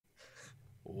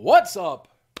What's up,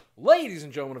 ladies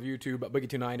and gentlemen of YouTube?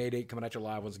 Boogie2988 coming at you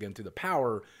live once again through the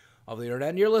power of the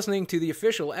internet. And you're listening to the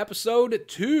official episode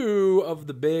 2 of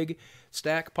the Big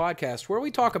Stack Podcast, where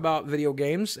we talk about video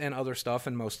games and other stuff,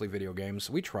 and mostly video games.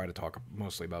 We try to talk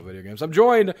mostly about video games. I'm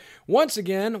joined once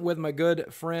again with my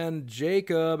good friend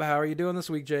Jacob. How are you doing this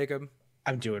week, Jacob?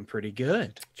 I'm doing pretty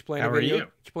good. Did you play How any video? are you?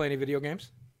 Did you play any video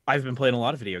games? I've been playing a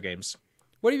lot of video games.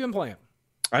 What have you been playing?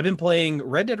 I've been playing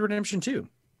Red Dead Redemption 2.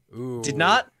 Ooh. Did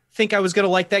not think I was going to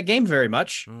like that game very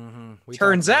much. Mm-hmm.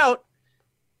 Turns out,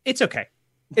 it's okay.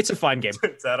 It's a fine game.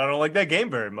 Turns out I don't like that game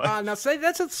very much. Now, say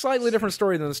that's a slightly different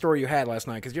story than the story you had last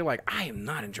night, because you're like, I am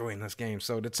not enjoying this game.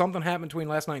 So did something happen between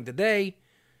last night and today?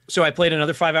 So I played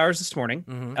another 5 hours this morning.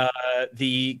 Mm-hmm.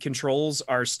 The controls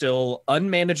are still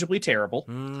unmanageably terrible.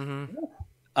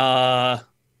 Mm-hmm.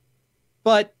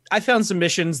 But I found some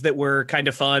missions that were kind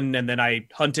of fun, and then I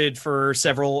hunted for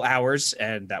several hours,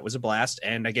 and that was a blast.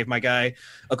 And I gave my guy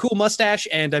a cool mustache,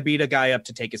 and I beat a guy up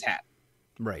to take his hat.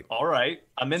 Right. All right,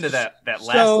 I'm into that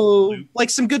last So, loop.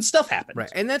 like, some good stuff happened.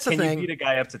 Right. And that's the Can thing. you beat a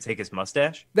guy up to take his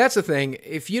mustache? That's the thing.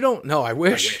 If you don't know, I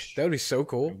wish. wish. That would be so I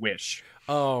cool. wish.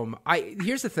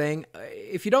 Here's the thing.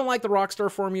 If you don't like the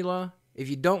Rockstar formula, if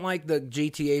you don't like the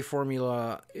GTA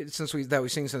formula, we've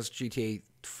seen since GTA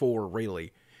 4,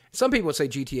 really. Some people would say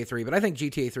GTA 3, but I think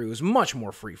GTA 3 was much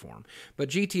more freeform. But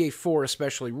GTA 4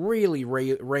 especially really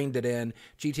reined it in.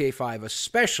 GTA 5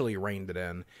 especially reined it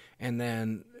in. And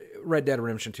then Red Dead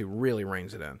Redemption 2 really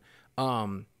reins it in.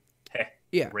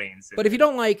 Yeah. But if you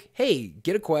don't like, hey,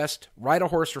 get a quest, ride a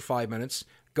horse for 5 minutes,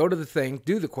 go to the thing,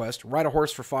 do the quest, ride a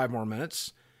horse for 5 more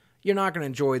minutes, you're not going to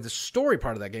enjoy the story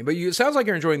part of that game. But it sounds like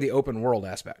you're enjoying the open world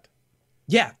aspect.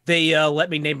 Yeah, they let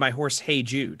me name my horse Hey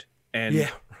Jude. And Yeah.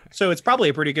 so it's probably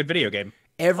a pretty good video game.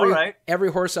 Every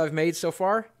horse I've made so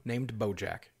far named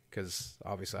Bojack, because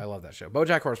obviously I love that show.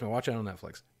 Bojack Horseman, watch it on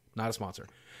Netflix. Not a sponsor.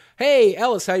 Hey,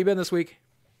 Ellis, how you been this week?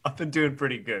 I've been doing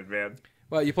pretty good, man.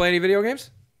 Well, you play any video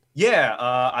games? Yeah,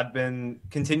 I've been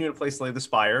continuing to play Slay the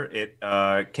Spire. It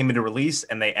came into release,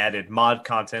 and they added mod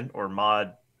content or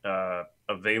mod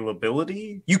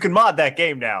availability. You can mod that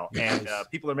game now, and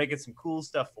people are making some cool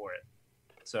stuff for it.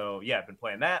 So, yeah, I've been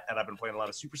playing that, and I've been playing a lot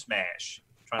of Super Smash.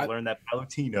 Trying to learn that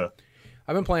Palutena.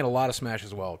 I've been playing a lot of Smash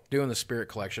as well, doing the Spirit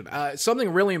Collection.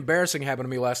 Something really embarrassing happened to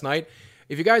me last night.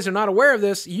 If you guys are not aware of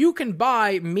this, you can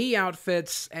buy me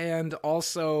outfits and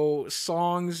also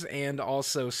songs and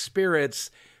also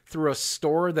spirits through a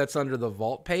store that's under the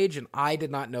Vault page, and I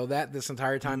did not know that this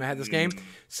entire time I had this game.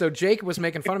 So Jake was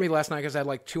making fun of me last night because I had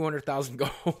like 200,000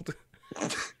 gold.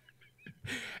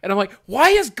 And I'm like, why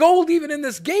is gold even in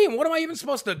this game? What am I even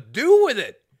supposed to do with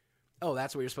it? Oh,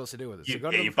 that's what you're supposed to do with it.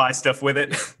 So You buy stuff with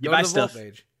it. You go buy to the Vault stuff.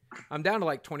 page. I'm down to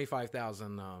like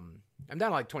 25,000. I'm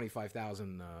down to like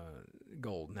 25,000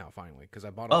 gold now, finally, because I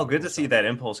bought. Oh, good to see that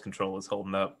impulse control is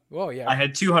holding up. Well, yeah, I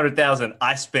had 200,000.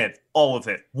 I spent all of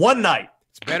it one night.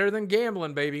 it's better than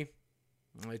gambling, baby.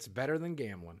 It's better than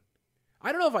gambling.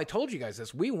 I don't know if I told you guys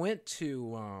this. We went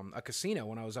to a casino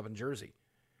when I was up in Jersey,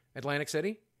 Atlantic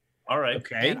City. All right.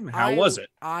 Okay, And how was it?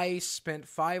 I spent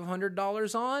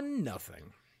 $500 on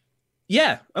nothing.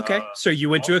 Yeah, okay. So you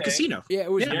went to a okay. casino. Yeah,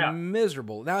 it was Yeah.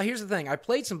 miserable. Now, here's the thing. I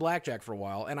played some blackjack for a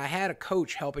while, and I had a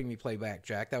coach helping me play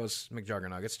blackjack. That was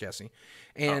McJuggernuggets, Jesse.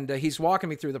 And he's walking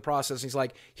me through the process. He's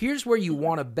like, here's where you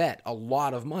want to bet a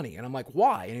lot of money. And I'm like,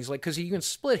 why? And he's like, because you can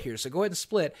split here. So go ahead and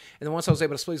split. And then once I was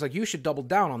able to split, he's like, you should double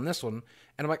down on this one.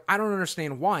 And I'm like, I don't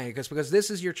understand why. Because this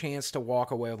is your chance to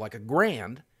walk away with like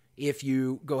 $1,000 if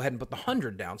you go ahead and put the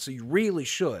 100 down. So you really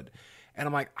should. And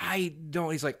I'm like, I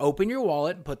don't. He's like, open your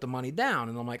wallet and put the money down.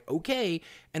 And I'm like, okay.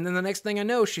 And then the next thing I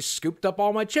know, she scooped up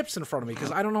all my chips in front of me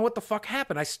because I don't know what the fuck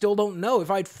happened. I still don't know.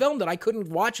 If I'd filmed it, I couldn't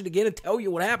watch it again and tell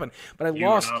you what happened. But I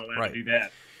lost. You're not allowed to do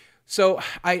that. So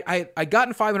I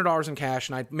gotten $500 in cash,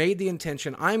 and I made the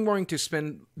intention, I'm going to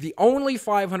spend the only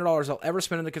 $500 I'll ever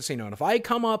spend in the casino. And if I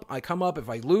come up, I come up. If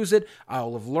I lose it,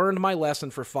 I'll have learned my lesson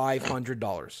for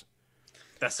 $500.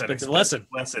 That's an It's a expensive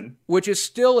lesson. Which is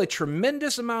still a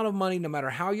tremendous amount of money, no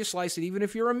matter how you slice it. Even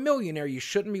if you're a millionaire, you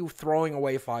shouldn't be throwing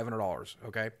away $500,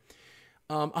 okay?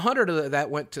 100 of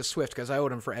that went to Swift because I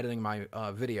owed him for editing my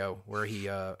video where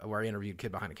I interviewed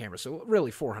Kid Behind the Camera. So really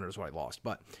 400 is what I lost.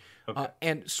 But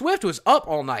and Swift was up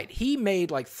all night. He made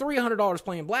like $300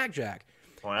 playing blackjack.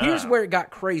 Wow. Here's where it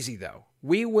got crazy, though.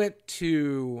 We went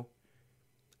to,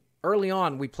 early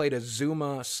on, we played a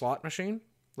Zuma slot machine,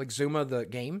 like Zuma the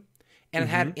game. And it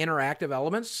had interactive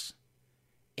elements,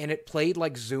 and it played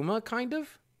like Zuma, kind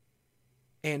of.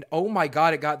 And oh my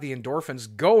God, it got the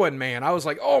endorphins going, man. I was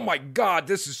like, oh my God,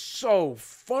 this is so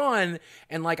fun.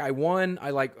 And like I won,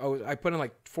 I put in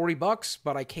like $40,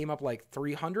 but I came up like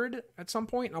 300 at some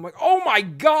point. And I'm like, oh my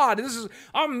God,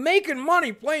 I'm making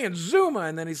money playing Zuma.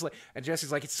 And then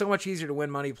Jesse's like, it's so much easier to win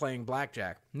money playing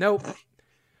blackjack. Nope.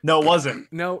 No, it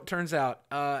wasn't. No, turns out.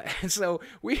 And so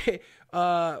we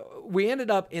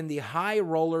ended up in the High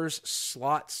Rollers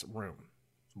slots room.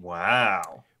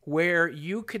 Wow. Where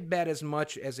you could bet as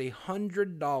much as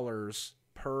 $100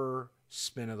 per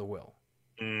spin of the wheel.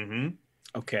 Mm-hmm.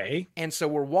 Okay. And so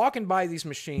we're walking by these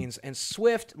machines, and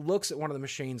Swift looks at one of the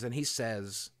machines, and he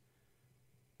says,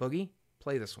 Boogie,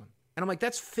 play this one. And I'm like,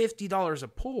 that's $50 a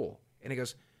pull. And he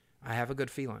goes, I have a good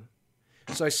feeling.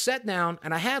 So I sat down,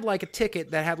 and I had like a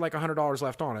ticket that had like $100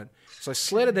 left on it. So I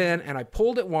slid it in, and I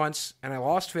pulled it once, and I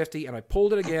lost 50, and I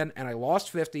pulled it again, and I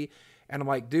lost 50. And I'm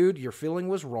like, dude, your feeling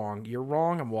was wrong. You're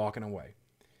wrong. I'm walking away.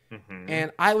 Mm-hmm.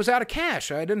 And I was out of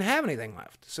cash. I didn't have anything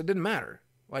left. So it didn't matter.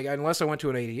 Like, unless I went to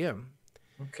an ATM.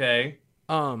 Okay.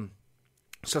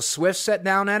 So Swift sat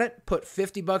down at it, put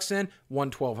 $50 in,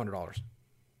 won $1,200.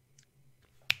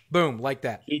 Boom, like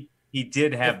that. He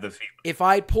did have the feeling. If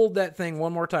I pulled that thing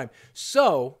one more time.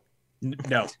 So...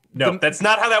 No, that's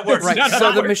not how that works. Right.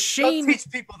 So the machine... Don't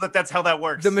teach people that's how that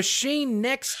works. The machine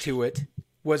next to it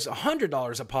was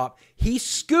 $100 a pop. He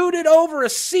scooted over a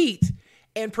seat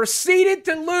and proceeded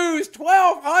to lose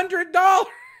 $1,200.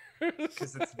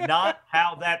 Because it's not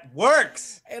how that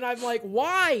works. And I'm like,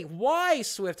 why,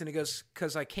 Swift? And he goes,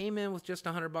 because I came in with just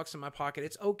 $100 in my pocket.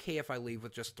 It's okay if I leave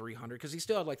with just 300, because he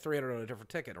still had like 300 on a different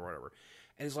ticket or whatever.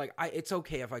 And he's like, it's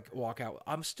okay if I walk out.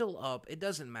 I'm still up. It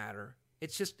doesn't matter.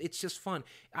 It's just fun.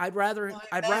 I'd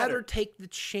rather take the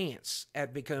chance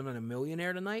at becoming a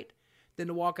millionaire tonight than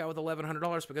to walk out with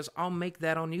 $1,100, because I'll make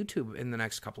that on YouTube in the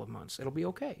next couple of months. It'll be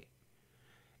okay.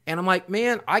 And I'm like,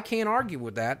 man, I can't argue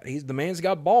with that. The man's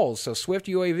got balls. So Swift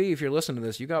UAV, if you're listening to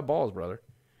this, you got balls, brother.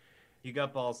 You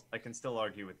got balls. I can still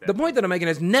argue with that. The point that I'm making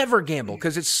is never gamble,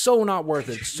 because it's so not worth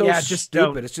it. It's so just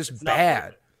stupid. don't. It's just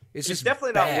bad. It's just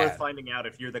definitely bad. not worth finding out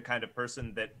if you're the kind of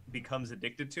person that becomes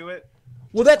addicted to it.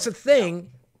 Well, that's the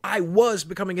thing. I was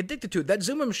becoming addicted to it. That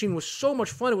Zuma machine was so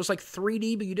much fun. It was like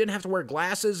 3D, but you didn't have to wear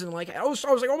glasses. And like I was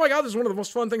like, oh my God, this is one of the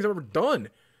most fun things I've ever done.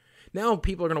 Now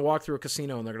people are going to walk through a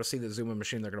casino and they're going to see the Zuma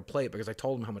machine. They're going to play it because I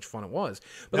told them how much fun it was.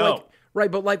 But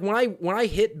but when I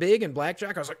hit big in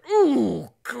blackjack, I was like, ooh,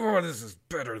 God, this is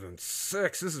better than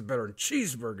sex. This is better than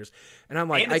cheeseburgers. And I'm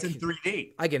like, it's in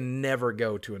 3D. I can never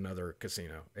go to another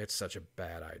casino. It's such a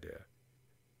bad idea.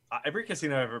 Every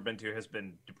casino I've ever been to has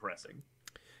been depressing.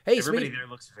 Hey, everybody there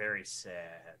looks very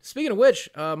sad. Speaking of which,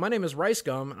 my name is Rice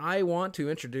Gum. I want to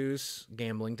introduce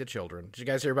gambling to children. Did you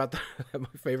guys hear about my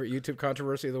favorite YouTube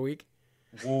controversy of the week?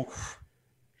 Oof.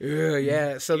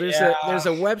 Yeah. So there's a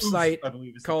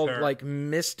website called like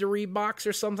Mystery Box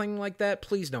or something like that.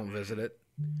 Please don't visit it.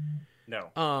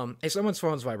 No. Hey, someone's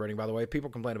phone's vibrating, by the way.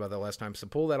 People complained about that last time, so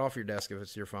pull that off your desk if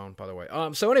it's your phone, by the way.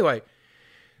 So anyway,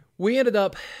 they ended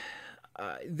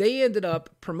up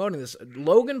promoting this.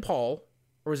 Logan Paul.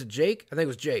 Or was it Jake? I think it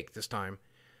was Jake this time.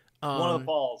 One of the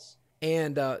balls.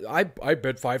 And I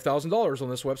bet $5,000 on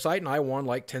this website, and I won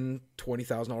like $10,000,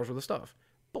 $20,000 worth of stuff.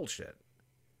 Bullshit.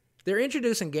 They're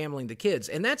introducing gambling to kids,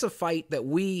 and that's a fight that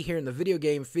we here in the video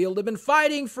game field have been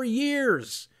fighting for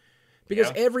years.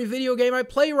 Because every video game I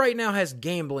play right now has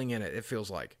gambling in it, it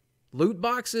feels like. Loot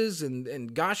boxes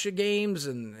and gacha games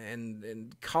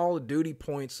and Call of Duty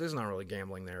points. There's not really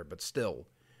gambling there, but still.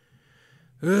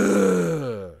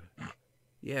 Ugh.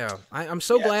 Yeah, I'm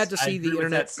so glad to see the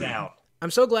internet. I'm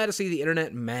so glad to see the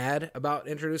internet mad about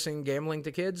introducing gambling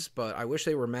to kids, but I wish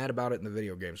they were mad about it in the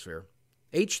video game sphere.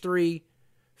 H3,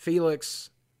 Felix,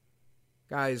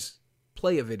 guys,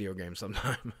 play a video game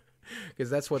sometime, because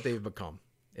that's what they've become.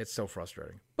 It's so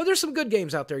frustrating. But there's some good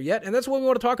games out there yet, and that's what we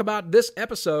want to talk about this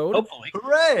episode. Hopefully.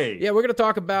 Hooray! Yeah, we're going to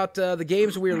talk about the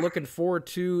games we are looking forward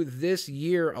to this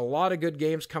year. A lot of good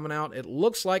games coming out. It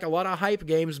looks like a lot of hype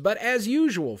games, but as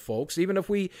usual, folks, even if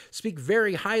we speak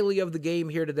very highly of the game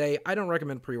here today, I don't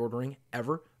recommend pre-ordering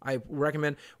ever. I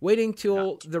recommend waiting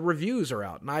till the reviews are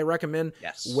out. And I recommend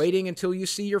waiting until you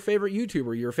see your favorite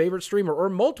YouTuber, your favorite streamer, or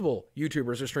multiple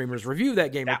YouTubers or streamers review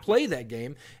that game or play that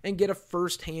game and get a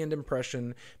first-hand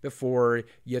impression before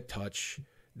you touch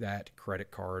that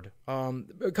credit card.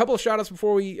 A couple of shout outs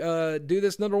before we do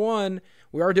this. Number one,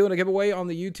 we are doing a giveaway on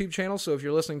the YouTube channel. So if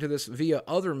you're listening to this via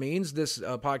other means, this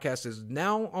podcast is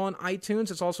now on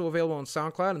iTunes. It's also available on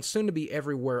SoundCloud and soon to be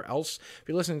everywhere else. If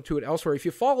you're listening to it elsewhere, if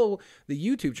you follow the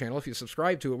YouTube channel, if you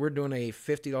subscribe to it, we're doing a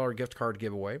 $50 gift card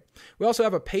giveaway. We also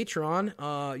have a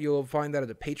Patreon. You'll find that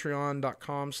at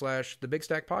patreon.com/the Big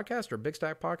Stack Podcast or Big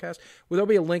Stack Podcast. Well, there'll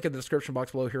be a link in the description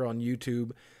box below here on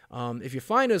YouTube. If you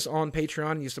find us on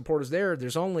Patreon and you support us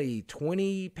there's only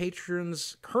 20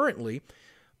 patrons currently.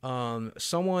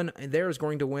 Someone there is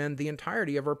going to win the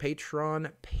entirety of our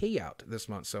Patreon payout this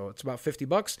month. So it's about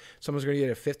 $50. Someone's going to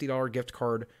get a $50 gift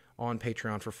card on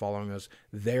Patreon for following us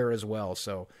there as well.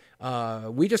 So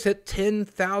we just hit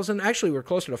 10,000. Actually, we're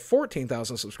closer to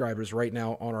 14,000 subscribers right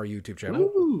now on our YouTube channel.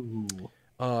 Ooh.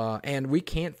 And we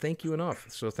can't thank you enough.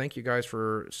 So thank you guys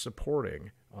for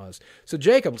supporting us. So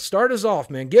Jacob, start us off,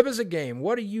 man. Give us a game.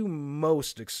 What are you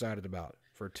most excited about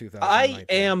for 2019? I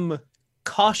am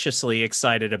cautiously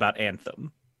excited about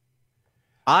Anthem.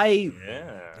 I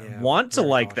want to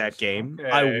like that game. Okay.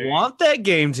 I want that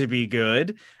game to be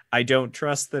good. I don't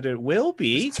trust that it will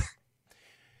be.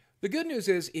 The good news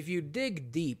is, if you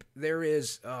dig deep, there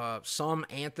is some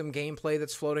Anthem gameplay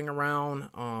that's floating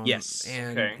around. Yes.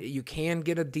 And you can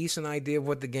get a decent idea of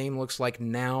what the game looks like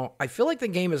now. I feel like the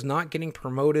game is not getting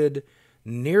promoted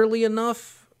nearly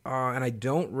enough, and I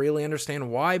don't really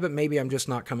understand why, but maybe I'm just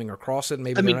not coming across it.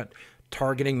 Maybe they're not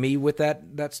targeting me with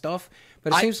that stuff.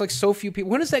 But it seems like so few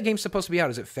people... When is that game supposed to be out?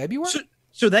 Is it February?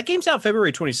 So that game's out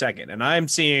February 22nd, and I'm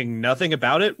seeing nothing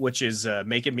about it, which is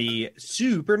making me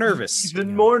super nervous.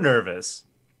 Even more nervous.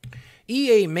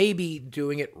 EA may be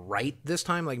doing it right this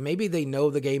time. Like, maybe they know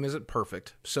the game isn't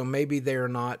perfect, so maybe they're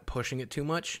not pushing it too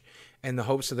much in the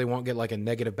hopes that they won't get like a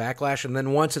negative backlash. And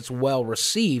then once it's well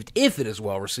received, if it is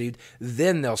well received,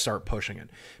 then they'll start pushing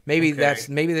it. Maybe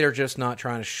maybe they're just not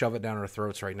trying to shove it down our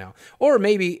throats right now. Or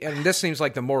maybe, and this seems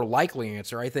like the more likely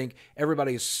answer, I think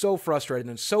everybody is so frustrated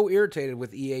and so irritated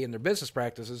with EA and their business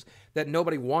practices that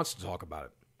nobody wants to talk about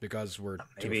it because we're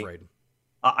too afraid.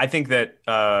 I think that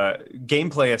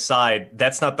gameplay aside,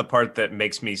 that's not the part that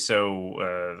makes me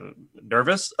so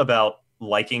nervous about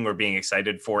liking or being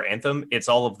excited for Anthem. It's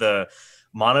all of the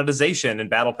monetization and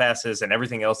battle passes and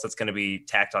everything else that's going to be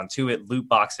tacked onto it, loot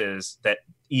boxes that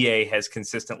EA has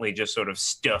consistently just sort of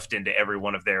stuffed into every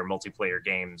one of their multiplayer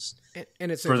games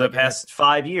and for the past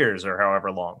 5 years or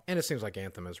however long. And it seems like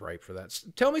Anthem is ripe for that.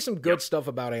 Tell me some good stuff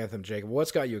about Anthem, Jacob.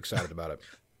 What's got you excited about it?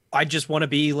 I just want to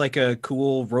be like a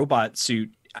cool robot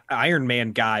suit Iron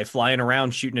Man guy flying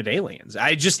around shooting at aliens.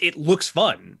 It looks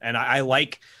fun, and I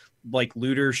like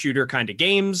looter shooter kind of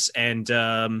games, and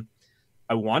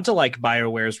I want to like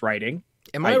BioWare's writing.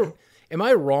 Am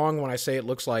I wrong when I say it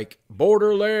looks like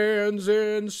Borderlands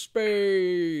in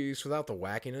space without the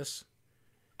wackiness?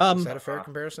 Is that a fair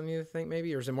comparison, you think,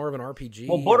 maybe? Or is it more of an RPG?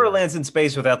 Well, Borderlands in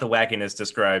space without the wackiness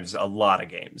describes a lot of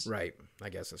games. Right. I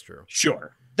guess that's true.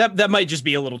 Sure. That might just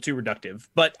be a little too reductive.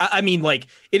 But, I mean, like,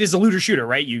 it is a looter shooter,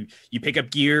 right? You pick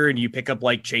up gear and you pick up,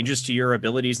 like, changes to your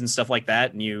abilities and stuff like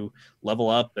that, and you level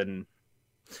up, and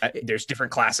there's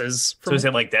different classes. So is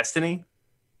it like Destiny?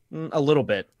 A little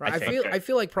bit. Right. I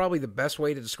feel like probably the best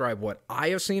way to describe what I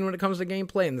have seen when it comes to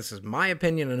gameplay, and this is my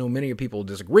opinion, I know many people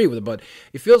disagree with it, but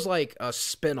it feels like a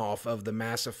spin-off of the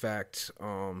Mass Effect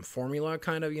formula,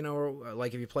 kind of,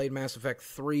 like if you played Mass Effect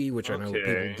 3, which I know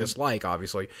people dislike,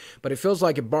 obviously, but it feels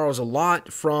like it borrows a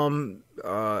lot from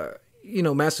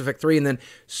Mass Effect 3 and then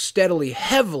steadily,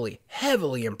 heavily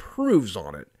improves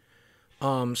on it.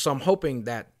 So I'm hoping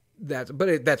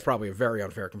that's probably a very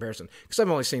unfair comparison because I've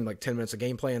only seen like 10 minutes of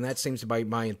gameplay, and that seems to be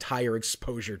my entire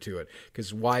exposure to it.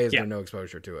 Because why is there no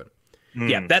exposure to it?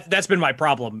 Yeah, that's been my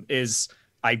problem. Is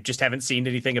I just haven't seen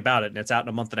anything about it, and it's out in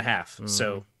a month and a half.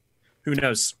 So who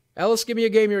knows? Ellis, give me a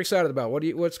game you're excited about.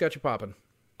 What's got you popping?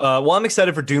 Well, I'm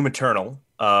excited for Doom Eternal,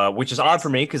 which is odd for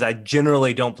me because I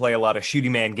generally don't play a lot of shooty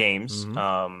man games.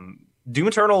 Doom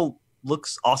Eternal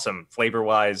looks awesome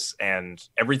flavor-wise, and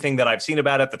everything that I've seen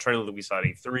about it, the trailer that we saw at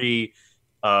E3,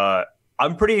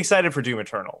 I'm pretty excited for Doom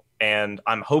Eternal, and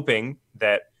I'm hoping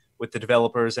that with the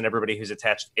developers and everybody who's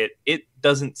attached, it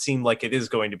doesn't seem like it is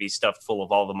going to be stuffed full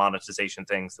of all the monetization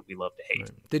things that we love to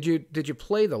hate. Right. Did you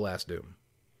play the last Doom?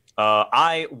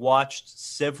 I watched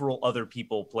several other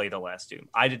people play the last Doom.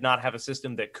 I did not have a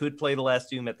system that could play the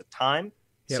last Doom at the time.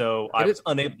 Yep. So I was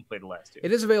unable to play the last two.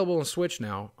 It is available on Switch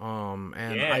now,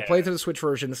 I played through the Switch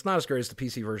version. It's not as great as the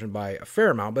PC version by a fair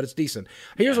amount, but it's decent.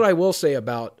 Here's what I will say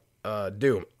about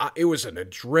Doom. It was an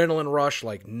adrenaline rush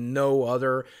like no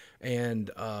other, and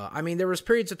there was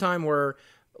periods of time where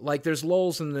Like there's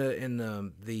lulls in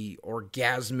the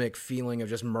orgasmic feeling of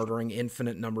just murdering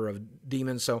infinite number of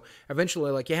demons. So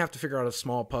eventually, like you have to figure out a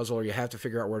small puzzle, or you have to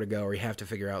figure out where to go, or you have to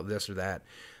figure out this or that.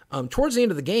 Towards the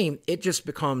end of the game, it just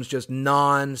becomes just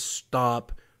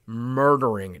non-stop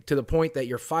murdering to the point that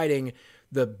you're fighting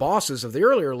the bosses of the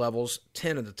earlier levels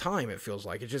 10 at a time. It feels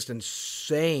like it's just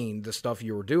insane the stuff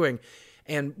you were doing.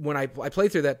 And when I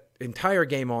played through that entire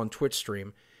game on Twitch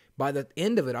stream, by the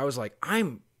end of it, I was like,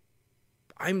 I'm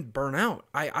burnt out.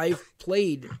 I've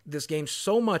played this game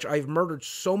so much. I've murdered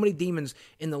so many demons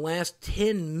in the last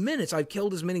 10 minutes. I've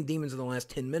killed as many demons in the last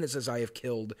 10 minutes as I have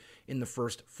killed in the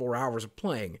first 4 hours of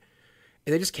playing.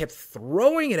 And they just kept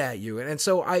throwing it at you. And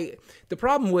so the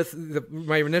problem with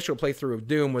my initial playthrough of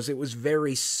Doom was it was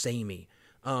very samey.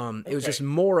 It was just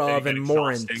more of and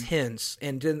more intense,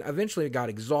 and then eventually it got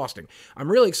exhausting.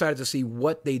 I'm really excited to see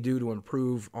what they do to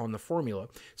improve on the formula.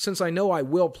 Since I know I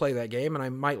will play that game, and I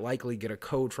might likely get a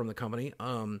code from the company,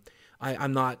 I'm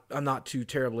not too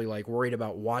terribly like worried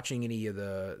about watching any of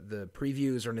the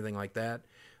previews or anything like that.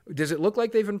 Does it look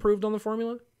like they've improved on the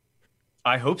formula?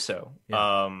 I hope so.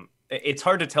 Yeah. It's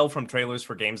hard to tell from trailers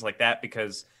for games like that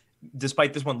because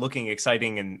despite this one looking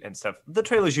exciting and stuff, the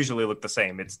trailers usually look the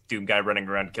same. It's Doom guy running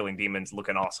around killing demons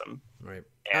looking awesome. Right.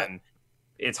 And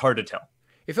it's hard to tell.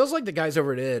 It feels like the guys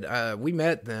over at id, we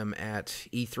met them at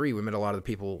E3. We met a lot of the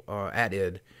people at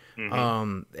id.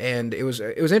 Mm-hmm. And it was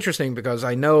interesting because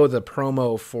I know the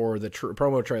promo for the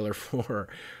promo trailer for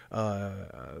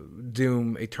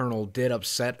Doom Eternal did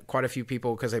upset quite a few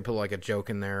people because they put like a joke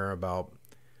in there about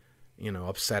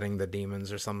upsetting the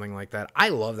demons or something like that. I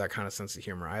love that kind of sense of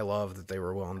humor. I love that they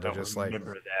were willing to just like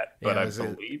remember that, but I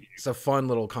believe you. It's a fun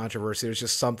little controversy. There's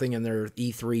just something in their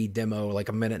E3 demo, like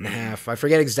a minute and a half. I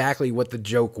forget exactly what the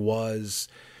joke was,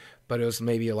 but it was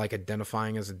maybe like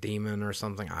identifying as a demon or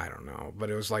something. I don't know, but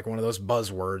it was like one of those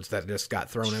buzzwords that just got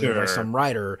thrown in there by some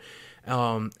writer.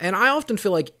 And I often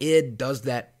feel like id does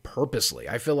that purposely.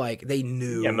 I feel like they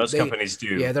knew. Yeah, most companies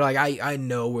do. Yeah, they're like, I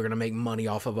know we're gonna make money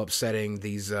off of upsetting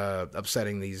these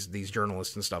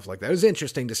journalists and stuff like that. It was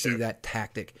interesting to see that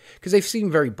tactic because they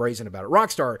seem very brazen about it.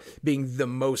 Rockstar being the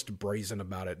most brazen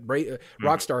about it.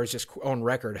 Rockstar is just on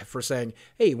record for saying,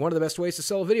 "Hey, one of the best ways to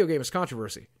sell a video game is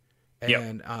controversy,"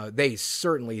 and they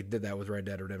certainly did that with Red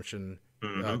Dead Redemption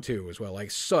 2 as well.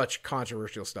 Like such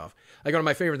controversial stuff. Like one of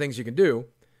my favorite things you can do.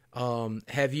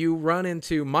 Have you run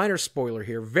into, minor spoiler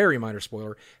here, very minor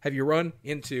spoiler, have you run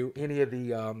into any of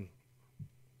the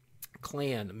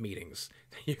clan meetings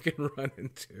that you can run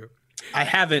into? I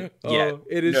haven't yet.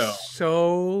 It is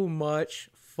so much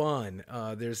fun.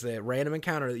 There's that random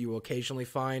encounter that you will occasionally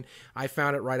find. I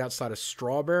found it right outside of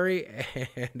Strawberry,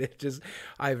 and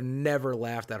I've never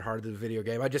laughed that hard at the video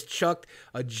game. I just chucked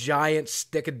a giant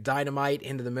stick of dynamite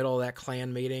into the middle of that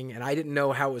clan meeting, and I didn't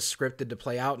know how it was scripted to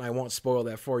play out, and I won't spoil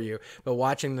that for you, but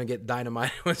watching them get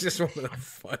dynamite was just one of the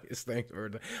funniest things.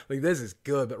 Like, this is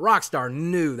good, but Rockstar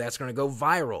knew that's going to go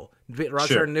viral.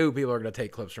 Rockstar knew people are going to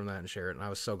take clips from that and share it, and I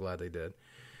was so glad they did.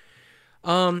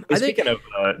 Speaking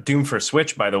of Doom for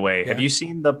Switch, by the way, have you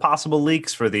seen the possible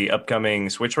leaks for the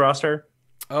upcoming Switch roster?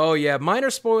 Oh, yeah.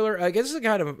 Minor spoiler. I guess this is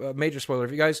kind of a major spoiler.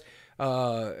 If you guys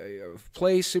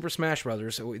play Super Smash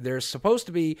Brothers, there's supposed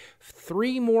to be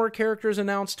 3 more characters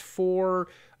announced for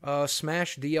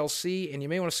Smash DLC, and you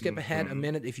may want to skip ahead a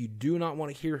minute if you do not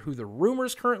want to hear who the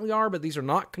rumors currently are, but these are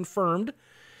not confirmed.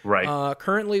 Right.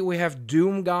 Currently, we have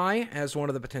Doom Guy as one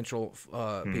of the potential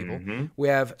people. We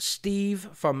have Steve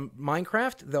from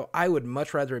Minecraft, though I would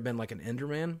much rather have been like an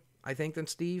Enderman, I think, than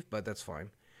Steve, but that's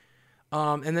fine.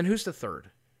 And then who's the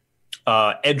third?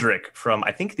 Edric from,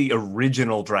 I think, the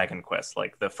original Dragon Quest,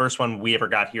 like the first one we ever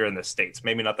got here in the States.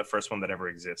 Maybe not the first one that ever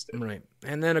existed. Right.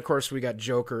 And then, of course, we got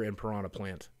Joker and Piranha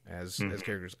Plant as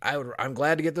characters. I'm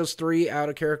glad to get those 3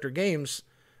 out-of-character games.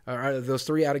 Those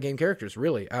 3 out-of-game characters,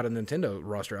 really, out of Nintendo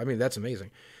roster. I mean, that's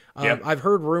amazing. I've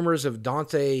heard rumors of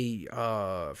Dante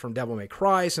from Devil May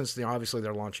Cry, since obviously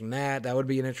they're launching that. That would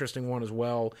be an interesting one as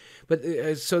well.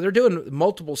 But so they're doing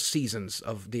multiple seasons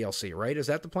of DLC, right? Is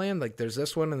that the plan? Like, there's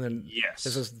this one, and then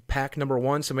this is pack number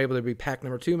 1, so maybe there'll be pack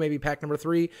number 2, maybe pack number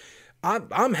 3.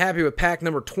 I'm happy with pack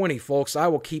number 20, folks. I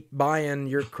will keep buying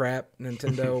your crap,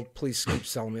 Nintendo. Please keep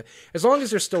selling it. As long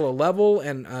as there's still a level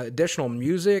and additional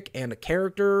music and a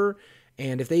character,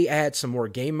 and if they add some more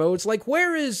game modes, like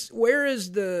where is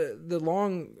the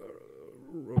long,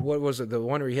 what was it? The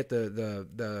one where you hit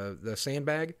the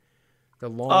sandbag, the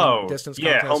long distance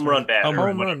contest, home run bag, home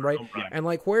run, right? And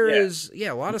like where is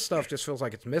a lot of stuff just feels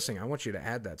like it's missing. I want you to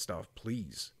add that stuff,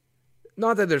 please.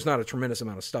 Not that there's not a tremendous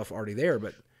amount of stuff already there,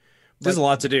 but. There's a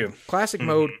lot to do. Classic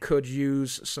mode could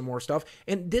use some more stuff.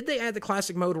 And did they add the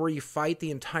classic mode where you fight the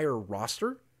entire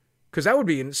roster? Because that would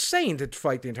be insane to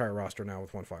fight the entire roster now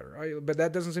with one fighter. But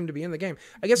that doesn't seem to be in the game.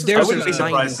 I guess I wouldn't be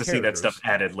surprised to see that stuff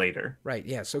added later. Right,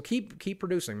 yeah. So keep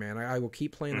producing, man. I will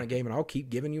keep playing that game, and I'll keep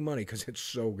giving you money because it's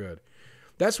so good.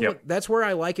 That's where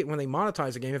I like it when they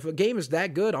monetize a game. If a game is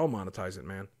that good, I'll monetize it,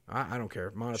 man. I don't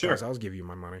care. Monetize, sure. I'll give you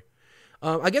my money.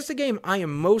 I guess the game I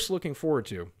am most looking forward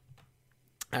to,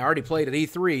 I already played at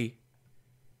E3,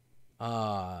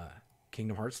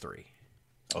 Kingdom Hearts 3.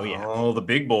 Oh, yeah. Oh, the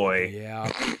big boy. Yeah.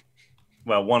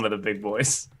 Well, one of the big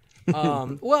boys.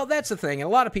 Well, that's the thing. And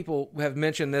a lot of people have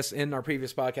mentioned this in our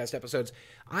previous podcast episodes.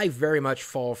 I very much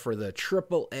fall for the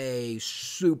AAA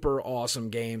super awesome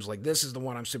games. Like, this is the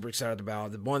one I'm super excited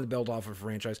about, the one to build off of a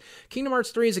franchise. Kingdom Hearts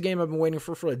 3 is a game I've been waiting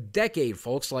for a decade,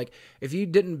 folks. Like, if you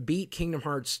didn't beat Kingdom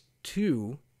Hearts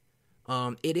 2,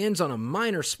 it ends on a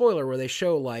minor spoiler where they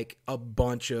show, like, a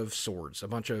bunch of swords, a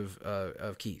bunch of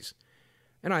keys.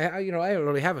 And I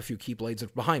already have a few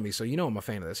Keyblades behind me, so I'm a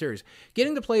fan of the series.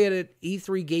 Getting to play it at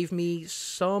E3 gave me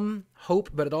some hope,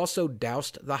 but it also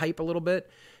doused the hype a little bit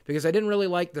because I didn't really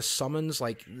like the summons,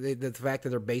 like the fact that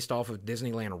they're based off of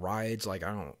Disneyland rides. Like,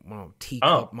 I don't want to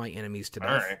teacup my enemies to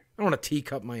death. Right. I don't want to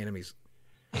teacup my enemies.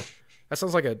 That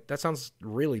sounds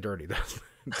really dirty.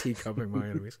 Teacupping my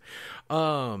enemies.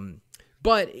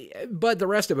 But the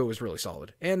rest of it was really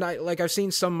solid. And I've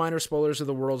seen some minor spoilers of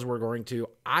the worlds we're going to.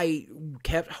 I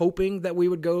kept hoping that we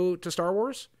would go to Star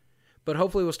Wars, but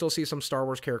hopefully we'll still see some Star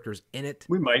Wars characters in it.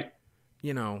 We might.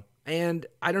 And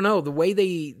I don't know, the way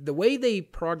they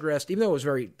progressed, even though it was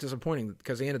very disappointing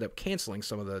because they ended up canceling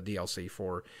some of the DLC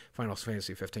for Final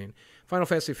Fantasy 15. Final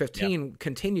Fantasy 15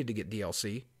 continued to get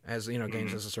DLC as,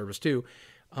 games as a service too.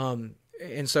 And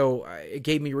so it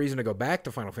gave me reason to go back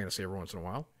to Final Fantasy every once in a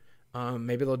while.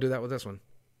 Maybe they'll do that with this one.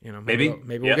 Maybe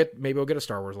we'll get a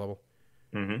Star Wars level.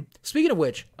 Mm-hmm. Speaking of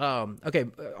which,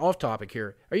 off topic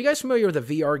here. Are you guys familiar with a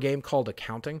VR game called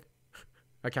Accounting?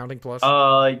 Accounting Plus?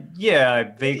 Yeah, I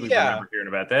vaguely remember hearing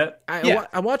about that.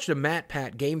 I watched a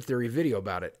MatPat game theory video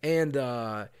about it, and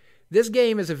this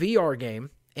game is a VR game,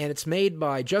 and it's made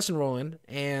by Justin Roiland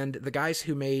and the guys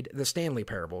who made the Stanley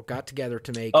Parable got together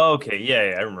to make. Oh, okay,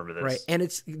 yeah, I remember this. Right, and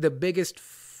it's the biggest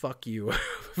fuck you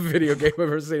video game I've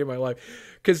ever seen in my life,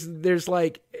 because there's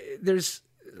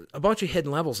a bunch of hidden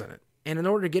levels in it, and in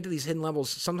order to get to these hidden levels,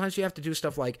 sometimes you have to do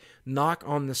stuff like knock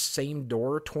on the same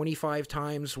door 25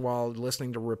 times while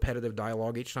listening to repetitive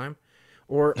dialogue each time,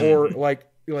 or like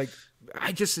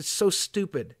it's so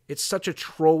stupid. It's such a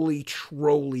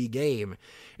trolly game.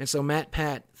 And so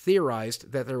MatPat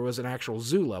theorized that there was an actual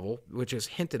zoo level, which is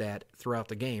hinted at throughout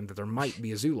the game, that there might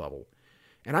be a zoo level.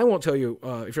 And I won't tell you,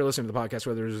 if you're listening to the podcast,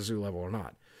 whether there's a zoo level or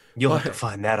not. You'll have to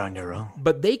find that on your own.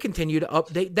 But they continue to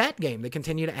update that game. They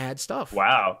continue to add stuff.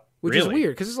 Wow. Which is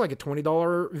weird, because it's like a $20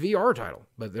 VR title.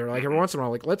 But they're like, every once in a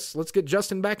while, like, let's get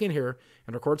Justin back in here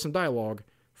and record some dialogue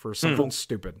for something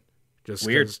stupid. Just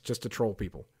to troll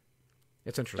people.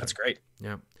 It's interesting. That's great.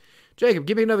 Yeah. Jacob,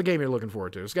 give me another game you're looking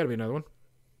forward to. There's got to be another one.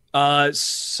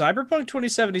 Cyberpunk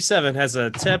 2077 has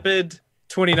a tepid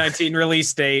 2019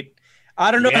 release date. I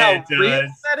don't know how real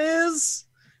that is,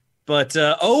 but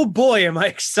oh boy, am I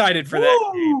excited for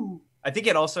that game. I think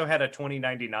it also had a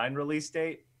 2099 release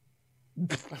date.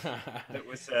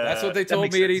 That's what they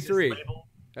told me at E3.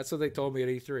 That's what they told me at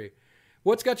E3.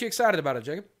 What's got you excited about it,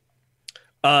 Jacob?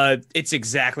 It's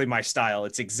exactly my style.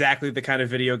 It's exactly the kind of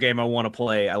video game I want to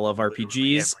play. I love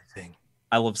RPGs.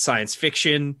 I love science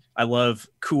fiction. I love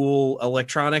cool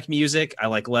electronic music. I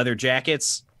like leather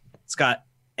jackets. It's got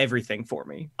everything for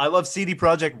me. I love CD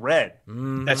Projekt Red.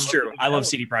 That's true. I love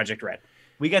CD Projekt Red.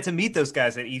 We got to meet those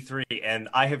guys at E3, and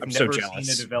I have never seen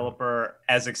a developer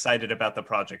as excited about the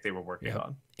project they were working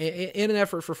on. In an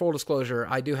effort for full disclosure,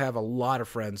 I do have a lot of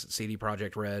friends at CD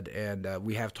Projekt Red, and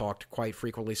we have talked quite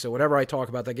frequently. So whenever I talk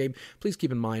about that game, please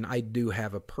keep in mind I do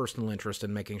have a personal interest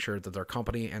in making sure that their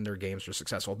company and their games are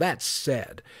successful. That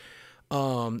said,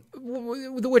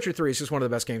 The Witcher 3 is just one of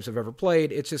the best games I've ever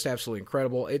played. It's just absolutely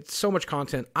incredible. It's so much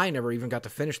content, I never even got to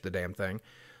finish the damn thing.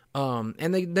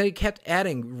 And they kept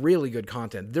adding really good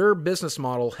content. Their business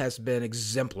model has been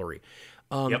exemplary.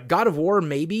 God of War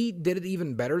maybe did it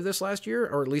even better this last year,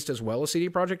 or at least as well as CD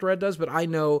Projekt Red does, but I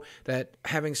know that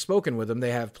having spoken with them,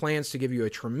 they have plans to give you a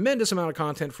tremendous amount of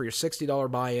content for your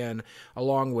 $60 buy-in,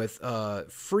 along with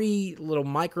free little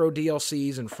micro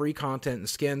DLCs and free content and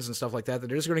skins and stuff like that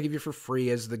they're just going to give you for free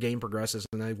as the game progresses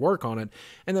and they work on it.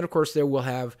 And then, of course, they will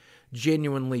have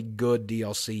genuinely good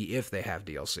DLC if they have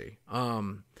DLC.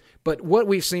 But what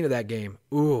we've seen of that game,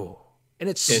 and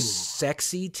it's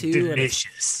sexy too.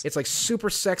 Delicious. And it's like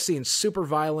super sexy and super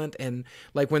violent. And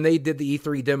like when they did the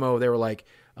E3 demo, they were like,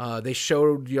 They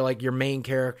showed your main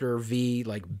character V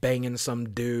like banging some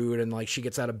dude, and like she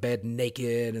gets out of bed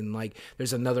naked, and like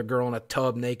there's another girl in a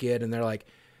tub naked, and they're like,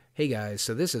 "Hey guys,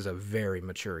 so this is a very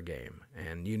mature game,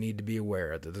 and you need to be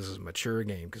aware that this is a mature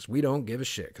game because we don't give a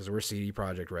shit because we're CD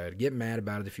Projekt Red. Get mad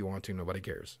about it if you want to. Nobody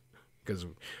cares because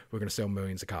we're gonna sell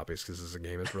millions of copies because this is a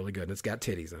game that's really good and it's got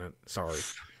titties in it. Sorry."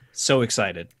 So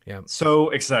excited. Yeah, So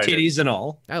excited. Titties and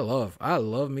all. I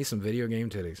love me some video game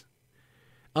titties.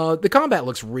 The combat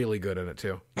looks really good in it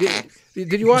too.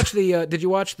 Did you watch the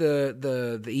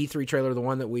E3 trailer, the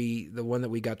one that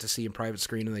we got to see in private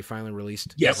screen and they finally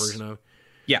released Yes. that version of?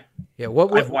 Yeah. Yeah.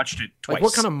 What I've watched it twice. like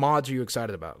what kind of mods are you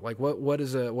excited about? Like what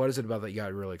is it about that you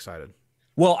got really excited?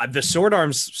 Well, the sword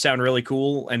arms sound really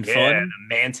cool and Yeah, fun.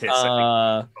 the Mantis.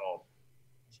 I think it's called.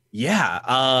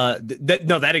 Yeah.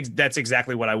 That's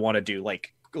exactly what I want to do.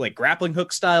 Like grappling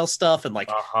hook style stuff and like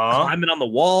climbing on the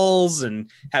walls and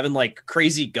having like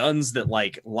crazy guns that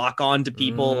like lock on to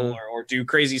people or do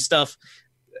crazy stuff.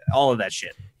 All of that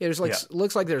shit. Yeah, there's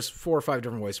looks like there's 4 or 5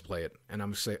 different ways to play it, and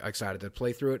I'm excited to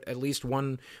play through it at least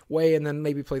one way, and then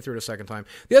maybe play through it a second time.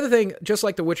 The other thing, just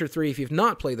like The Witcher 3, if you've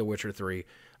not played The Witcher 3,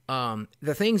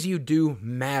 the things you do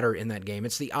matter in that game.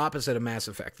 It's the opposite of Mass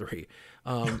Effect 3.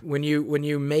 When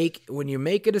you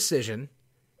make a decision,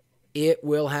 it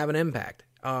will have an impact.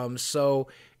 For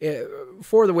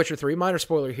The Witcher 3, minor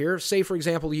spoiler here. Say for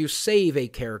example, you save a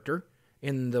character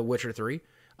in The Witcher 3.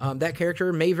 That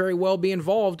character may very well be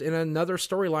involved in another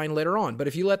storyline later on. But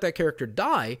if you let that character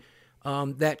die,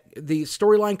 that the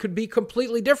storyline could be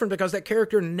completely different because that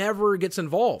character never gets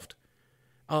involved.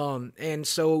 And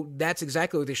so that's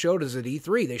exactly what they showed us at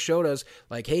E3. They showed us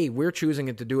like, hey, we're choosing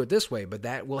it to do it this way, but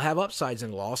that will have upsides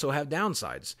and it'll also have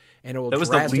downsides. And it will That was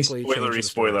the least drastically change spoilery the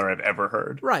story. spoiler I've ever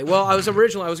heard. Right. Well, I was going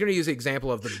to use the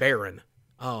example of the Baron.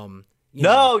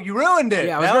 No, you ruined it.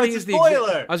 Yeah, I was Now going to it's use a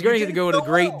spoiler. I was going You to did go into so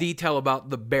great well. detail about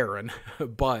the Baron,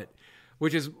 but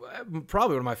which is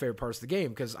probably one of my favorite parts of the game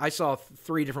because I saw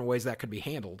 3 different ways that could be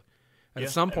handled. At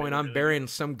some point, I'm burying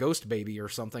some ghost baby or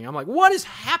something. I'm like, what is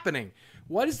happening?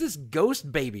 What is this ghost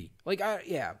baby? Like,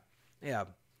 yeah.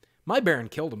 My Baron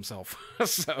killed himself,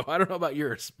 so I don't know about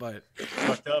yours, but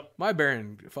Fucked up. my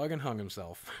Baron fucking hung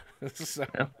himself. So,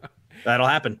 That'll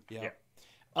happen. yeah.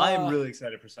 I am really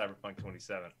excited for Cyberpunk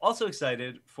 27. Also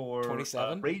excited for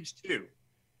 27? Rage 2.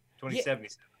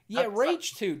 2077. Yeah,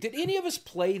 Rage 2. Did any of us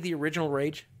play the original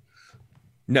Rage?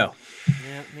 No.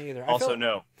 Yeah, me either. Also,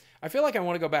 no. I feel like I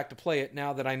want to go back to play it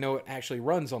now that I know it actually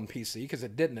runs on PC because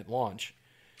it didn't at launch.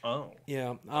 Oh.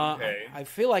 Yeah. Okay. I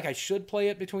feel like I should play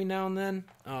it between now and then.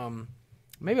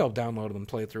 Maybe I'll download it and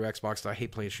play it through Xbox. I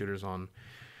hate playing shooters on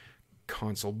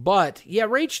console. But, yeah,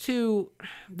 Rage 2,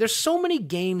 there's so many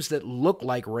games that look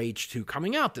like Rage 2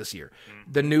 coming out this year.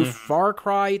 The new Far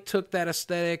Cry took that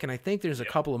aesthetic, and I think there's a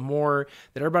couple of more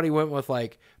that everybody went with,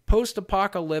 like,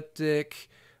 post-apocalyptic,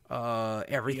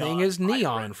 everything is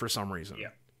neon for some reason. Yeah.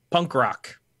 Punk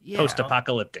rock. Yeah.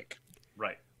 Post-apocalyptic.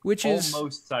 Right. Which is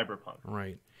almost cyberpunk.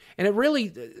 right. And it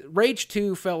really, Rage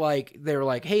 2 felt like they were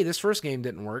like, hey, this first game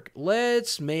didn't work.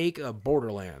 Let's make a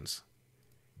Borderlands.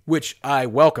 Which I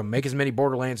welcome. Make as many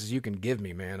Borderlands as you can give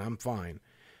me, man. I'm fine.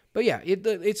 But yeah,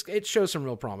 it shows some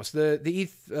real promise. The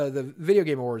Video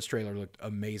Game Awards trailer looked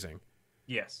amazing.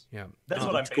 Yes. Yeah. That's what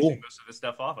I'm that's basing cool. most of the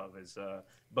stuff off of. Is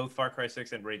both Far Cry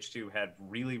 6 and Rage 2 had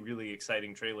really, really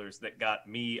exciting trailers that got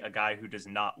me, a guy who does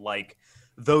not like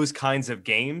those kinds of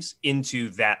games, into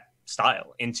that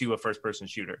style, into a first-person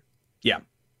shooter. Yeah.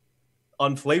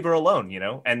 On flavor alone,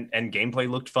 and gameplay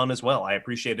looked fun as well. I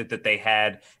appreciated that they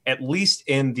had, at least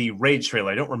in the Rage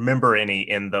trailer, I don't remember any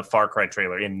in the Far Cry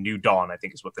trailer, in New Dawn, I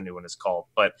think is what the new one is called,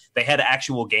 but they had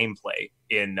actual gameplay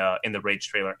in the Rage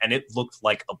trailer, and it looked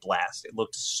like a blast. It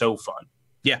looked so fun.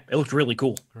 Yeah, it looked really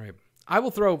cool. Right. I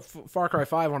will throw Far Cry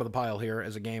 5 onto the pile here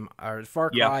as a game. Or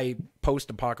Far Cry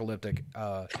post-apocalyptic.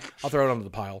 I'll throw it onto the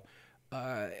pile.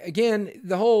 Again,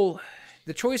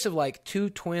 the choice of like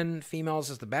 2 twin females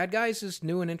as the bad guys is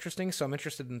new and interesting, so I'm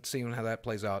interested in seeing how that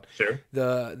plays out. Sure.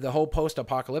 The whole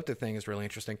post-apocalyptic thing is really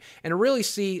interesting. And to really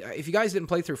see, if you guys didn't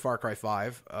play through Far Cry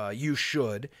 5, you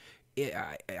should.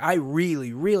 I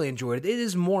really, really enjoyed it. It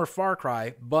is more Far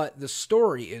Cry, but the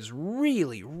story is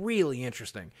really, really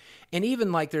interesting. And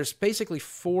even like there's basically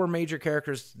 4 major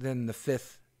characters than the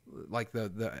 5th, like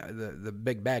the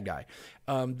big bad guy.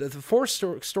 The 4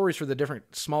 stories for the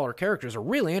different smaller characters are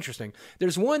really interesting.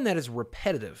 There's one that is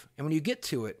repetitive, and when you get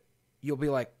to it, you'll be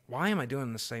like, why am I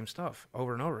doing the same stuff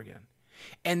over and over again?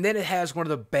 And then it has one of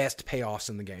the best payoffs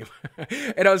in the game.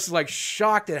 And I was like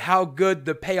shocked at how good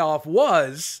the payoff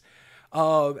was.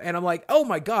 And I'm like, oh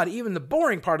my God, even the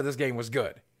boring part of this game was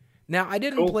good. Now, I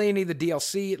didn't play any of the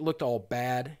DLC. It looked all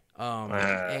bad.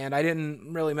 And I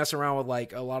didn't really mess around with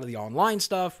like a lot of the online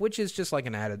stuff, which is just like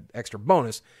an added extra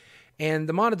bonus. And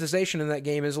the monetization in that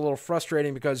game is a little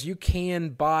frustrating because you can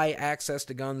buy access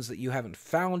to guns that you haven't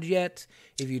found yet.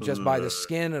 If you just buy the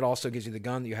skin, it also gives you the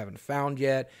gun that you haven't found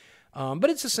yet. But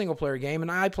it's a single-player game, and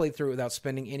I played through it without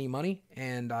spending any money,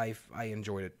 and I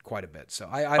enjoyed it quite a bit. So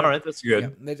all right, that's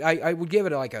good. Yeah, I would give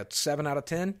it like a 7 out of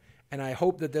 10, and I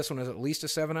hope that this one is at least a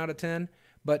 7 out of 10.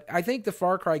 But I think the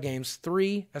Far Cry games,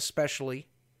 3 especially,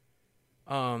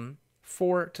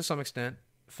 4 to some extent,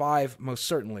 5 most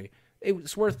certainly,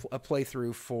 it's worth a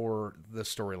playthrough for the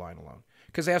storyline alone.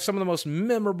 Because they have some of the most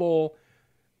memorable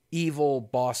evil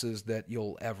bosses that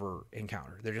you'll ever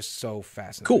encounter. They're just so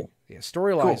fascinating. Cool. Yeah,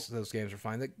 story-wise, those games are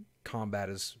fine. The combat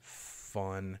is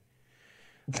fun,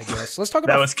 I guess. Let's talk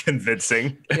about... That was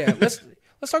convincing. Yeah, let's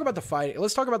talk about the fight.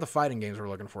 Let's talk about the fighting games we're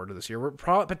looking forward to this year. We're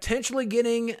potentially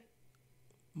getting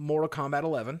Mortal Kombat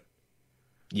 11.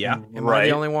 Yeah. Am I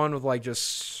the only one with like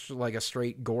just like a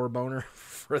straight gore boner?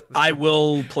 I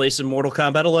will play some Mortal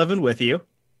Kombat 11 with you.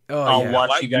 I'll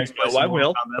watch you guys play some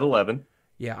Mortal Kombat 11.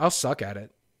 Yeah, I'll suck at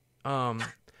it. I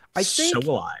think so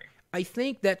will I. I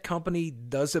think that company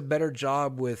does a better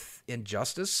job with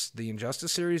Injustice, the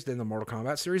Injustice series, than the Mortal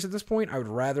Kombat series at this point. I would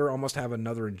rather almost have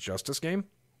another Injustice game.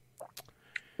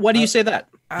 Why do you say that?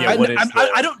 Yeah,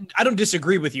 I don't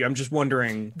disagree with you. I'm just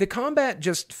wondering. The combat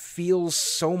just feels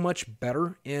so much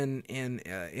better in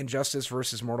Injustice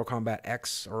versus Mortal Kombat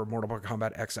X or Mortal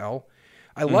Kombat XL.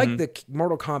 I like the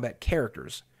Mortal Kombat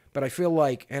characters, but I feel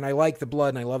like, and I like the blood,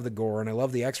 and I love the gore, and I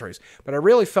love the X-rays, but I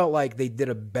really felt like they did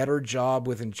a better job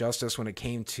with Injustice when it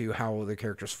came to how the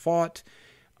characters fought.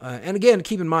 And again,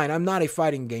 keep in mind, I'm not a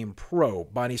fighting game pro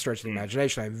by any stretch of the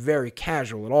imagination. I'm very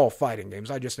casual at all fighting games.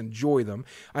 I just enjoy them.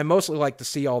 I mostly like to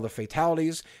see all the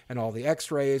fatalities and all the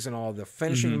X-rays and all the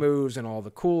finishing moves and all the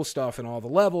cool stuff and all the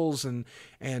levels and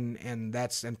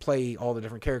play all the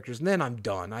different characters. And then I'm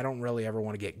done. I don't really ever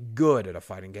want to get good at a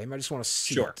fighting game. I just want to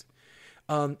see it.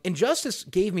 Injustice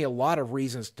gave me a lot of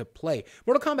reasons to play.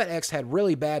 Mortal Kombat X had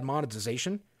really bad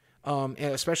monetization.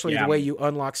 Especially the way you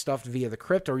unlock stuff via the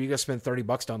crypt, or you gotta spend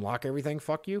 $30 to unlock everything.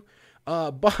 Fuck you.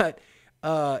 But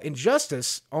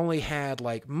Injustice only had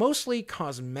like mostly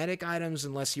cosmetic items,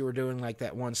 unless you were doing like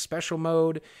that one special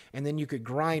mode, and then you could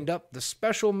grind up the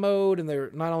special mode, and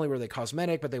they're not only were they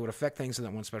cosmetic, but they would affect things in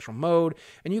that one special mode,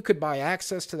 and you could buy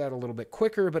access to that a little bit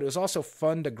quicker. But it was also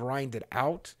fun to grind it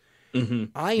out.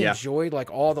 I enjoyed like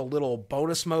all the little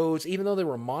bonus modes, even though they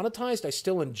were monetized. I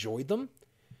still enjoyed them.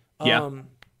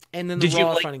 And then the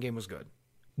raw fighting game was good.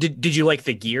 Did you like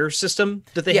the gear system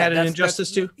that they had in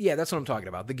Injustice too? Yeah, that's what I'm talking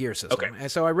about, the gear system. Okay. And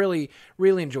so I really,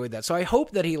 really enjoyed that. So I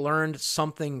hope that he learned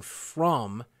something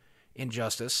from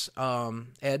Injustice.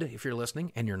 Ed, if you're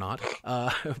listening, and you're not.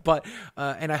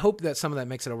 And I hope that some of that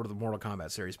makes it over to the Mortal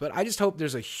Kombat series. But I just hope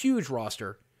there's a huge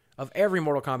roster of every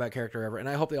Mortal Kombat character ever, and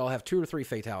I hope they all have 2 or 3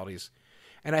 fatalities.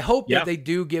 And I hope that they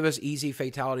do give us easy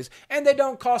fatalities, and they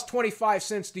don't cost 25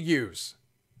 cents to use.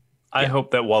 I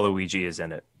hope that Waluigi is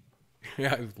in it.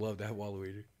 Yeah, I would love to have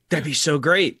Waluigi. That'd be so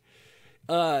great.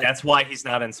 That's why he's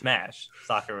not in Smash.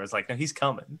 Sakura was like, no, he's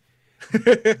coming.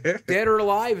 Dead or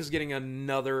Alive is getting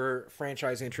another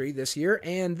franchise entry this year,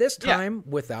 and this time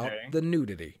without the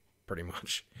nudity, pretty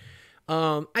much.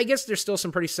 I guess there's still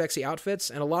some pretty sexy outfits,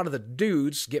 and a lot of the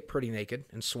dudes get pretty naked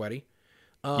and sweaty.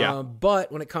 But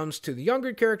when it comes to the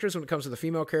younger characters, when it comes to the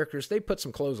female characters, they put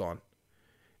some clothes on.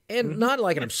 And not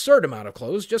like an absurd amount of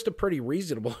clothes, just a pretty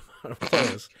reasonable amount of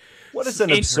clothes. What is an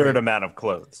absurd amount of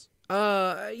clothes?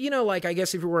 Like I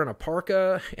guess if you're wearing a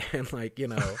parka and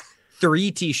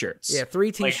 3 t-shirts. Yeah,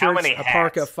 3 t-shirts, how many a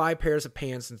parka, 5 pairs of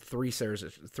pants, and 3 pairs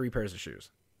of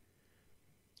shoes.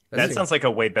 That sounds like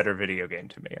a way better video game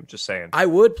to me. I'm just saying. I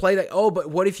would play that. Oh, but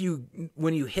what if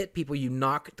when you hit people, you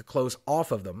knock the clothes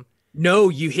off of them? No,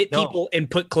 you hit people and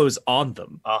put clothes on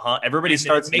them. Everybody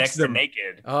starts next to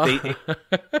naked. It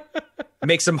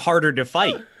makes them harder to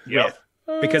fight.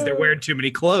 Because they're wearing too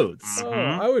many clothes.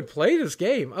 I would play this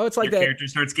game. It's like your character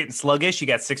starts getting sluggish. You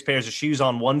got 6 pairs of shoes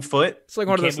on one foot. It's like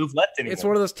one of those. Move left anymore. It's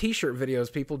one of those T-shirt videos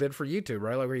people did for YouTube,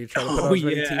 right? Like where you try to put on as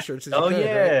many T-shirts as you could. Right?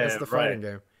 That's the fighting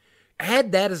game.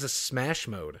 Add that as a Smash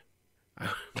mode. I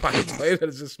would play that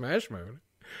as a Smash mode.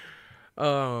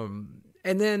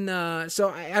 And then, so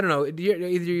I don't know. Either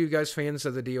of you guys fans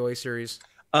of the DOA series?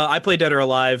 I play Dead or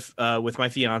Alive with my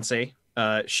fiance.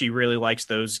 She really likes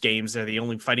those games. They're the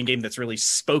only fighting game that's really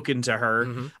spoken to her.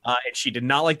 And she did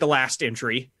not like the last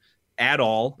entry at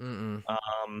all.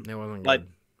 It wasn't but good.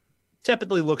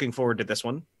 Typically looking forward to this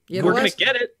one. Yeah, we're going to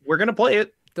get it. We're going to play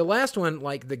it. The last one,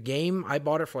 like the game, I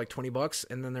bought it for like $20,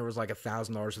 and then there was like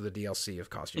 $1,000 of the DLC of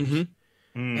costumes.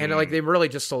 And like they really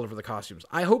just sold it for the costumes.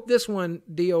 I hope this one,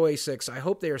 DOA 6, I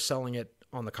hope they are selling it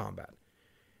on the combat.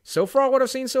 So far, what I've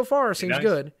seen so far seems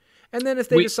good. And then if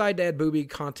they decide to add booby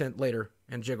content later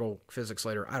and jiggle physics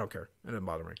later, I don't care. It doesn't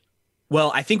bother me.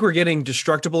 Well, I think we're getting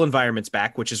destructible environments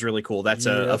back, which is really cool. That's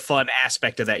a fun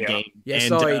aspect of that game. Yeah, I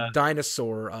saw a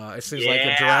dinosaur. It seems like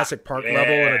a Jurassic Park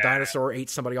level, and a dinosaur ate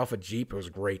somebody off a Jeep. It was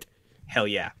great. Hell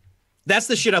yeah. That's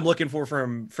the shit I'm looking for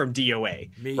from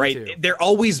DOA. Me right? too. They're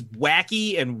always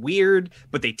wacky and weird,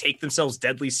 but they take themselves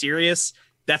deadly serious.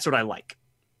 That's what I like.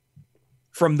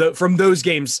 From those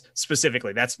games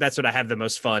specifically. That's what I have the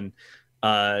most fun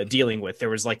dealing with. There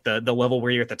was like the level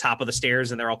where you're at the top of the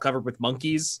stairs and they're all covered with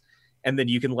monkeys, and then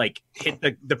you can like hit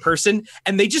the person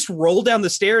and they just roll down the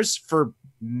stairs for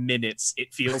minutes,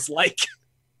 it feels like.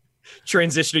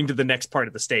 Transitioning to the next part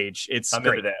of the stage. It's I'm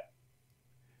great. into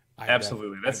that.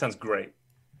 Absolutely. That sounds great.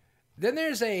 Then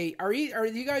there's are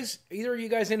you guys, either of you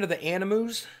guys into the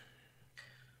Animus?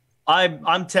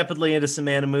 I'm tepidly into some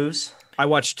Animus. I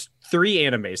watched 3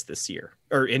 animes this year,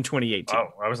 or in 2018. Oh,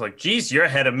 I was like, geez, you're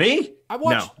ahead of me? I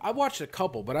watched a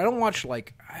couple, but I don't watch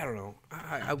like, I don't know.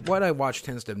 What I watch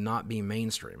tends to not be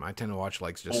mainstream. I tend to watch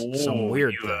like just some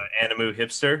weird thing. Animu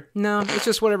hipster? No, it's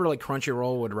just whatever like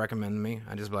Crunchyroll would recommend me.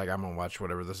 I just be like, I'm gonna watch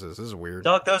whatever this is. This is weird.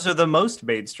 Dog, those are the most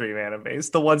mainstream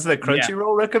animes. The ones that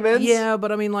Crunchyroll recommends? Yeah,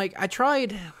 but I mean, like, I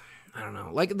tried, I don't know.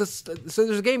 Like, this. So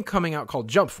there's a game coming out called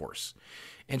Jump Force.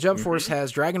 And Jump Force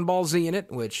has Dragon Ball Z in it,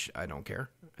 which I don't care.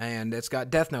 And it's got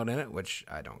Death Note in it, which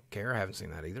I don't care. I haven't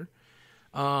seen that either.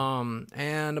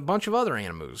 And a bunch of other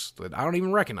animus that I don't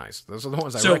even recognize. Those are the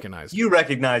ones I recognize. You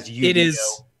recognize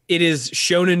Yu-Gi-Oh! It is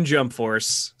Shonen Jump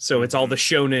Force, so it's all the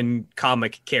Shonen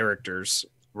comic characters.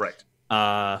 Right.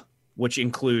 Which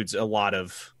includes a lot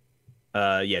of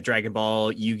Dragon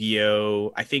Ball,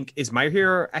 Yu-Gi-Oh! I think, is My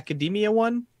Hero Academia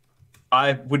one?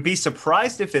 I would be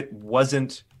surprised if it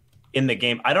wasn't in the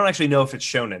game. I don't actually know if it's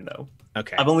shonen though.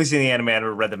 Okay. I've only seen the anime. I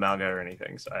haven't read the manga or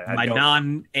anything. So my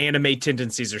non-anime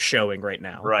tendencies are showing right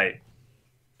now. Right.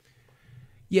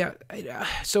 Yeah.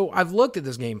 So I've looked at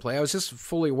this gameplay. I was just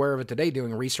fully aware of it today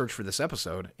doing research for this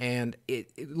episode. And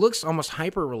it looks almost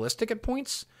hyper-realistic at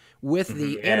points with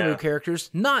the anime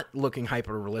characters not looking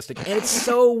hyper-realistic. And it's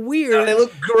so weird. They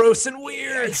look gross and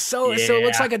weird. So it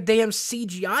looks like a damn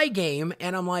CGI game.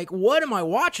 And I'm like, what am I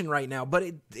watching right now? But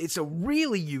it's a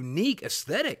really unique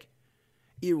aesthetic.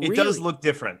 It does look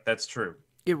different. That's true.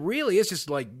 It really is just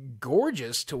like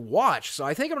gorgeous to watch. So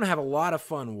I think I'm going to have a lot of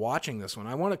fun watching this one.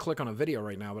 I want to click on a video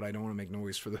right now, but I don't want to make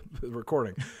noise for the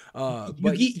recording.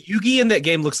 Yugi in that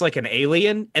game looks like an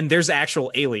alien, and there's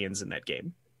actual aliens in that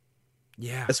game.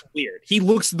 Yeah. That's weird. He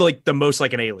looks like the most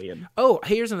like an alien. Oh,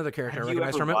 here's another character I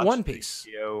recognize from it. One Piece.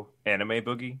 Yu-Gi-Oh! Anime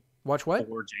Boogie? Watch what?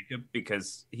 Or Jacob,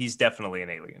 because he's definitely an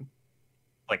alien.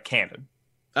 Like canon.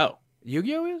 Oh.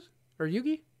 Yu-Gi-Oh! is? Or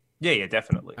Yugi? Yeah,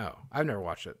 definitely. Oh, I've never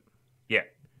watched it. Yeah.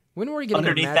 When were we getting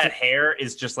underneath that hair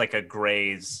is just like a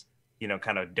Gray's,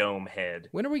 kind of dome head.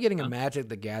 When are we getting a Magic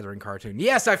the Gathering cartoon?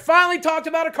 Yes, I finally talked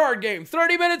about a card game.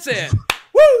 30 minutes in.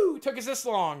 Woo! Took us this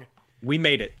long. We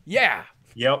made it. Yeah.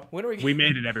 Yep. When are we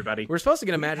made it, everybody. We're supposed to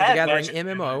get a Magic the Gathering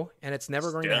MMO, and it's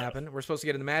never going to happen. We're supposed to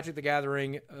get a Magic the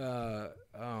Gathering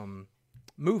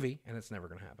movie, and it's never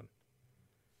going to happen.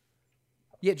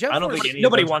 Yeah, I don't think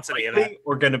nobody wants any of that.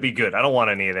 We're going to be good. I don't want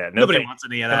any of that. Nobody wants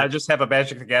any of that. I just have a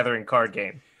Magic the Gathering card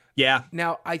game. Yeah.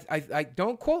 Now, I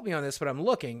don't quote me on this, but I'm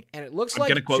looking, and it looks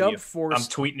like Jump Force. I'm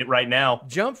tweeting it right now.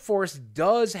 Jump Force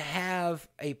does have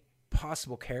a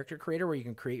possible character creator where you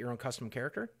can create your own custom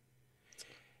character.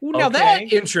 Ooh, now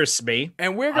that interests me.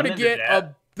 And we're going to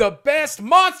get the best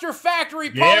Monster Factory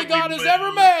Polygon has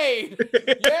ever made.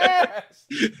 Yes.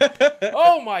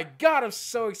 Oh my God, I'm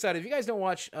so excited. If you guys don't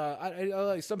watch,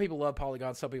 some people love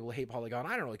Polygon, some people hate Polygon.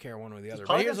 I don't really care one way or the other. Does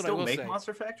Polygon still make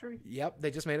Monster Factory? Yep,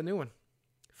 they just made a new one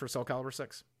for Soul Calibur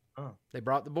 6. Oh. They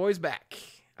brought the boys back.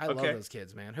 I love those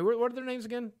kids, man. What are their names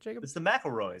again, Jacob? It's the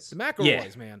McElroys. The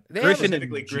McElroys, man. Griffin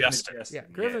and Justin. Yeah,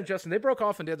 Griffin and Justin. They broke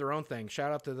off and did their own thing.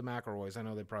 Shout out to the McElroys. I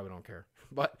know they probably don't care.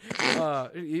 But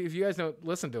if you guys don't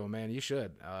listen to them, man, you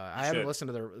should. I haven't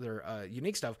listened to their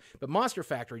unique stuff. But Monster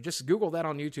Factory, just Google that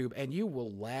on YouTube, and you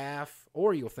will laugh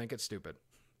or you'll think it's stupid.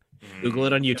 Google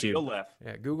it on YouTube. You'll laugh.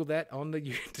 Yeah, Google that on the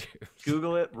YouTube.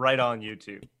 Google it right on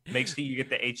YouTube. Make sure you get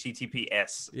the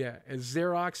HTTPS. Yeah, and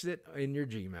Xerox it in your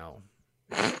Gmail.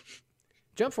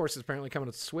 Jump Force is apparently coming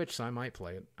to the Switch, so I might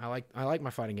play it. I like my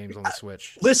fighting games on the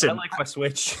Switch. Listen, I like my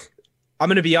Switch. I'm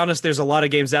going to be honest. There's a lot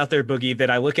of games out there, Boogie, that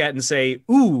I look at and say,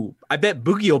 "Ooh, I bet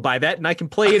Boogie will buy that, and I can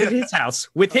play it at his house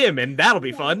with him, and that'll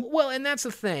be fun." Well, and that's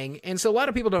the thing. And so a lot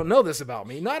of people don't know this about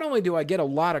me. Not only do I get a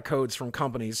lot of codes from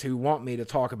companies who want me to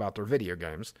talk about their video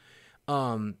games,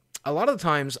 a lot of the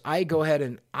times I go ahead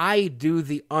and I do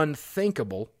the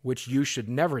unthinkable, which you should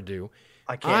never do.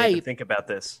 I can't even think about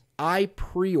this. I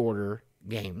pre-order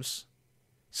games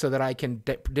so that I can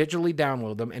digitally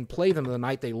download them and play them the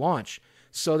night they launch,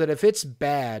 so that if it's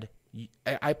bad,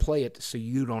 I play it so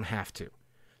you don't have to.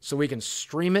 So we can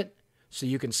stream it, so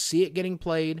you can see it getting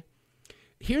played.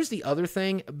 Here's the other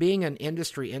thing, being an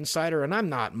industry insider, and I'm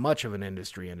not much of an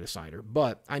industry insider,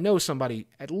 but I know somebody,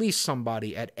 at least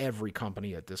somebody at every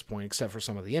company at this point, except for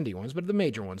some of the indie ones, but the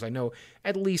major ones, I know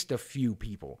at least a few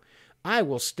people. I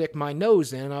will stick my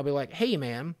nose in and I'll be like, hey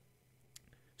man,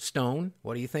 Stone,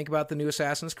 what do you think about the new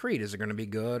Assassin's Creed? Is it going to be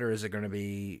good or is it going to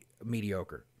be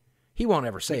mediocre? He won't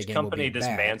ever say Which a game will be company does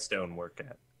bad. Manstone work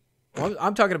at? Well,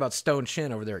 I'm talking about Stone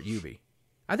Shin over there at Ubi.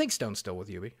 I think Stone's still with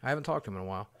Ubi. I haven't talked to him in a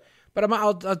while. But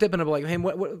I'll dip in and be like, hey,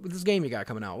 what this game you got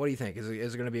coming out? What do you think? Is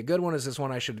it going to be a good one? Is this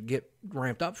one I should get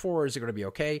ramped up for? Or is it going to be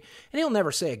okay? And he'll never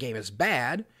say a game is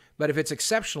bad, but if it's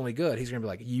exceptionally good, he's going to be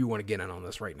like, you want to get in on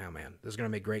this right now, man. This is going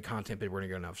to make great content, but we're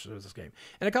going to go enough for this game.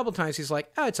 And a couple of times he's like,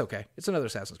 oh, it's okay. It's another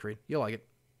Assassin's Creed. You'll like it.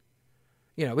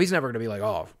 You know, he's never going to be like,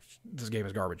 oh, this game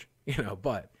is garbage. You know,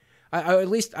 but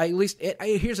here's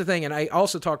the thing, and I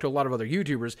also talk to a lot of other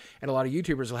YouTubers, and a lot of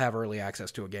YouTubers will have early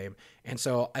access to a game. And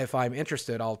so if I'm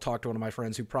interested, I'll talk to one of my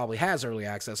friends who probably has early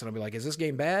access, and I'll be like, is this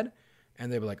game bad? And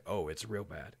they'll be like, oh, it's real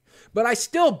bad. But I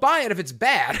still buy it if it's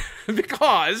bad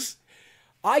because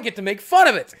I get to make fun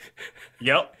of it.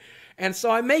 Yep. And so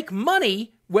I make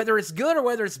money, whether it's good or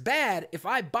whether it's bad. If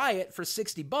I buy it for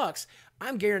 $60,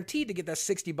 I'm guaranteed to get that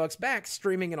 $60 back,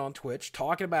 streaming it on Twitch,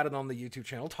 talking about it on the YouTube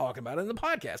channel, talking about it in the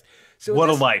podcast. So what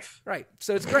a life. Right.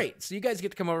 So it's great. So you guys get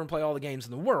to come over and play all the games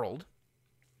in the world.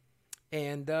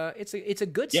 And it's a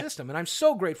good system, and I'm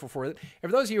so grateful for it.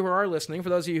 And for those of you who are listening, for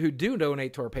those of you who do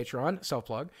donate to our Patreon,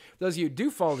 self-plug, for those of you who do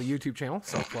follow the YouTube channel,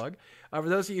 self-plug, for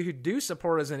those of you who do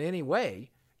support us in any way,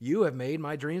 you have made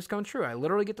my dreams come true. I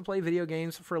literally get to play video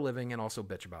games for a living and also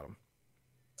bitch about them.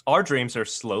 Our dreams are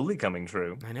slowly coming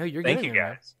true. I know you're Thank getting you, there,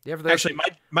 guys. man. Yeah, for those Actually,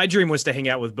 my dream was to hang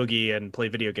out with Boogie and play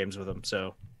video games with him.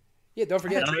 So yeah, don't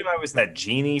forget. I dream I was that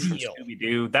genie from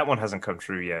Scooby-Doo. That one hasn't come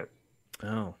true yet.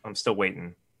 oh, I'm still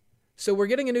waiting. So we're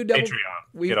getting a new Devil.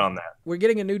 Patreon. Get on that. We're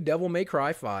getting a new Devil May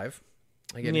Cry 5.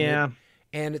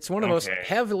 And it's one of the most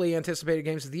heavily anticipated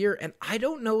games of the year. And I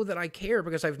don't know that I care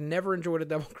because I've never enjoyed a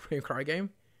Devil May Cry game.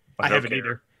 I haven't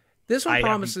either. This one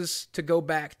promises to go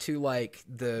back to like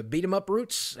the beat 'em up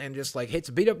roots and just like it's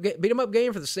a beat 'em up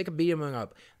game for the sake of beat 'em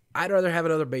up. I'd rather have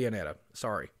another Bayonetta.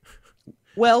 Sorry.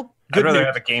 Well, I'd rather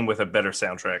have a game with a better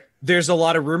soundtrack. There's a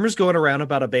lot of rumors going around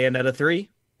about a Bayonetta 3.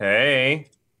 Hey.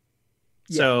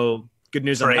 So good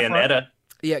news on that front. Bayonetta.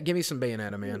 Yeah, give me some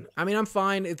Bayonetta, man. I mean, I'm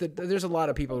fine. There's a lot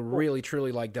of people who really,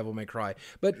 truly like Devil May Cry.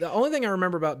 But the only thing I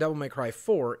remember about Devil May Cry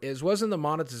 4 is wasn't the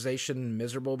monetization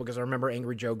miserable? Because I remember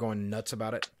Angry Joe going nuts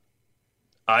about it.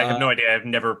 I have no idea. I've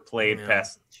never played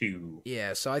past 2.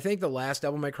 Yeah, so I think the last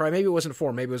Devil May Cry, maybe it wasn't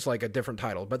 4, maybe it was like a different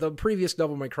title. But the previous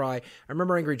Devil May Cry, I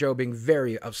remember Angry Joe being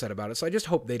very upset about it. So I just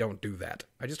hope they don't do that.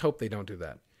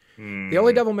 The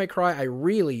only Devil May Cry I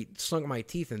really sunk my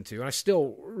teeth into, and I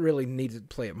still really need to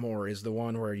play it more, is the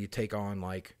one where you take on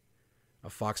like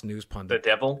a Fox News pundit. The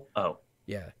devil? Oh.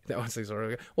 Yeah, that one's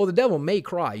really good. Well, the devil may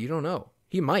cry. You don't know.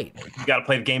 He might. You got to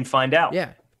play the game to find out.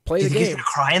 Yeah, play the Is game. he going to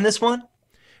cry in this one?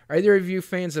 Are either of you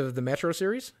fans of the Metro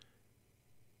series?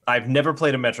 I've never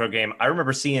played a Metro game. I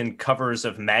remember seeing covers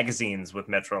of magazines with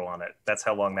Metro on it. That's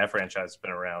how long that franchise has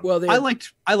been around. Well, I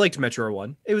liked Metro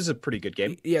 1. It was a pretty good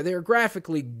game. Yeah, they're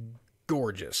graphically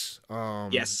gorgeous.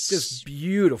 Yes. Just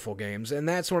beautiful games. And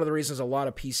that's one of the reasons a lot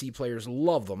of PC players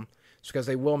love them. It's because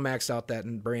they will max out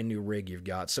that brand new rig you've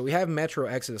got. So we have Metro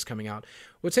Exodus coming out.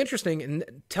 What's interesting, and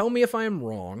tell me if I am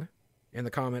wrong in the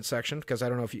comment section, because I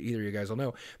don't know if either of you guys will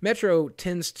know, Metro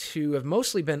tends to have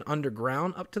mostly been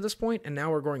underground up to this point, and now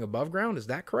we're going above ground. Is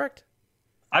that correct?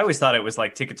 I always thought it was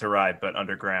like Ticket to Ride, but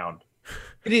underground.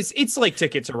 It is. It's like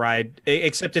Ticket to Ride,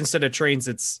 except instead of trains,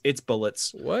 it's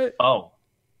bullets. What? Oh.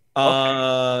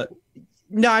 Okay.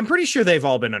 No, I'm pretty sure they've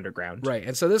all been underground. Right,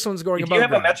 and so this one's going If above you have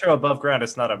ground. a Metro above ground,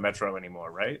 it's not a Metro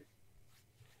anymore, right?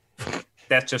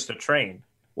 That's just a train.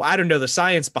 Well, I don't know the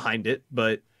science behind it,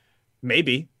 but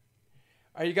maybe.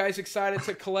 Are you guys excited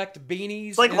to collect beanies?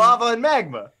 It's like lava and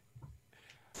magma.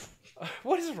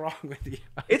 What is wrong with you?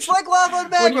 It's like lava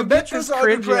and When you magma. get Metros this are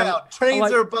cringy, underground. Trains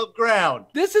like- are above ground.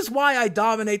 This is why I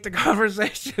dominate the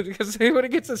conversation, because when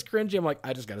it gets this cringy, I'm like,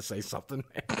 I just got to say something,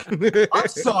 man. I'm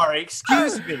sorry.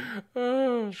 Excuse me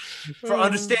for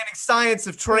understanding science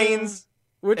of trains.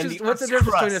 What's and the the difference Earth's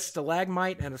between a crust.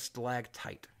 stalagmite and a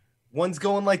stalactite? One's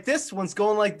going like this. One's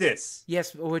going like this.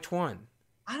 Yes, which one?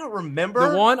 I don't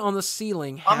remember. The one on the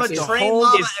ceiling I'm has a to trained hold.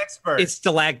 lava expert. It's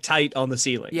stalactite on the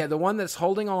ceiling. Yeah, the one that's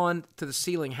holding on to the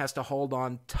ceiling has to hold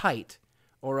on tight,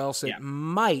 or else it Yeah.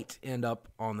 might end up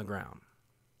on the ground.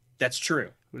 That's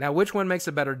true. Now, which one makes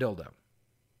a better dildo?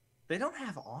 They don't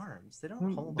have arms. They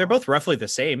don't hold They're on. both roughly the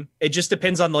same. It just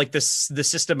depends on like the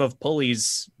system of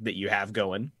pulleys that you have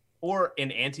going. Or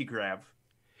an anti-grav,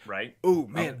 right? Oh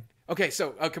man. Okay,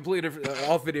 so a completely different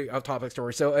off topic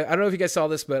story. So I don't know if you guys saw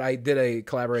this, but I did a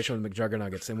collaboration with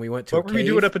McJuggernuggets, and we went to What a were we cave.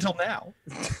 doing up until now?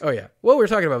 Oh yeah. Well, we were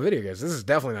talking about video games. This is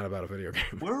definitely not about a video game.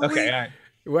 Where were Okay, we? all right.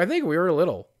 Well, I think we were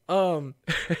little. The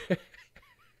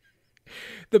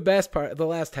best part, the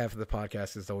last half of the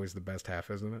podcast is always the best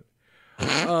half, isn't it?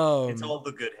 It's all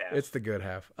the good half. It's the good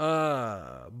half.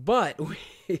 But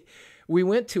we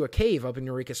went to a cave up in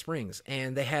Eureka Springs,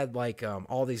 and they had like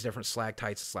all these different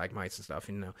stalactites, stalagmites, and stuff,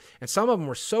 and some of them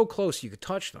were so close you could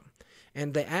touch them.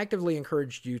 And they actively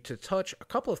encouraged you to touch a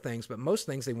couple of things, but most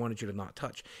things they wanted you to not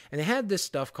touch. And they had this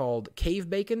stuff called cave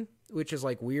bacon, which is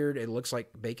like weird. It looks like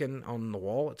bacon on the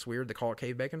wall. It's weird. They call it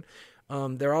cave bacon.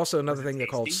 There are also another thing they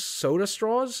call soda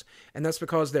straws, and that's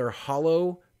because they're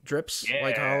hollow drips,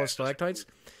 like hollow stalactites.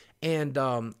 And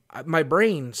my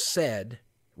brain said,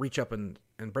 reach up and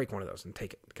break one of those and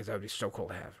take it, because that would be so cool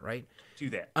to have, right? Do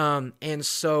that. And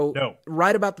so No.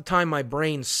 right about the time my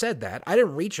brain said that, I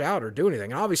didn't reach out or do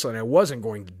anything. And obviously I wasn't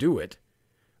going to do it.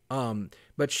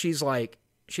 But she's like,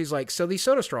 so these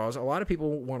soda straws, a lot of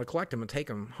people want to collect them and take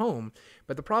them home.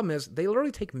 But the problem is they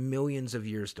literally take millions of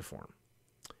years to form.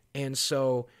 And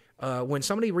so when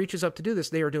somebody reaches up to do this,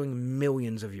 they are doing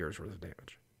millions of years worth of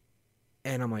damage.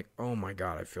 And I'm like, oh my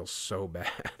God, I feel so bad.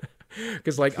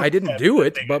 Because like I didn't do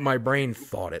it, but my brain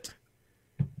thought it.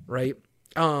 Right?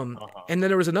 And then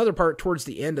there was another part towards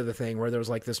the end of the thing where there was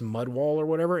like this mud wall or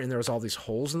whatever, and there was all these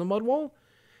holes in the mud wall.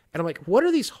 And I'm like, what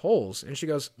are these holes? And she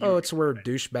goes, oh, it's where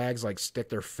douchebags like stick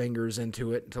their fingers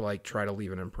into it to like try to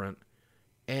leave an imprint.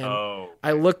 And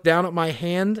I looked down at my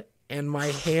hand, and my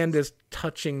hand is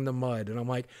touching the mud. And I'm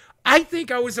like, I think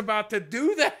I was about to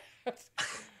do that.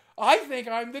 I think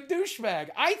I'm the douchebag.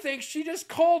 I think she just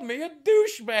called me a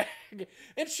douchebag.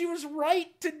 And she was right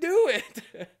to do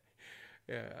it.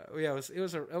 Yeah,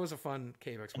 it was a fun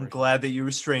cave I'm exploration. glad that you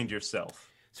restrained yourself.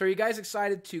 So are you guys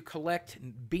excited to collect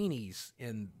beanies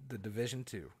in the Division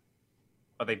 2?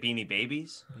 Are they Beanie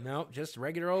Babies? No, just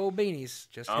regular old beanies.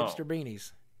 Just hipster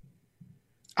beanies.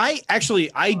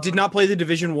 I did not play the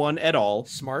Division 1 at all.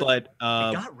 Smart. But It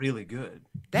got really good.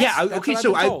 That's okay, what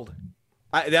so I've been told.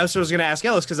 that's what I was going to ask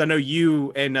Ellis, because I know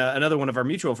you and another one of our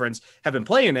mutual friends have been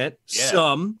playing it. Yeah.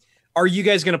 Some. Are you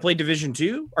guys going to play Division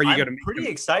 2? Are you going to? I'm pretty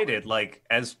excited. Like,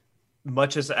 as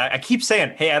much as I keep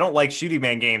saying, hey, I don't like shooting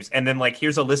man games, and then like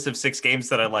here's a list of 6 games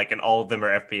that I like, and all of them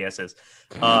are FPSs.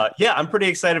 Yeah, I'm pretty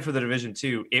excited for the Division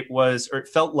 2. It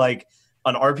felt like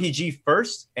an RPG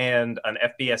first and an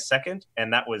FPS second,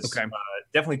 and that was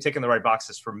definitely ticking the right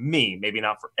boxes for me. Maybe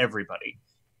not for everybody.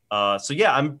 So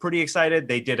yeah, I'm pretty excited.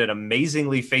 They did an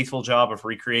amazingly faithful job of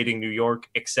recreating New York,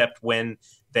 except when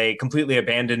they completely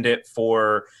abandoned it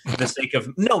for the sake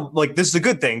of this is a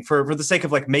good thing for the sake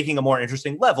of like making a more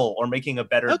interesting level or making a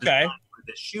better design for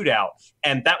this shootout.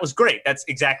 And that was great. That's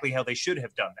exactly how they should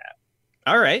have done that.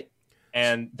 All right.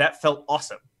 And that felt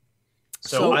awesome.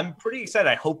 So I'm pretty excited.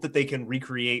 I hope that they can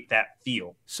recreate that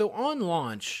feel. So on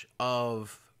launch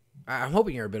of, I'm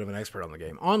hoping you're a bit of an expert on the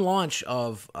game. On launch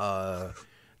of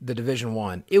the Division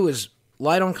 1, it was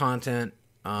light on content.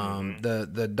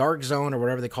 The dark zone or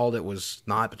whatever they called it was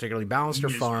not particularly balanced or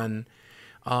fun.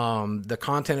 The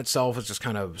content itself was just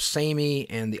kind of samey,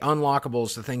 and the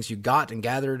unlockables, the things you got and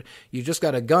gathered, you just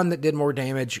got a gun that did more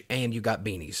damage, and you got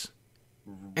beanies.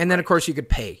 And then, of course, you could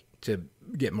pay to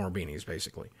get more beanies,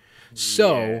 basically.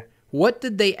 So, what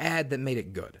did they add that made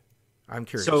it good? I'm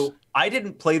curious. So I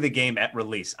didn't play the game at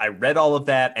release. I read all of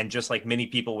that, and just like many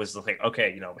people was like,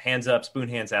 okay, hands up, spoon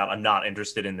hands out. I'm not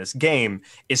interested in this game,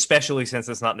 especially since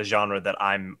it's not in a genre that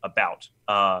I'm about.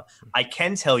 I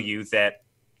can tell you that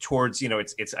towards,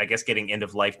 it's I guess getting end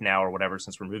of life now or whatever,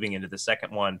 since we're moving into the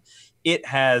second one, it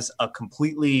has a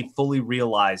completely fully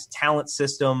realized talent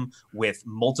system with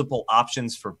multiple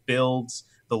options for builds.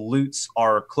 The loots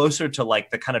are closer to like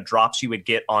the kind of drops you would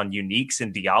get on uniques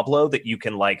in Diablo, that you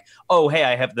can like, oh, hey,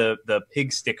 I have the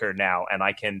pig sticker now, and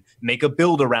I can make a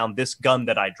build around this gun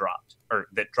that I dropped, or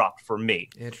that dropped for me.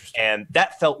 Interesting. And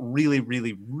that felt really,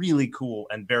 really, really cool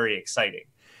and very exciting.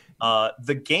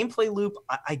 The gameplay loop,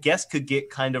 I guess, could get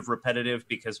kind of repetitive,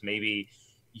 because maybe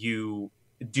you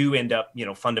do end up,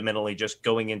 fundamentally just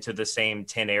going into the same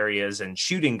 10 areas and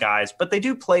shooting guys, but they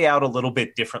do play out a little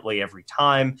bit differently every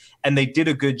time. And they did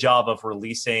a good job of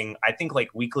releasing, I think, like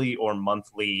weekly or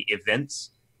monthly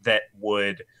events that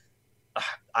would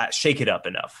shake it up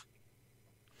enough.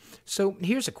 So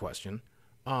here's a question.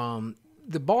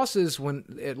 The bosses, when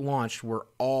it launched, were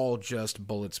all just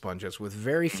bullet sponges with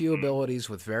very few abilities,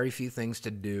 with very few things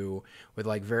to do, with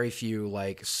like very few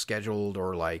like scheduled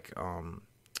or like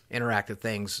interactive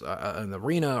things in the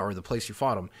arena or the place you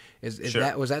fought them.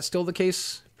 Was that still the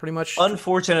case? Pretty much.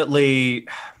 Unfortunately,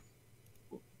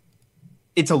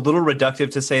 it's a little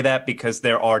reductive to say that because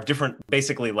there are different,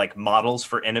 basically like models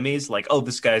for enemies. Like, oh,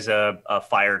 this guy's a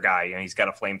fire guy and he's got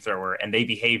a flamethrower, and they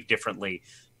behave differently.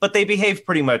 But they behave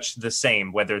pretty much the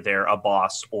same, whether they're a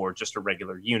boss or just a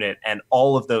regular unit. And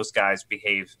all of those guys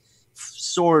behave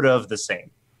sort of the same.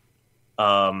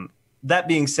 That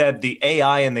being said, the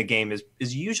AI in the game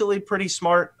is usually pretty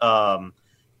smart. Or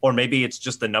maybe it's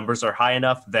just the numbers are high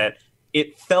enough that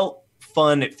it felt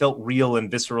fun. It felt real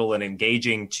and visceral and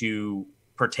engaging to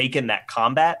partake in that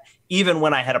combat, even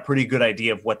when I had a pretty good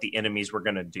idea of what the enemies were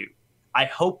going to do. I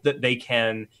hope that they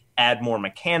can add more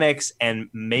mechanics and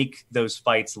make those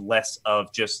fights less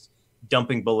of just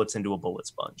dumping bullets into a bullet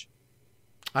sponge.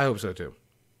 I hope so too.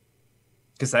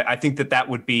 Because I think that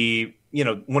would be,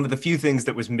 one of the few things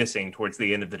that was missing towards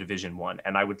the end of the Division 1.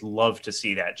 And I would love to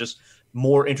see that. Just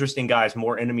more interesting guys,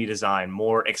 more enemy design,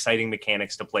 more exciting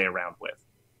mechanics to play around with.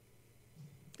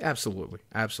 Absolutely.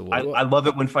 I love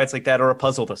it when fights like that are a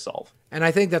puzzle to solve. And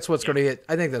I think that's what's going to get.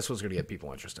 I think that's what's going to get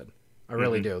people interested. I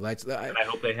really do. And I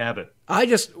hope they have it.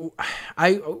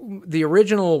 The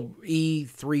original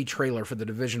E3 trailer for the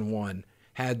Division 1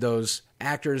 had those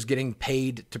actors getting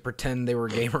paid to pretend they were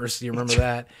gamers. Do you remember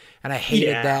that? And I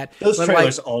hated that. Those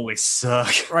trailers always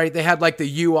suck. Right. They had like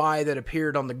the UI that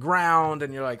appeared on the ground,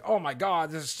 and you're like, oh my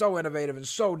God, this is so innovative and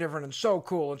so different and so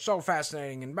cool and so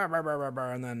fascinating and blah, blah, blah, blah,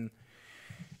 blah. And then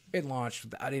it launched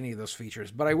without any of those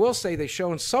features. But I will say they've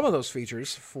shown some of those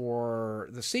features for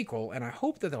the sequel, and I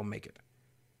hope that they'll make it.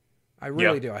 I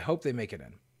really do. I hope they make it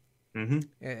in. Mm-hmm.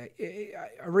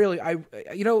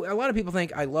 A lot of people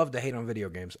think I love to hate on video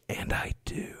games, and I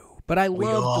do. But I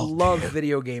love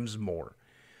video games more.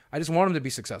 I just want them to be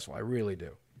successful. I really do.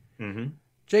 Mm-hmm.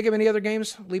 Jacob, any other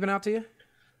games leaping out to you?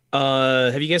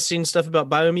 Have you guys seen stuff about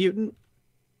Biomutant?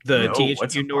 The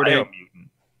THQ Nordic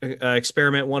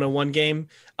Experiment 101 game.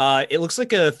 It looks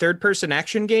like a third-person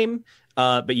action game,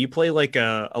 but you play like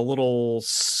a little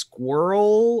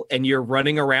squirrel, and you're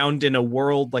running around in a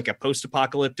world like a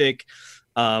post-apocalyptic,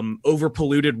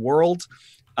 overpolluted world,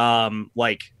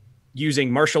 like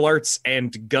using martial arts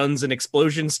and guns and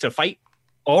explosions to fight.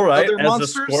 All right, other as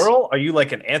monsters. a squirrel, are you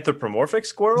like an anthropomorphic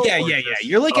squirrel? Yeah.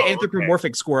 You're like an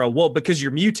anthropomorphic squirrel. Well, because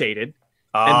you're mutated.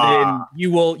 And then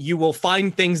you will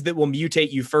find things that will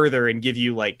mutate you further and give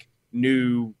you like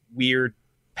new weird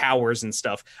powers and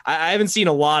stuff. I haven't seen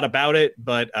a lot about it,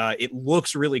 but it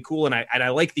looks really cool, and I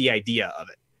like the idea of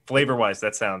it. Flavor wise,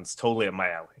 that sounds totally up my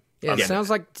alley. Yeah, it sounds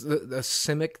like the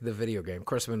Simic the video game. Of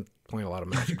course, I've been playing a lot of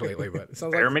Magic lately, but it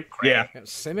sounds like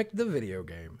Simic the video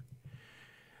game.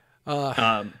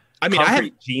 I mean,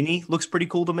 Concrete Genie looks pretty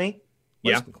cool to me.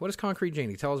 What is Concrete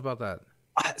Genie? Tell us about that.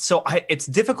 So it's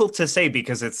difficult to say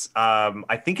because it's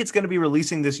I think it's going to be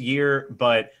releasing this year,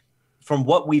 but from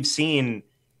what we've seen,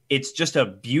 it's just a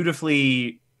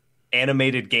beautifully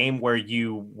animated game where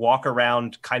you walk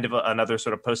around kind of another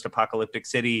sort of post-apocalyptic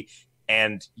city,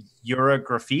 and you're a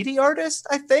graffiti artist,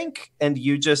 I think, and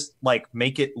you just like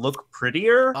make it look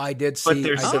prettier. I did see, but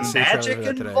there's some magic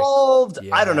involved.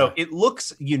 Yeah. I don't know. It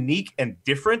looks unique and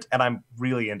different, and I'm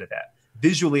really into that.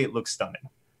 Visually, it looks stunning.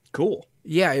 Cool.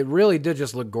 Yeah, it really did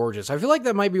just look gorgeous. I feel like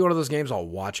that might be one of those games I'll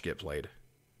watch get played.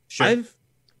 Sure.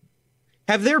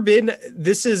 Have there been?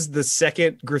 This is the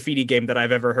second graffiti game that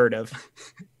I've ever heard of.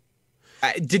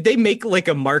 Did they make like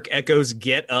a Mark Echoes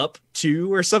Get Up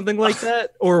 2 or something like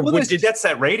that? Or well, Jet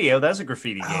Set Radio? That's a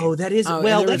graffiti game. Oh, that is.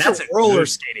 That's a roller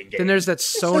skating game. Then there's that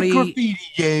Sony graffiti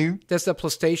game. That's the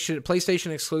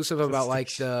PlayStation exclusive about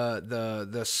like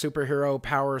the superhero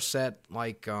power set.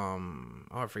 Like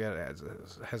I forget it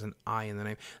has an I in the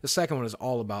name. The second one is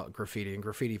all about graffiti, and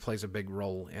graffiti plays a big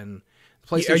role in.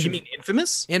 PlayStation. You mean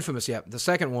Infamous? Infamous, yeah. The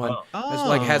second one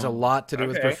has a lot to do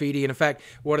with graffiti. And in fact,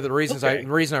 one of the reasons the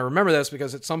reason I remember this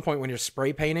because at some point when you're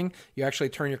spray painting, you actually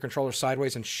turn your controller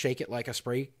sideways and shake it like a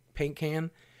spray paint can.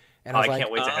 And I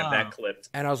can't wait to have that clipped.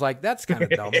 And I was like, that's kind of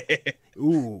dumb.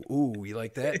 Ooh, you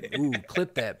like that? Ooh,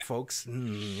 clip that, folks.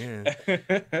 Yeah.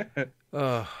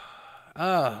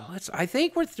 I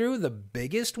think we're through the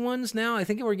biggest ones now. I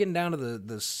think we're getting down to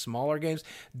the smaller games.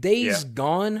 Days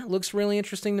Gone looks really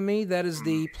interesting to me. That is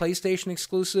the PlayStation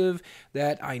exclusive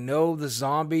that I know the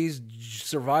zombies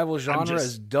survival genre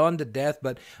is done to death,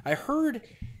 but I heard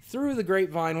through the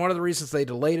grapevine one of the reasons they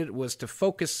delayed it was to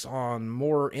focus on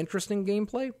more interesting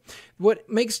gameplay. What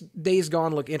makes Days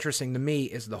Gone look interesting to me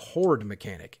is the horde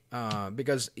mechanic,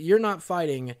 because you're not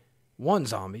fighting one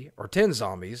zombie or 10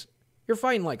 zombies. You're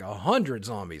fighting like 100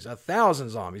 zombies, 1,000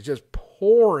 zombies just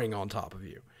pouring on top of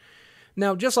you.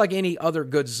 Now, just like any other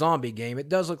good zombie game, it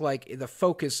does look like the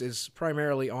focus is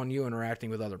primarily on you interacting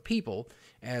with other people,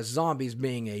 as zombies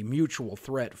being a mutual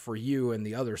threat for you and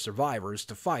the other survivors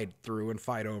to fight through and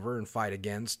fight over and fight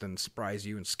against and surprise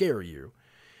you and scare you.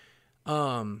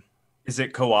 Is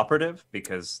it cooperative?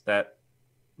 Because that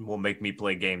will make me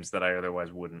play games that I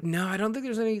otherwise wouldn't. No, I don't think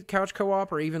there's any couch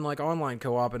co-op or even like online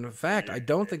co-op. And in fact, I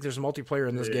don't think there's multiplayer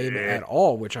in this game at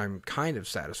all, which I'm kind of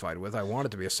satisfied with. I want it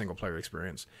to be a single-player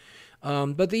experience.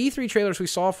 But the E3 trailers we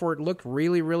saw for it looked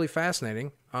really, really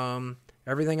fascinating.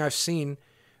 Everything I've seen,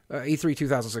 E3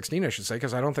 2016, I should say,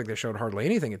 because I don't think they showed hardly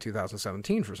anything in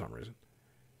 2017 for some reason.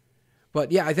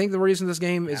 But yeah, I think the reason this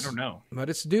game is... I don't know. But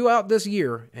it's due out this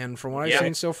year, and from what I've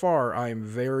seen so far, I'm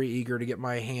very eager to get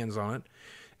my hands on it.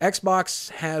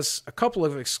 Xbox has a couple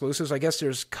of exclusives. I guess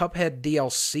there's Cuphead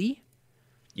DLC.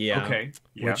 Yeah. Okay.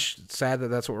 Yeah. Which, sad that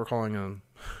that's what we're calling them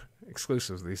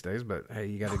exclusives these days, but hey,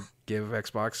 you got to give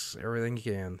Xbox everything you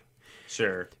can.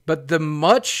 Sure. But the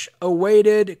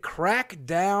much-awaited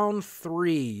Crackdown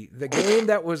 3, the game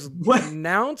that was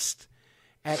announced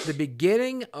at the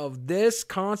beginning of this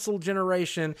console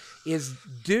generation, is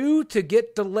due to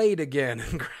get delayed again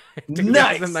in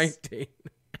 2019.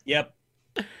 Yep.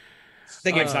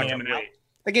 The game's not coming out.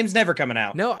 The game's never coming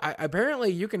out. No,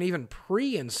 apparently you can even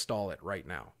pre-install it right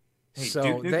now. Hey,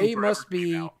 so they must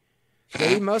be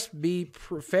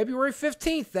February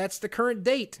 15th. That's the current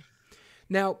date.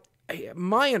 Now,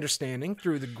 my understanding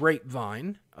through the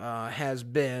grapevine has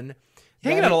been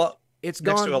hanging out a lot. It's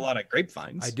next gone to a lot of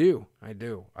grapevines. I do.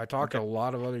 I talk to a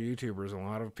lot of other YouTubers, a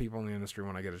lot of people in the industry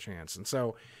when I get a chance. And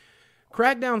so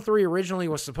Crackdown 3 originally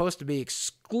was supposed to be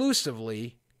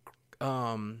exclusively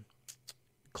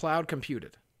cloud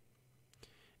computed.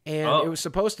 And it was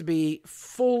supposed to be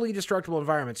fully destructible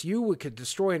environments. You could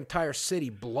destroy entire city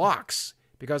blocks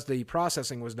because the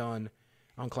processing was done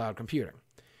on cloud computing.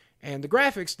 And the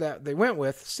graphics that they went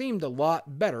with seemed a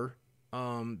lot better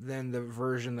than the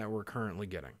version that we're currently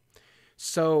getting.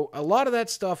 So a lot of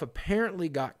that stuff apparently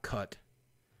got cut,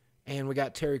 and we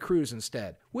got Terry Crews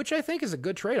instead, which I think is a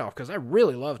good trade-off because I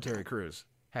really love Terry Crews.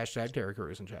 Hashtag Terry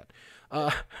Crews in chat.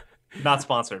 Not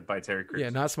sponsored by Terry Crews. Yeah,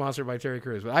 not sponsored by Terry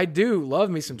Crews. But I do love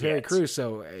me some Terry Crews.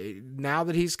 So now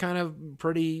that he's kind of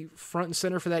pretty front and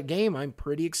center for that game, I'm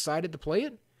pretty excited to play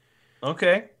it.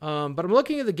 Okay. But I'm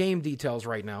looking at the game details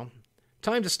right now.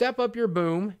 Time to step up your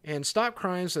boom and stop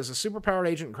crimes as a superpowered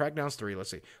agent in Crackdown 3. Let's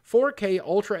see. 4K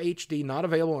Ultra HD, not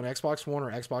available on Xbox One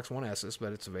or Xbox One S's,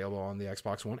 but it's available on the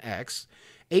Xbox One X.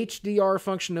 HDR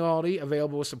functionality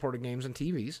available with supported games and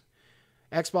TVs.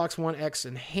 Xbox One X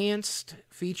enhanced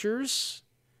features.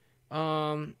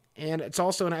 And it's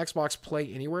also an Xbox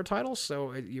Play Anywhere title,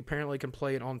 so you apparently can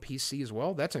play it on PC as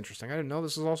well. That's interesting. I didn't know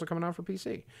this is also coming out for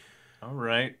PC. All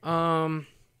right.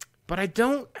 But I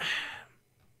don't...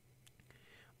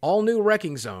 All new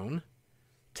Wrecking Zone.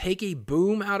 Take a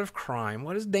boom out of crime.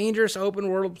 What is dangerous open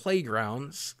world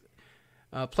playgrounds?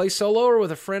 Play solo or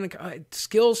with a friend.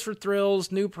 Skills for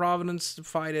thrills. New Providence to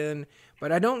fight in.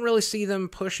 But I don't really see them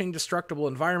pushing destructible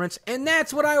environments. And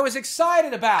that's what I was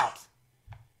excited about.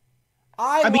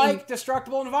 I like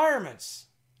destructible environments.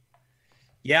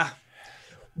 Yeah.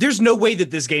 There's no way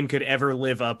that this game could ever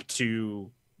live up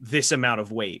to this amount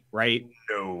of weight, right?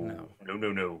 No.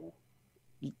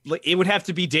 It would have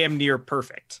to be damn near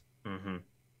perfect. Mm-hmm.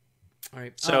 All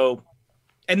right. So,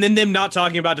 and then them not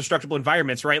talking about destructible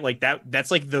environments, right? Like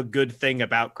that's like the good thing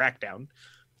about Crackdown.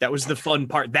 That was the fun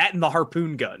part. That and the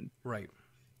harpoon gun. Right.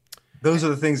 Those are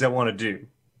the things I want to do.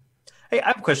 Hey, I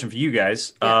have a question for you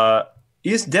guys. Yeah.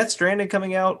 Is Death Stranding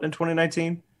coming out in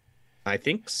 2019? I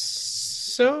think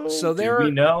so. So Do we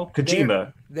know?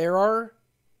 Kojima. There are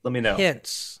Let me know.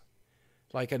 hints,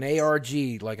 like an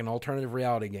ARG, like an alternative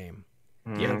reality game.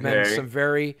 Yeah, There have been some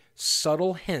very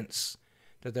subtle hints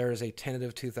that there is a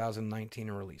tentative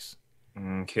 2019 release.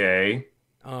 Okay.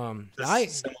 Similar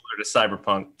to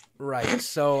Cyberpunk. Right.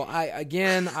 So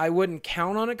I wouldn't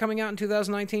count on it coming out in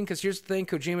 2019 because here's the thing: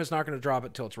 Kojima's not going to drop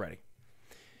it till it's ready.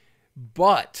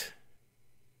 But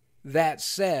that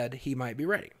said, he might be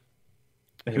ready.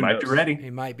 He might be ready. He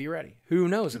might be ready. Who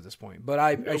knows at this point? But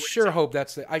I sure hope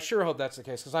that's the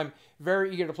case because I'm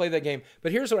very eager to play that game.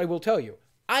 But here's what I will tell you: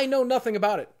 I know nothing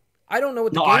about it. I don't know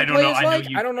what the gameplay is like.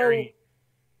 I don't know.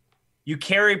 You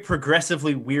carry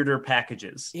progressively weirder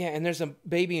packages. Yeah, and there's a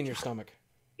baby in your stomach.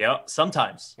 Yeah,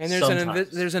 sometimes. And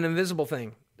there's an invisible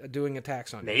thing doing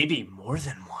attacks on you. Maybe more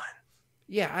than one.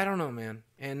 Yeah, I don't know, man.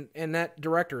 And that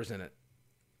director is in it.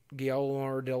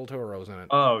 Guillermo del Toro's in it.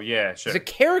 Oh yeah, sure. There's a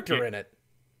character in it.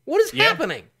 What is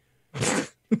happening?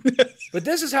 But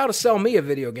this is how to sell me a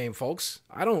video game, folks.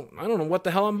 I don't know what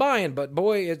the hell I'm buying, but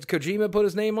boy, it's Kojima put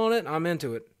his name on it. I'm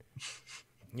into it.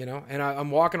 You know, and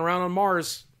I'm walking around on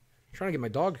Mars trying to get my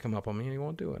dog to come up on me, and he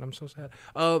won't do it. I'm so sad.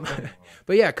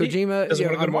 But yeah, Kojima doesn't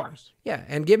want to go to Mars. Yeah,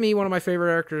 and give me one of my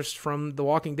favorite actors from The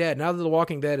Walking Dead. Now that The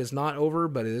Walking Dead is not over,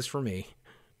 but it is for me.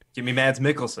 Give me Mads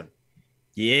Mikkelsen.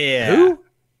 Yeah. Who?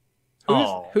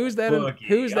 Oh, who's that? Boogie.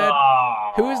 Who's that?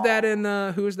 Oh. Who is that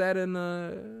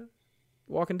in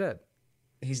Walking Dead?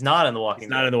 He's not in The Walking He's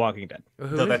Dead. not in The Walking Dead.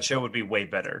 So that show would be way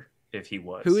better if he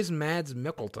was. Who is Mads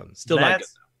Mikkelsen? Still not good.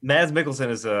 Mads Mikkelsen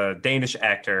is a Danish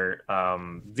actor.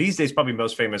 These days, probably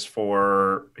most famous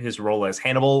for his role as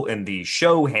Hannibal in the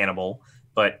show Hannibal,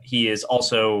 but he is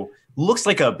also looks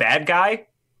like a bad guy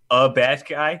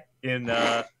in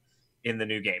the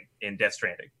new game in Death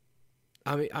Stranding.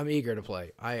 I'm eager to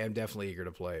play. I am definitely eager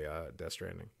to play Death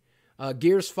Stranding.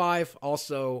 Gears 5,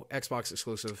 also Xbox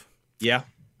exclusive. Yeah.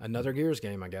 Another Gears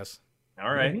game, I guess.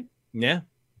 All right. Mm-hmm. Yeah.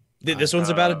 This one's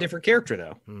about a different character,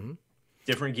 though. Mm-hmm.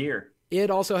 Different gear. It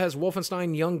also has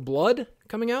Wolfenstein Young Blood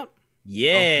coming out.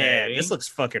 Yeah. Okay. This looks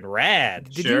fucking rad.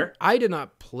 Did Sure. you? I did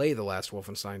not play the last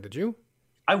Wolfenstein. Did you?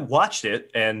 I watched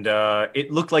it, and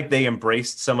it looked like they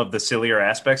embraced some of the sillier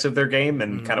aspects of their game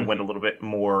and kind of went a little bit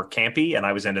more campy, and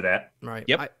I was into that. Right.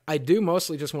 Yep. I do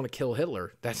mostly just want to kill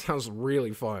Hitler. That sounds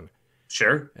really fun.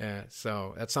 Sure. Yeah,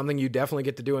 so that's something you definitely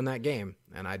get to do in that game,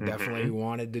 and I definitely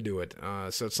wanted to do it.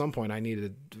 So at some point, I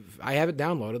have it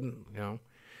downloaded, you know,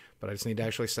 but I just need to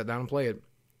actually sit down and play it.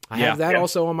 I have that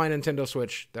also on my Nintendo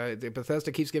Switch.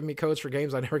 Bethesda keeps giving me codes for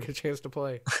games I never get a chance to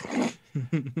play.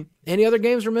 Any other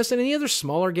games we're missing? Any other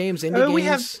smaller games, indie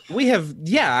games? We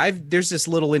have. There's this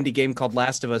little indie game called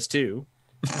Last of Us 2.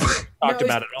 Talked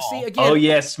about it all. See, again, Oh,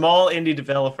 yeah, small indie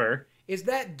developer. is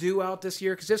that due out this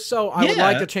year? Because if so, I would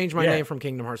like to change my name from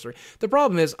Kingdom Hearts 3. The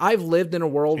problem is I've lived in a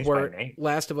world where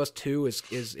Last of Us 2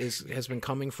 has been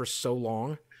coming for so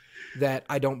long that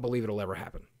I don't believe it'll ever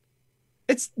happen.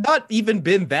 It's not even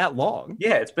been that long.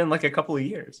 Yeah, it's been like a couple of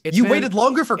years. You waited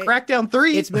longer for Crackdown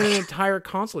 3? It's been an entire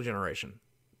console generation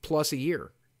plus a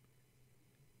year.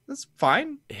 That's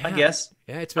fine. Yeah. I guess.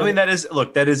 Yeah, it's been, I mean, that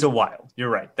is a while. You're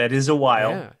right. That is a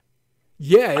while.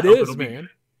 Yeah, it hope is, it'll be man.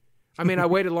 I mean, I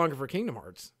waited longer for Kingdom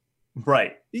Hearts.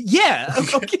 Right. Yeah.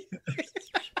 Okay.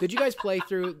 Did you guys play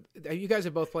through? You guys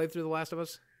have both played through The Last of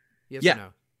Us? Yes Yeah.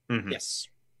 or no? Mhm. Yes.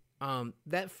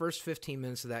 That first 15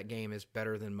 minutes of that game is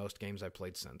better than most games I've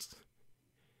played since.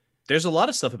 There's a lot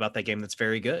of stuff about that game that's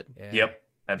very good. Yeah. Yep.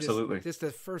 Absolutely. Just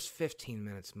the first 15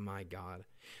 minutes, my God.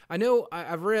 I know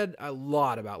I've read a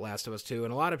lot about Last of Us 2,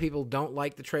 and a lot of people don't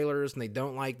like the trailers, and they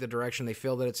don't like the direction they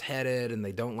feel that it's headed, and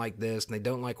they don't like this, and they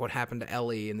don't like what happened to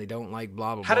Ellie, and they don't like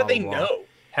blah, blah, How blah. do they blah, blah. know?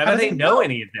 How do they know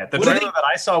any of that? The What do trailer they- that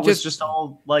I saw was Just- just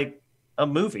all like a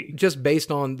movie. Just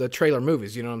based on the trailer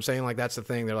movies, you know what I'm saying? Like, that's the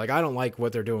thing. They're like, I don't like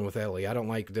what they're doing with Ellie. I don't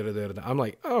like da-da-da-da. I'm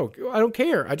like, oh, I don't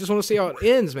care. I just want to see how it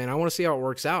ends, man. I want to see how it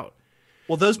works out.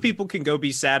 Well, those people can go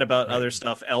be sad about other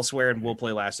stuff elsewhere, and we'll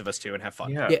play Last of Us 2 and have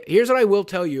fun. Yeah. Yeah, here's what I will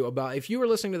tell you about if you were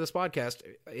listening to this podcast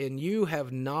and you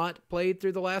have not played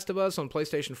through The Last of Us on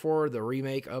PlayStation 4, the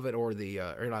remake of it, or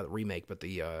or not the remake, but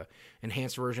the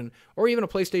enhanced version, or even a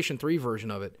PlayStation 3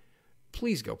 version of it,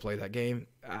 please go play that game.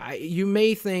 You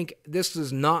may think this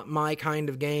is not my kind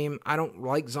of game. I don't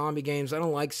like zombie games. I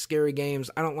don't like scary games.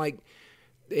 I don't like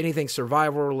anything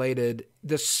survival related.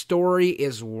 The story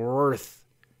is worth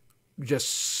just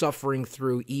suffering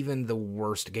through even the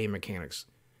worst game mechanics.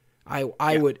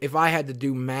 I would, if I had to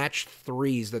do match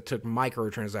 3s that took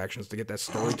microtransactions to get that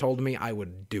story told to me, I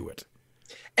would do it.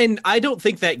 And I don't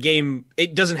think that game,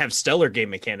 it doesn't have stellar game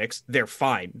mechanics. They're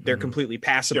fine. They're completely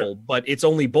passable, but it's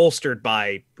only bolstered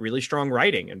by really strong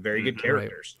writing and very good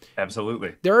characters.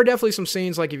 Absolutely. There are definitely some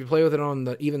scenes, like if you play with it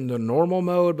on even the normal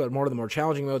mode, but more of the more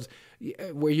challenging modes,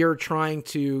 where you're trying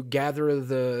to gather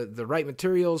the right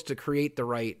materials to create the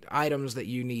right items that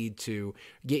you need to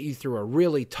get you through a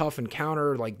really tough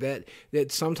encounter like that.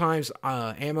 That sometimes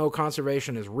ammo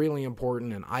conservation is really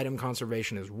important and item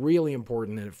conservation is really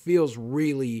important, and it feels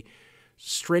really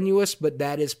strenuous, but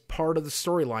that is part of the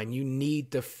storyline. You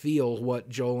need to feel what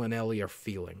Joel and Ellie are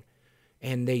feeling,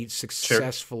 and they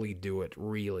successfully do it,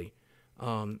 really.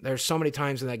 There's so many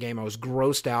times in that game I was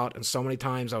grossed out, and so many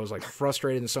times I was like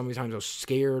frustrated, and so many times I was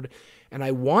scared. And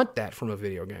I want that from a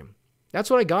video game. That's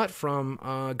what I got from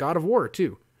God of War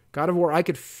too. God of War, I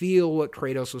could feel what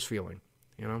Kratos was feeling.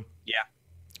 You know? Yeah.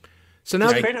 So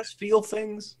now, Does Kratos feel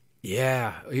things?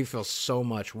 yeah, he feels so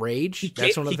much rage. He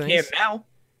That's can, one of the he things. can now.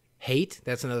 Hate.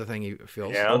 That's another thing he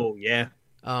feels. Yeah. Oh yeah.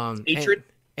 Hatred.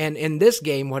 And in this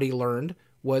game, what he learned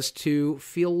was to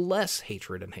feel less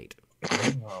hatred and hate.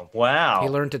 Oh, wow. He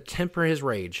learned to temper his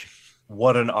rage.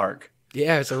 What an arc.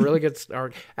 Yeah, it's a really good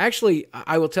arc. Actually,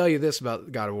 I will tell you this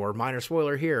about God of War. Minor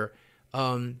spoiler here.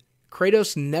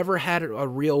 Kratos never had a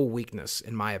real weakness,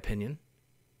 in my opinion,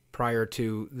 prior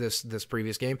to this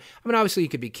previous game. I mean, obviously he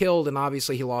could be killed, and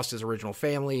obviously he lost his original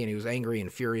family, and he was angry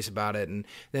and furious about it, and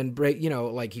then,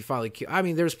 like he finally killed. I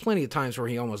mean, there's plenty of times where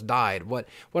he almost died. What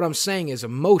I'm saying is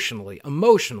emotionally,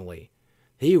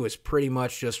 he was pretty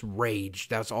much just rage.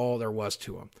 That's all there was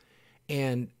to him.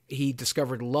 And he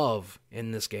discovered love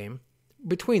in this game.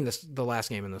 Between the last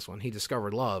game and this one, he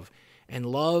discovered love. And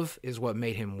love is what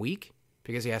made him weak,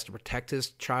 because he has to protect his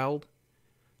child.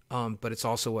 But it's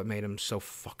also what made him so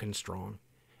fucking strong.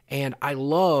 And I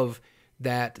love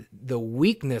that the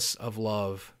weakness of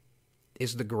love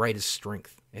is the greatest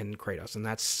strength in Kratos. And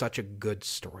that's such a good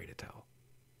story to tell.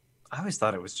 I always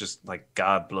thought it was just like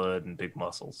god blood and big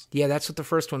muscles. Yeah, that's what the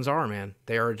first ones are, man.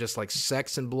 They are just like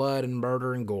sex and blood and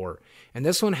murder and gore. And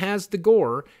this one has the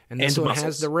gore, and this one muscles.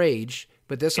 has the rage,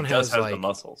 but this one It does has have like the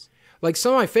muscles. Like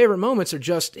some of my favorite moments are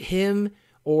just him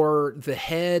or the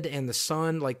head and the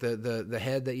son, like the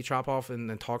head that you chop off and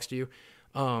then talks to you,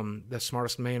 the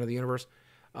smartest man of the universe.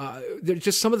 There's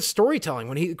just some of the storytelling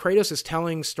when Kratos is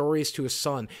telling stories to his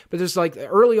son. But there's like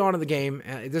early on in the game,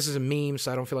 this is a meme,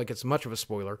 so I don't feel like it's much of a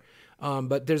spoiler.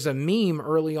 But there's a meme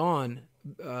early on,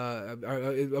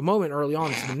 a moment early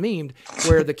on that's been memed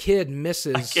where the kid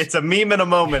misses. It's a meme in a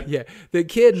moment. Yeah, the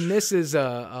kid misses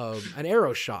an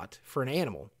arrow shot for an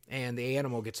animal, and the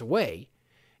animal gets away,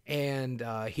 and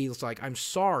he's like, "I'm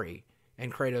sorry,"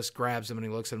 and Kratos grabs him and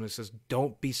he looks at him and says,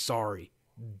 "Don't be sorry,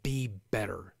 be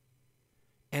better."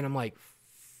 And I'm like,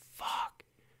 fuck.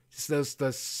 Just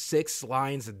those 6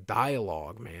 lines of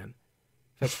dialogue, man.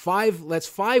 That's 5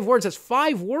 words. That's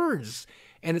 5 words.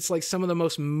 And it's like some of the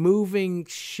most moving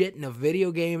shit in a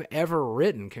video game ever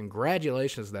written.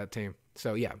 Congratulations to that team.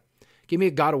 So yeah. Give me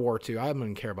a God of War 2. I don't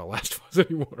even care about Last of Us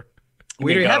anymore.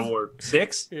 We already God have- of War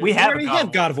 6? We We have already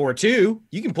have God of War 2.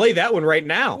 You can play that one right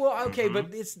now. Well, okay,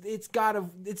 but it's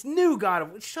new God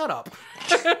of War. Shut up.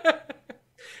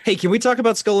 Hey, can we talk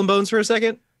about Skull and Bones for a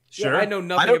second? Sure. Yeah, I know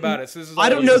nothing about it. So this is I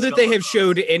don't all know you- that they have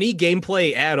showed any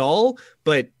gameplay at all,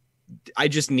 but I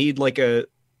just need like a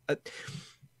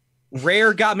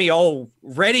Rare got me all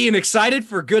ready and excited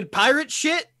for good pirate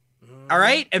shit. All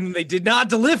right, and they did not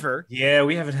deliver. Yeah,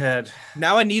 we haven't had.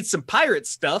 Now I need some pirate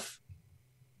stuff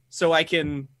so I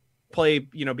can play,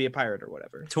 be a pirate or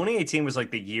whatever. 2018 was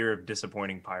like the year of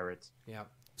disappointing pirates. Yeah.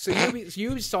 So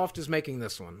Ubisoft is making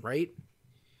this one, right?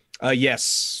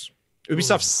 Yes.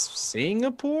 Ubisoft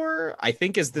Singapore, I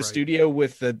think, is the Right. studio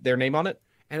with their name on it.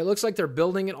 And it looks like they're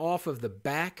building it off of the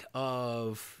back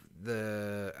of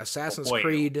the Assassin's Wait.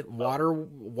 Creed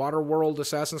Waterworld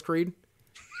Assassin's Creed.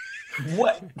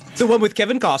 What? The one with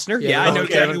Kevin Costner. Yeah, Yeah, the I know one with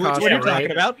exactly Kevin which one you're Costner,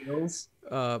 talking right?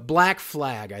 about. Black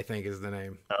Flag, I think, is the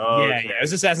name. Oh, Yeah, it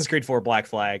was Assassin's Creed 4 Black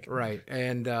Flag. Right.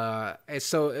 And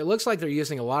so it looks like they're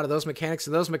using a lot of those mechanics,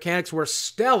 and those mechanics were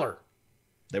stellar.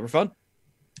 They were fun.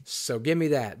 So give me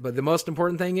that. But the most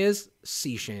important thing is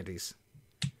sea shanties.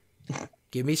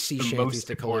 Give me sea shanties most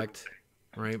to important collect.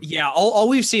 Right. Yeah, all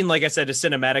we've seen, like I said, is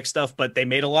cinematic stuff, but they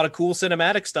made a lot of cool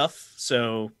cinematic stuff.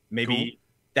 So maybe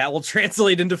that will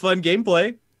translate into fun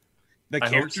gameplay. The I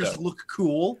hope characters so. look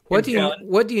cool. What and do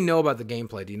fun. you know about the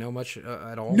gameplay? Do you know much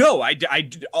at all? No,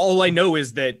 all I know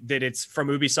is that it's from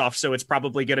Ubisoft, so it's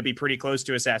probably going to be pretty close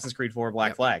to Assassin's Creed 4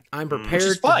 Black Yep. Flag. I'm Which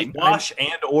is prepared. fine. Wash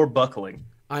and or buckling.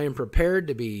 I am prepared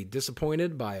to be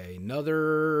disappointed by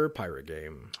another pirate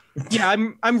game. Yeah,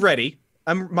 I'm ready.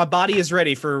 My body is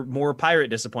ready for more pirate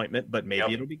disappointment, but maybe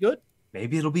Yep. it'll be good.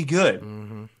 Maybe it'll be good.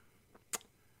 Mm-hmm.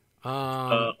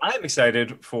 I'm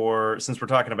excited for, since we're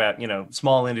talking about,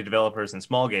 small indie developers and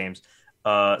small games,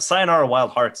 Sayonara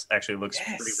Wild Hearts actually looks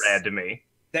Yes. pretty rad to me.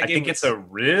 That I game think looks- it's a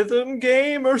rhythm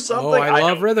game or something. Oh, I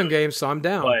love don't- rhythm games, so I'm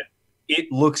down. But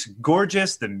it looks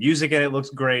gorgeous. The music in it looks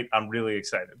great. I'm really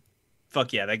excited.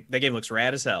 Fuck yeah, that game looks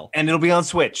rad as hell. And it'll be on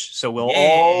Switch, so we'll Yeah.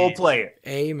 all play it.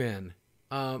 Amen.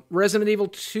 Resident Evil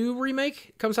 2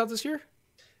 remake comes out this year?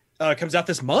 It comes out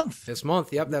this month. This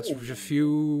month. Yep, that's a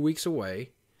few weeks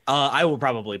away. I will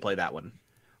probably play that one.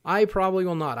 I probably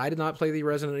will not. I did not play the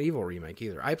Resident Evil remake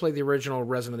either. I played the original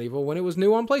Resident Evil when it was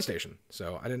new on PlayStation,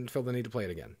 so I didn't feel the need to play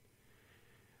it again.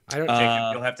 I don't.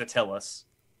 Jacob, you'll have to tell us.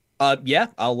 Yeah,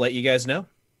 I'll let you guys know.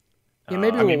 Yeah,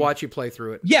 maybe we'll watch you play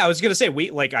through it. Yeah, I was gonna say we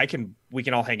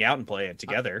can all hang out and play it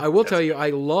together. I will tell you, I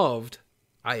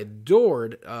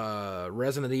adored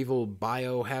Resident Evil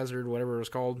Biohazard, whatever it was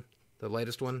called, the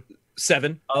latest one.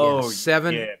 7. Oh,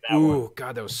 7. Yeah, Ooh,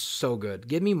 God, that was so good.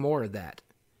 Give me more of that.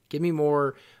 Give me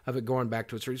more of it going back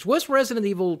to its roots. What's Resident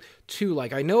Evil 2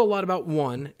 like? I know a lot about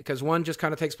 1 because 1 just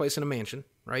kind of takes place in a mansion,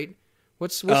 right?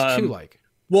 What's 2 like?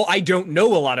 Well, I don't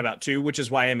know a lot about 2, which is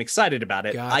why I'm excited about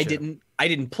it. Gotcha. I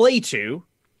didn't play 2.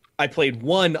 I played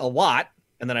 1 a lot,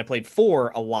 and then I played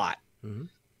 4 a lot. Mm-hmm.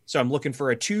 So I'm looking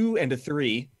for a 2 and a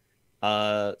 3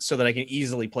 so that I can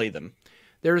easily play them.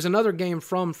 There is another game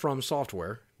from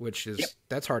Software, which is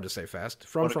that's hard to say fast.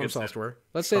 From Software.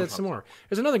 Let's say that some more.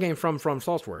 There's another game from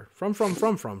Software. From. There's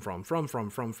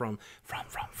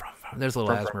a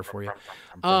little asthma for you.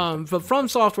 But From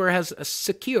Software has a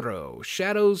Sekiro,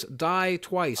 Shadows Die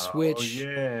Twice, which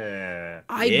I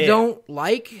don't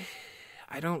like.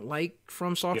 I don't like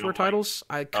From Software titles.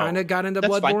 I kind of got into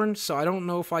Bloodborne, so I don't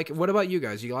know if I can. What about you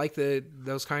guys? You like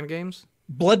those kind of games?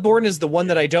 Bloodborne is the one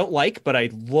that I don't like, but I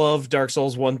love Dark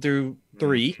Souls 1 through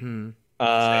 3.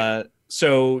 Mm-hmm.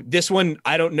 So this one,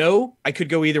 I don't know. I could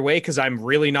go either way because I'm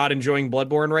really not enjoying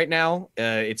Bloodborne right now.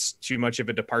 It's too much of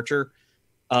a departure.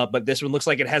 But this one looks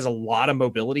like it has a lot of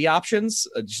mobility options,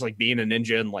 just like being a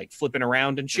ninja and like flipping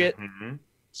around and shit. Mm-hmm.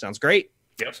 Sounds great.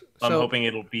 Yep. I'm hoping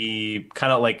it'll be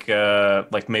kind of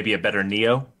like maybe a better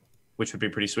Neo, which would be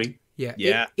pretty sweet.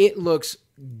 Yeah. It looks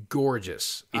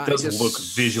gorgeous. It does look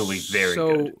visually very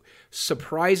good. So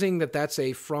surprising that that's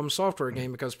a From Software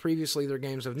game because previously their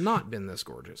games have not been this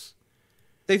gorgeous.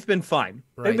 They've been fine.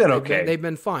 Right? They've been okay. They've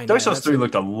been fine. Dark Souls 3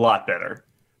 looked a lot better.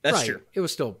 That's true. It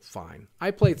was still fine. I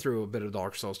played through a bit of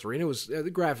Dark Souls 3 and it was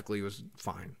graphically it was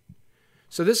fine.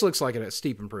 So this looks like a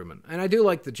steep improvement. And I do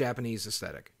like the Japanese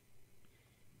aesthetic.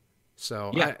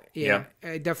 So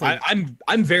I definitely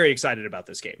I'm very excited about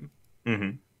this game.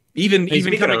 Mm-hmm. Even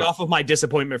coming off of my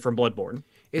disappointment from Bloodborne.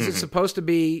 Is it supposed to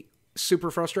be super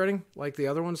frustrating like the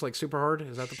other ones, like super hard?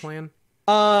 Is that the plan?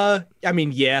 I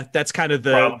mean, yeah, that's kind of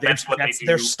that's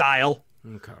their style.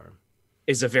 Okay.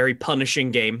 Is a very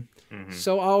punishing game. Mm-hmm.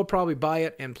 So I'll probably buy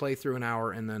it and play through an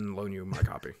hour and then loan you my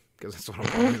copy because that's what I'm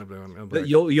probably end up doing.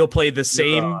 You'll play the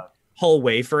same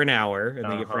hallway for an hour and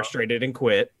then get frustrated and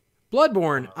quit.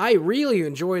 Bloodborne, I really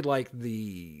enjoyed like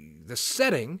the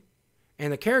setting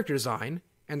and the character design.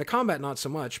 And the combat, not so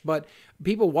much, but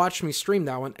people watched me stream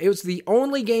that one. It was the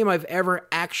only game I've ever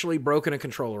actually broken a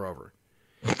controller over.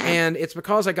 And it's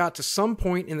because I got to some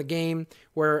point in the game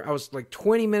where I was like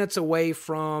 20 minutes away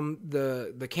from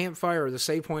the campfire or the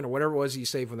save point or whatever it was you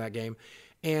saved from that game.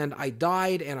 And I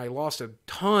died and I lost a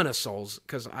ton of souls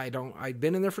because I'd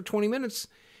been in there for 20 minutes.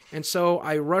 And so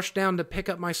I rushed down to pick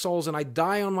up my souls and I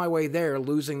die on my way there,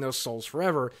 losing those souls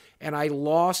forever. And I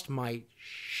lost my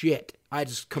shit. I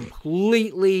just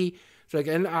completely,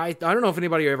 and I don't know if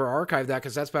anybody ever archived that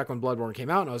because that's back when Bloodborne came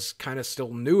out and I was kind of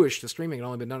still newish to streaming. I'd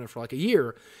only been done it for like a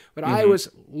year, but I was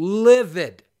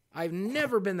livid. I've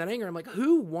never been that angry. I'm like,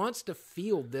 who wants to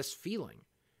feel this feeling?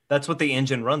 That's what the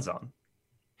engine runs on.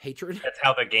 Hatred? That's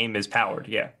how the game is powered,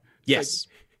 yeah. Yes.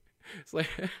 It's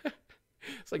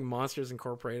like Monsters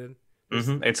Incorporated.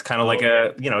 Mm-hmm. It's kind of like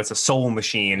it's a soul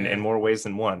machine in more ways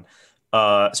than one.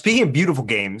 Speaking of beautiful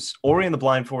games, Ori and the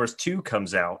Blind Forest 2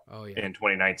 comes out in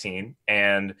 2019,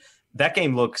 and that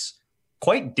game looks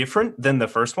quite different than the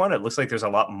first one. It looks like there's a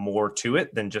lot more to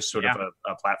it than just sort of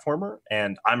a platformer,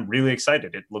 and I'm really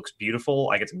excited. It looks beautiful.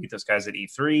 I get to meet those guys at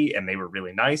E3, and they were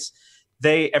really nice.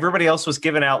 Everybody else was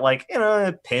giving out like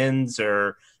pins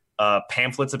or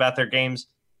pamphlets about their games.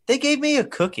 They gave me a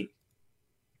cookie.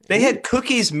 They had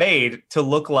cookies made to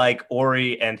look like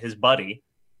Ori and his buddy.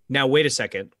 Now wait a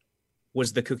second.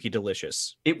 Was the cookie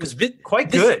delicious? It was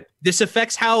quite good. This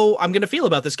affects how I'm going to feel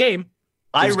about this game.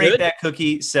 I rate that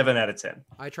cookie 7 out of 10.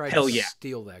 I tried to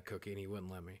steal that cookie and he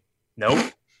wouldn't let me.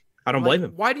 Nope. I don't blame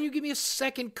him. Why didn't you give me a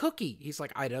second cookie? He's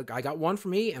like, I got one for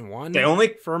me and one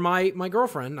for my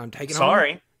girlfriend. I'm taking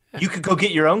Sorry. home. You could go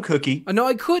get your own cookie. No,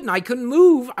 I couldn't. I couldn't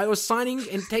move. I was signing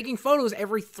and taking photos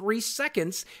every 3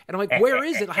 seconds. And I'm like, where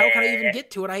is it? How can I even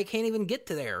get to it? I can't even get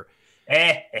to there.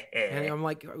 And I'm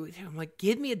like,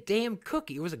 give me a damn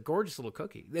cookie. It was a gorgeous little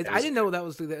cookie. I didn't know that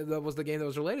was the game that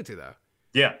was related to, though.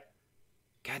 Yeah.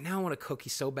 God, now I want a cookie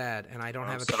so bad, and I don't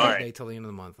have a sorry. treat day till the end of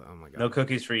the month. Oh my god! No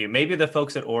cookies for you. Maybe the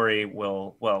folks at Ori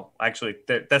will. Well, actually,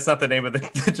 that's not the name of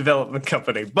the development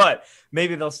company, but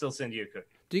maybe they'll still send you a cookie.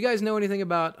 Do you guys know anything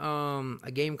about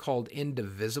a game called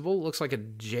Indivisible? Looks like a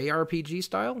JRPG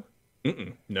style.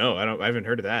 No, I haven't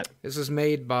heard of that. This is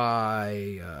made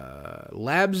by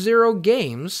Lab Zero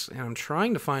Games, and I'm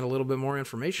trying to find a little bit more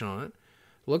information on it.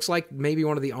 Looks like maybe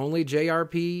one of the only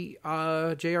JRPG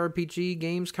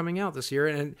games coming out this year,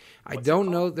 and I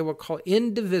don't know they will call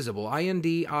Indivisible,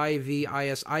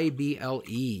 Indivisible.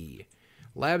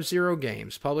 Lab Zero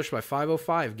Games, published by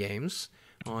 505 Games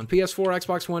on PS4,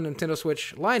 Xbox One, Nintendo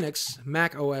Switch, Linux,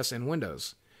 Mac OS, and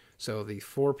Windows. So the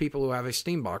 4 people who have a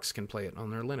Steam box can play it on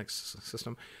their Linux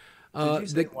system. Did you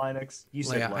say Linux? You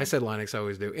said Linux. I said Linux. I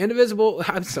always do. Indivisible.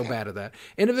 I'm so bad at that.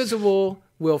 Indivisible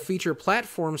will feature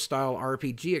platform-style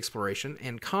RPG exploration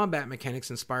and combat mechanics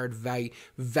inspired by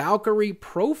Valkyrie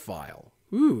Profile.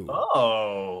 Ooh.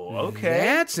 Oh, okay.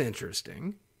 That's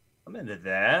interesting. I'm into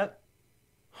that.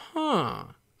 Huh.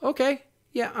 Okay.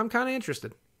 Yeah, I'm kind of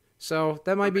interested. So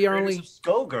that might be our only.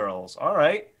 Skullgirls. All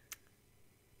right.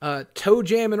 Toe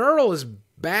Jam and Earl is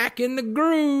back in the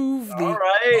groove. All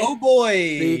right. Oh boy.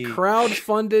 The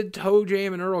crowd-funded Toe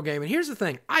Jam and Earl game. And here's the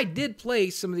thing. I did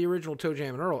play some of the original Toe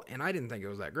Jam and Earl, and I didn't think it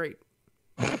was that great.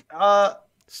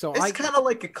 So it's kind of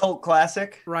like a cult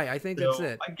classic. Right, I think that's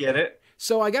it. I get it.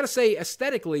 So I got to say,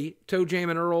 aesthetically, Toe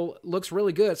Jam and Earl looks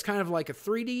really good. It's kind of like a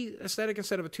 3D aesthetic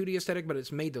instead of a 2D aesthetic, but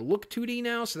it's made to look 2D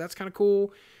now, so that's kind of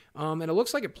cool. And it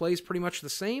looks like it plays pretty much the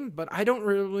same, but I don't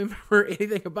really remember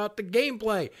anything about the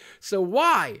gameplay. So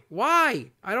why?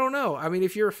 Why? I don't know. I mean,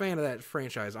 if you're a fan of that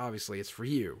franchise, obviously it's for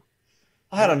you.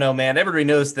 I don't know, man. Everybody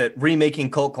knows that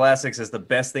remaking cult classics is the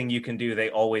best thing you can do. They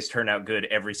always turn out good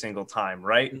every single time,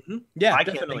 right? Mm-hmm. Yeah, I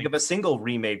can't think of a single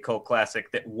remade cult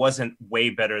classic that wasn't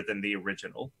way better than the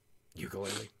original.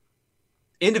 Yooka-Laylee.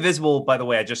 Indivisible, by the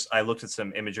way, I looked at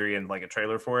some imagery and like a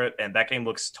trailer for it, and that game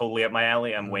looks totally up my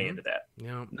alley. I'm way into that.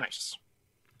 Yeah, nice.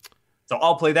 So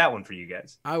I'll play that one for you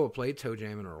guys. I will play Toe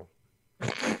Jam and Earl.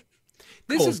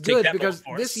 This is good because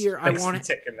this year I want to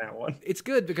taking that one. It's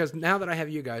good because now that I have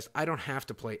you guys, I don't have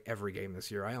to play every game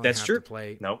this year. I only have to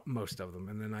play most of them,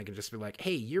 and then I can just be like,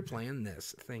 "Hey, you're playing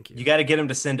this. Thank you." You got to get them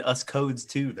to send us codes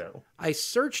too, though. I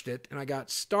searched it and I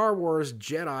got Star Wars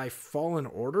Jedi Fallen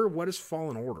Order. What is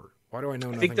Fallen Order? Why do I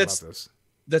know nothing about this?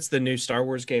 That's the new Star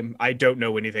Wars game. I don't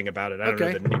know anything about it. I don't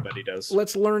know that anybody does.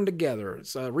 Let's learn together.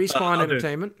 It's Respawn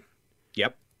Entertainment.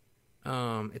 Yep.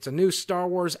 It's a new Star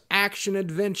Wars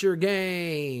action-adventure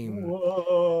game.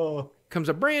 Whoa. Comes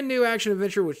a brand new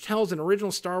action-adventure which tells an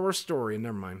original Star Wars story.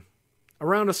 Never mind.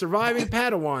 Around a surviving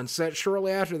Padawan set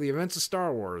shortly after the events of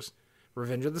Star Wars,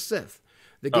 Revenge of the Sith.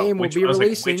 The game will be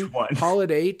releasing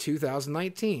holiday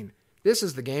 2019. This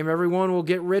is the game everyone will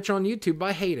get rich on YouTube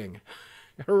by hating.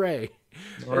 Hooray.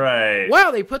 Right. Wow,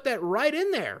 they put that right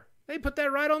in there. They put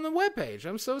that right on the webpage.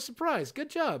 I'm so surprised. Good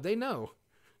job. They know.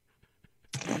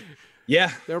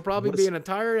 Yeah. There'll probably be an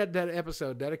entire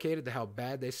episode dedicated to how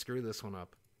bad they screw this one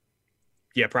up.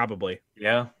 Yeah, probably.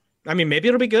 Yeah. I mean, maybe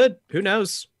it'll be good. Who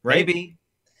knows? Right? Maybe.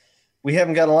 We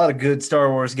haven't got a lot of good Star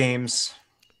Wars games.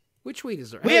 Which we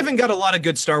deserve. We haven't got a lot of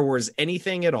good Star Wars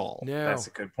anything at all. No. That's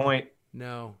a good point.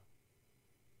 No.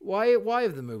 Why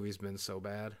have the movies been so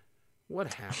bad?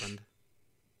 What happened?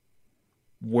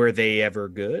 Were they ever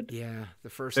good? Yeah,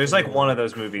 the first. There's like one of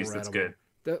those movies that's good.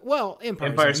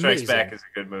 Empire Strikes Back is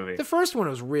a good movie. The first one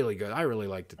was really good. I really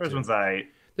liked it. First one's alright.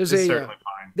 Certainly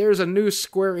fine. There's a new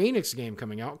Square Enix game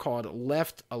coming out called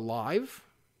Left Alive.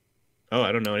 Oh,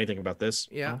 I don't know anything about this.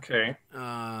 Yeah. Okay.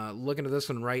 Looking at this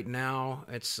one right now,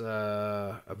 it's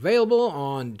available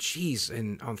on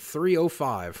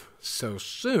 305. So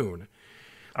soon.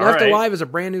 Left Alive is a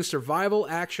brand new survival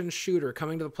action shooter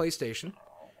coming to the PlayStation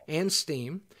and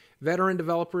Steam. Veteran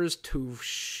developers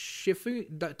Toshifumi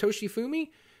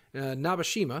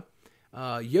Nabashima,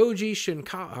 Yoji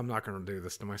Shinkawa. I'm not going to do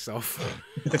this to myself.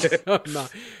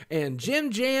 And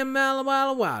Jim Jam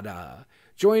Malawada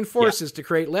join forces to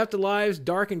create Left Alive's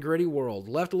dark and gritty world.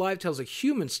 Left Alive tells a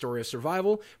human story of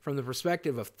survival from the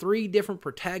perspective of 3 different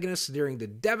protagonists during the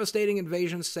devastating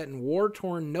invasion set in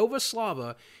war-torn Nova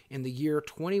Slava in the year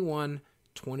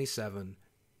 2127.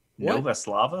 Nova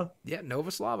Slava? Yeah,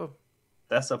 Nova Slava.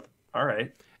 All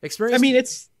right. I mean,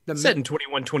 it's set in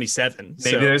 2127.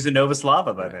 Maybe there's a Nova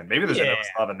Slava by then. Maybe there's a Nova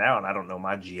Slava now, and I don't know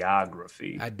my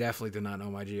geography. I definitely do not know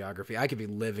my geography. I could be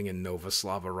living in Nova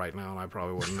Slava right now, and I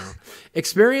probably wouldn't know.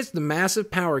 Experience the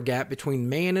massive power gap between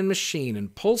man and machine in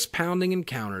pulse-pounding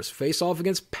encounters. Face off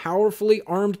against powerfully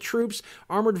armed troops,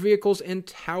 armored vehicles, and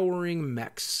towering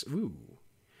mechs. Ooh.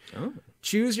 Oh.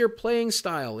 Choose your playing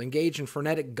style, engage in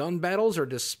frenetic gun battles, or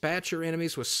dispatch your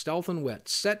enemies with stealth and wit.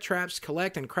 Set traps,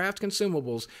 collect and craft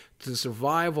consumables to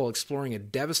survive while exploring a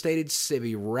devastated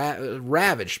city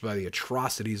ravaged by the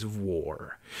atrocities of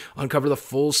war. Uncover the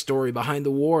full story behind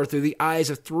the war through the eyes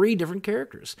of 3 different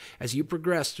characters. As you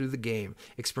progress through the game,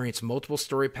 experience multiple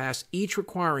story paths, each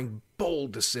requiring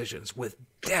bold decisions with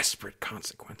desperate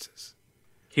consequences.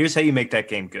 Here's how you make that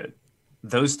game good.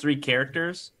 Those 3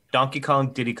 characters, Donkey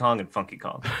Kong, Diddy Kong, and Funky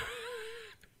Kong.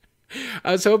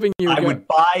 I was hoping you would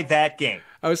buy that game.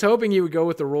 I was hoping you would go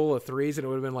with the rule of 3s, and it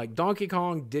would have been like Donkey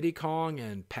Kong, Diddy Kong,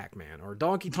 and Pac-Man, or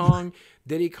Donkey Kong,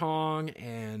 Diddy Kong,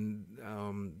 and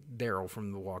Daryl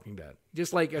from The Walking Dead.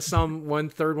 Just like one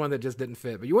third one that just didn't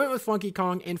fit. But you went with Funky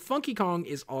Kong, and Funky Kong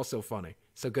is also funny.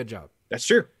 So good job. That's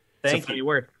true. Thank it's a funny you.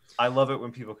 word. I love it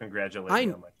when people congratulate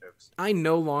me on my jokes. I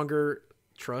no longer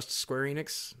trust Square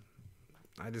Enix.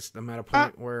 I'm at a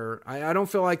point where I don't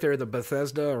feel like they're the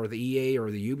Bethesda or the EA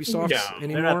or the Ubisoft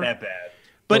anymore. They're not that bad.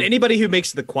 But anybody who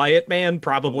makes The Quiet Man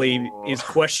probably is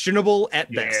questionable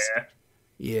at best.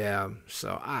 Yeah.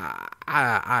 So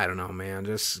I don't know, man.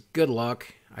 Just good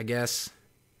luck, I guess.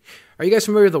 Are you guys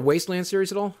familiar with the Wasteland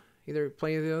series at all? Either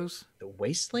play any of those? The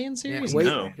Wasteland series? Yeah,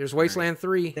 No. There's Wasteland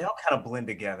 3. They all kind of blend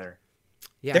together.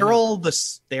 Yeah, they're all the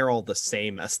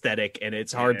same aesthetic, and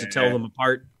it's hard to tell them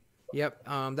apart. Yep,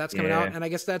 that's coming out, and I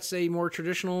guess that's a more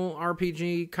traditional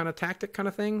RPG kind of tactic kind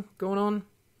of thing going on.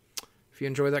 If you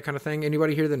enjoy that kind of thing,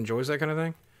 anybody here that enjoys that kind of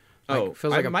thing?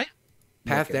 Feels like a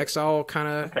Path to Exile kind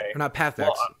of, or not Path to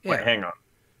Exile. Wait, hang on.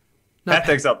 Path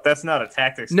to Exile, that's not a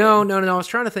tactics No, game. no. I was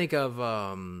trying to think of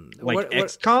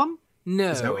XCOM?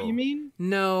 No. Is that what you mean?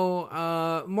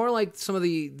 No, more like some of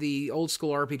the old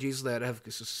school RPGs that have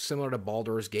similar to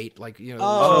Baldur's Gate, like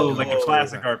like a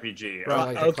classic RPG.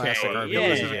 Right, like the classic RPG.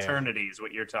 Pillars of Eternity is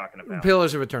what you're talking about.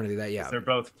 Pillars of Eternity, They're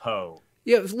both Poe.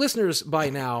 Yeah, listeners by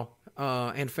now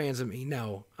and fans of me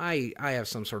know I have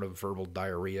some sort of verbal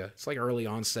diarrhea. It's like early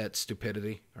onset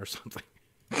stupidity or something.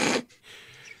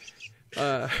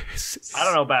 I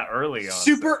don't know about early on.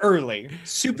 Super early.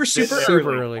 Super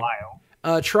early.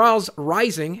 Trials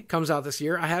Rising comes out this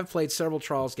year. I have played several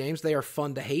Trials games. They are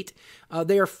fun to hate.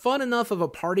 They are fun enough of a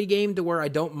party game to where I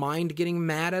don't mind getting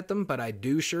mad at them, but I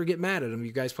do sure get mad at them.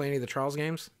 You guys play any of the Trials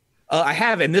games? I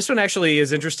have, and this one actually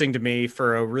is interesting to me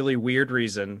for a really weird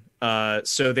reason.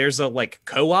 So there's a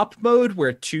co-op mode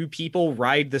where 2 people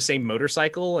ride the same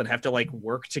motorcycle and have to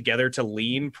work together to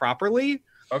lean properly.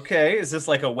 Okay, is this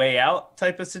like a Way Out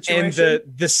type of situation? And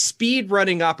the speed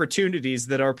running opportunities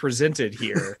that are presented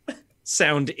here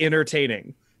sound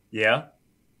entertaining. Yeah.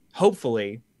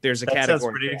 Hopefully there's a category. That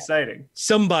sounds pretty exciting.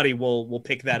 Somebody will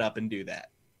pick that up and do that.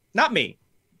 Not me.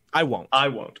 I won't.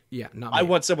 Yeah, not me. I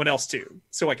want someone else to,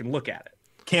 so I can look at it.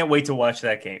 Can't wait to watch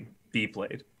that game be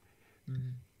played.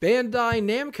 Bandai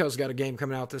Namco's got a game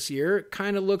coming out this year. It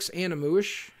kind of looks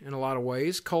anime-ish in a lot of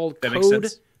ways, called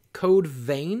Code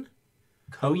Vein.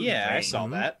 I saw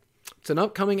that. It's an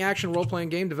upcoming action role-playing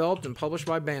game developed and published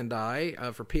by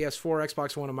Bandai for PS4,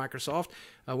 Xbox One, and Microsoft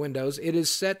Windows. It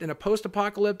is set in a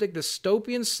post-apocalyptic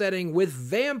dystopian setting with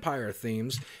vampire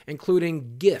themes,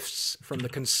 including gifts from the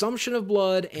consumption of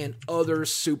blood and other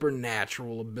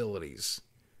supernatural abilities.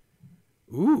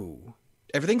 Ooh.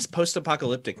 Everything's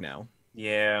post-apocalyptic now.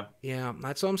 Yeah. Yeah,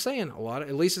 that's what I'm saying.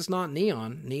 At least it's not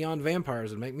neon. Neon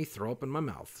vampires would make me throw up in my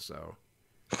mouth, so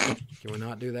can we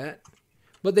not do that?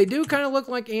 But they do kind of look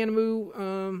like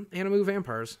Animu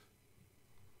vampires.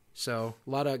 So a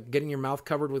lot of getting your mouth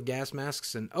covered with gas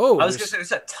masks and I was going to say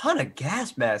there's a ton of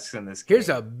gas masks in this game. Here's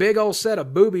a big old set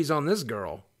of boobies on this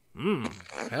girl.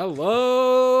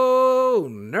 Hello,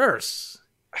 nurse.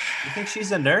 You think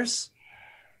she's a nurse?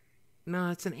 No,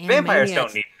 it's an Animaniacs. Vampires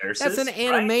don't need nurses. That's an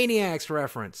Animaniacs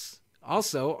reference.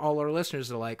 Also, all our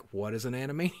listeners are like, "What is an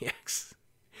Animaniacs?"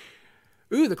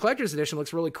 Ooh, the collector's edition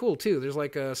looks really cool, too. There's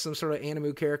some sort of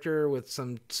Animu character with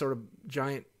some sort of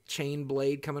giant chain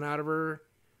blade coming out of her.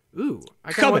 Ooh.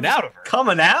 Coming out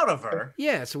of her?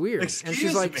 Yeah, it's weird. Excuse and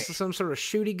she's like me. some sort of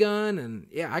shooty gun, and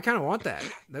yeah, I kind of want that.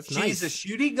 That's nice. She's a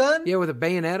shooty gun? Yeah, with a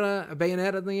bayonet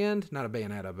in the end. Not a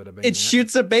bayonetta, but a bayonet. It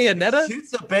shoots a bayonetta? It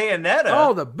shoots a bayonetta?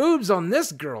 Oh, the boobs on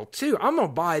this girl, too. I'm going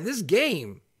to buy this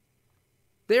game.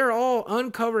 They're all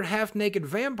uncovered, half-naked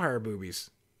vampire boobies.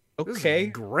 Okay. This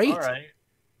is great. All right.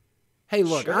 Hey,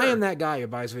 look, Sure. I am that guy who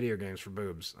buys video games for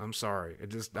boobs. I'm sorry.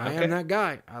 I am that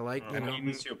guy. I like, You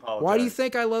need to apologize. Why do you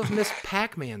think I love Miss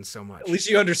Pac-Man so much? At least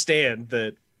you understand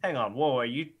that Hang on. Whoa, are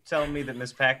you telling me that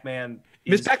Miss Pac-Man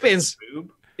Miss Pac-Man's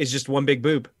boob? is just one big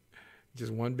boob.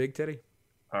 Just one big titty.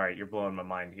 All right, you're blowing my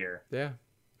mind here. Yeah.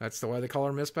 That's the why they call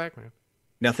her Miss Pac-Man.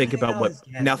 Now think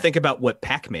about what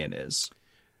Pac-Man is.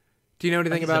 Do you know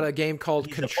anything about a game called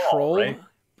Control? Right?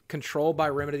 Control by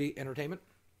Remedy Entertainment?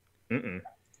 Mm-mm.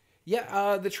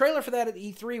 Yeah, the trailer for that at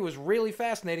E3 was really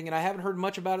fascinating, and I haven't heard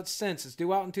much about it since. It's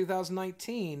due out in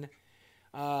 2019.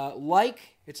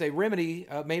 It's a Remedy,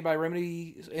 made by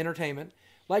Remedy Entertainment.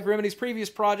 Like Remedy's previous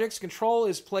projects, Control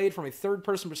is played from a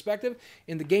third-person perspective.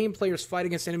 In the game, players fight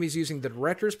against enemies using the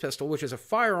Director's Pistol, which is a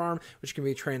firearm which can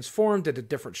be transformed into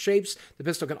different shapes. The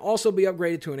pistol can also be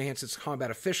upgraded to enhance its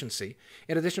combat efficiency.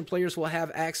 In addition, players will have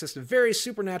access to various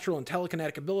supernatural and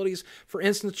telekinetic abilities. For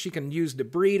instance, she can use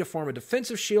debris to form a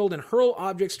defensive shield and hurl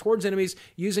objects towards enemies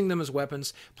using them as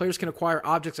weapons. Players can acquire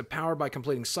objects of power by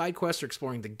completing side quests or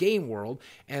exploring the game world,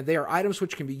 and they are items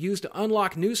which can be used to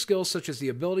unlock new skills such as the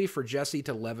ability for Jesse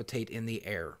to levitate in the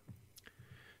air.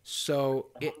 So,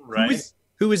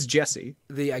 Who is Jesse?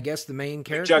 I guess the main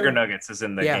character. McJuggernuggets is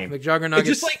in the game. McJuggernuggets. It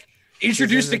just like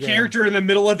introduced a character in the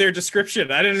middle of their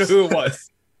description. I didn't know who it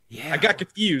was. Yeah, I got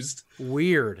confused.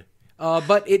 Weird.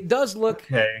 But it does look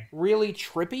really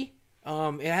trippy.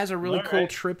 It has a really cool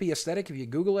trippy aesthetic. If you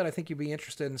Google it, I think you'd be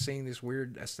interested in seeing this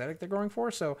weird aesthetic they're going for.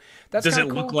 So that's does it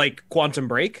cool. look like Quantum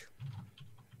Break?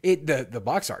 The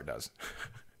box art does.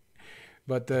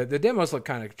 But the demos look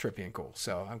kind of trippy and cool,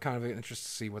 so I'm kind of interested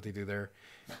to see what they do there.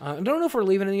 I don't know if we're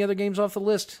leaving any other games off the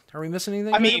list. Are we missing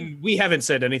anything? I mean, we haven't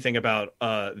said anything about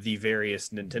the various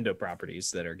Nintendo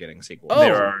properties that are getting sequels.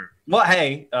 There are. Well,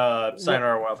 hey,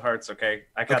 Sayonara Wild Hearts. Okay,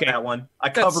 I got that one. I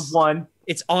covered one.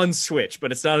 It's on Switch,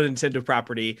 but it's not a Nintendo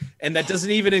property, and that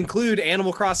doesn't even include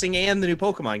Animal Crossing and the new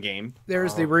Pokemon game.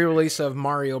 There's the re-release of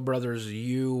Mario Brothers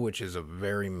U, which is a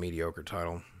very mediocre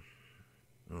title.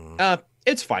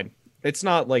 It's fine. It's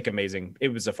not like amazing. It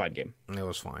was a fine game. It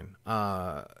was fine.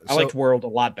 I liked World a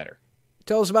lot better.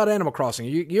 Tell us about Animal Crossing.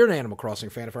 You're an Animal Crossing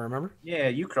fan, if I remember. Yeah,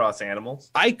 you cross animals.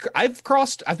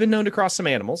 I've been known to cross some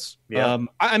animals. Yeah.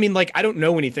 I mean, like, I don't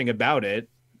know anything about it,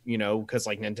 because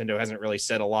like Nintendo hasn't really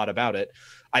said a lot about it.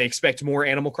 I expect more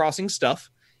Animal Crossing stuff,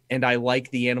 and I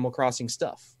like the Animal Crossing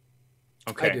stuff.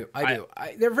 Okay. I do.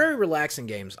 They're very relaxing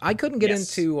games. I couldn't get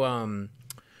into.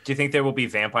 Do you think there will be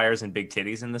vampires and big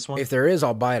titties in this one? If there is,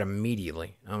 I'll buy it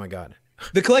immediately. Oh my god.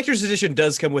 The collector's edition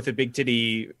does come with a big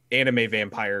titty anime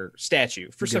vampire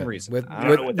statue for some reason.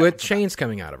 With chains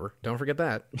coming out of her. Don't forget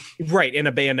that. Right, and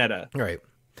a Bayonetta. Right.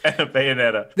 And a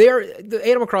Bayonetta. The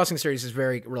Animal Crossing series is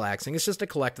very relaxing. It's just a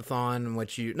collectathon in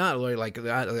which you, not really like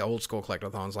the old school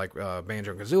collectathons like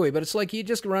Banjo-Kazooie, but it's like you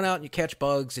just run out and you catch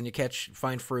bugs and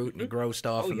find fruit and you grow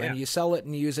stuff and then you sell it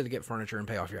and you use it to get furniture and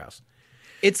pay off your house.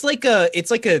 It's like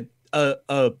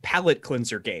a palate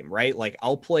cleanser game, right? Like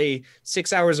I'll play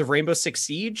 6 hours of Rainbow Six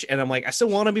Siege and I'm like, I still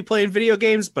want to be playing video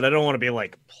games, but I don't want to be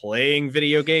like playing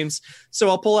video games. So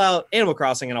I'll pull out Animal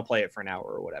Crossing and I'll play it for an hour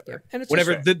or whatever. Yeah, and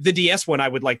whenever the DS one, I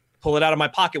would like pull it out of my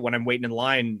pocket when I'm waiting in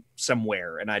line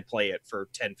somewhere and I'd play it for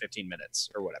 10, 15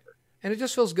 minutes or whatever. And it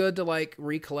just feels good to like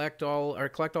collect all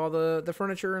the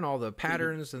furniture and all the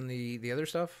patterns and the other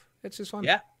stuff. It's just fun.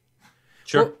 Yeah.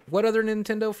 Sure. What other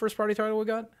Nintendo first-party title we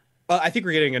got? I think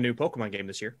we're getting a new Pokemon game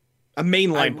this year. A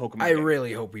mainline Pokemon game. I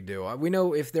really hope we do. We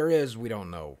know if there is, we don't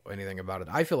know anything about it.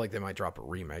 I feel like they might drop a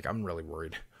remake. I'm really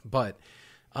worried. But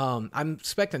I'm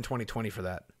expecting 2020 for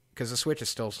that because the Switch is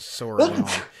still so early on.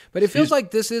 But it feels like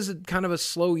this is kind of a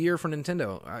slow year for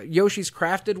Nintendo. Yoshi's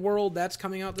Crafted World, that's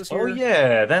coming out this year. Oh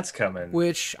yeah, that's coming.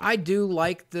 Which I do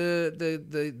like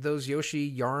those Yoshi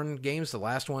Yarn games. The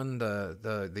last one,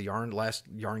 the last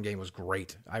Yarn game was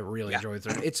great. I really enjoyed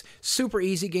it. It's super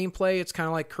easy gameplay. It's kind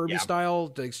of like Kirby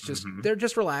style. It's just they're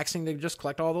just relaxing. They just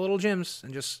collect all the little gems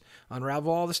and just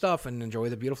unravel all the stuff and enjoy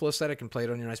the beautiful aesthetic and play it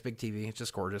on your nice big TV. It's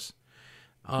just gorgeous.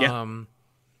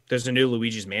 There's a new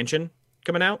Luigi's Mansion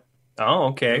coming out. Oh,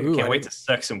 okay. Can't wait to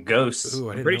suck some ghosts.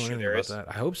 I'm pretty sure there is. That.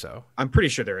 I hope so. I'm pretty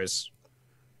sure there is.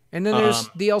 And then there's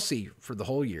DLC for the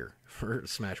whole year for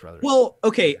Smash Brothers. Well,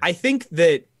 okay. I think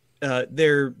that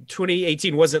their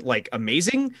 2018 wasn't like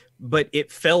amazing, but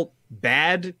it felt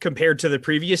bad compared to the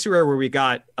previous year where we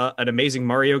got an amazing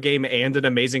Mario game and an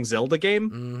amazing Zelda game.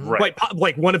 Mm-hmm. Right.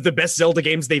 Like one of the best Zelda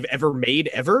games they've ever made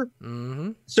ever.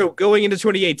 Mm-hmm. So going into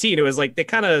 2018, it was like they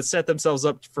kind of set themselves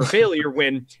up for failure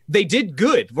when they did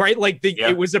good, right? Like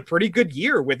it was a pretty good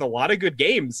year with a lot of good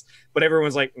games, but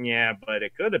everyone's like, yeah, but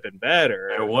it could have been better.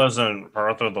 It wasn't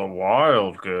Breath of the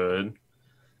Wild good.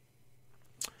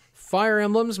 Fire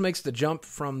Emblems makes the jump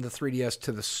from the 3DS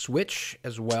to the Switch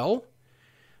as well.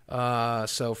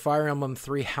 So Fire Emblem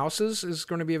Three Houses is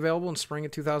going to be available in spring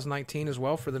of 2019 as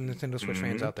well for the Nintendo Switch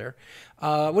fans out there.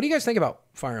 What do you guys think about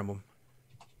Fire Emblem?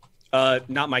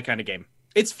 Not my kind of game.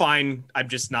 It's fine. I'm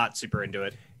just not super into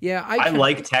it. Yeah, I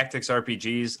like tactics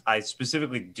RPGs. I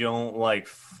specifically don't like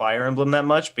Fire Emblem that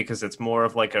much because it's more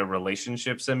of like a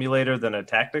relationship simulator than a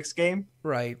tactics game.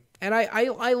 Right. And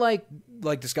I like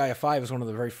Disgaea 5 is one of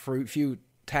the very few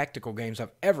tactical games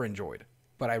I've ever enjoyed,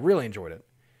 but I really enjoyed it.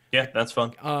 Yeah, that's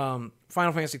fun.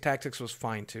 Final Fantasy Tactics was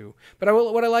fine too, but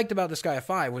what I liked about Disgaea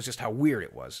 5 was just how weird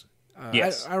it was.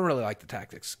 Yes. I don't really like the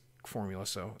tactics formula,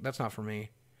 so that's not for me.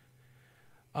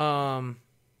 Now,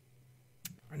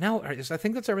 I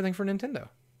think that's everything for Nintendo.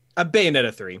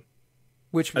 Bayonetta 3.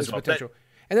 Which was well. potential.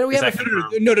 And then we have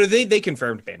no, they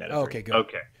confirmed Bayonetta 3. Okay, good.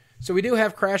 Okay. So we do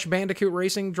have Crash Bandicoot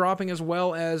Racing dropping as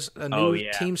well as a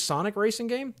new Team Sonic racing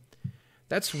game.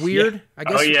 That's weird. Yeah. I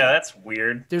guess. Oh yeah, that's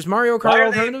weird. There's Mario Why Kart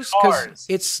are they alternatives cars? because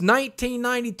it's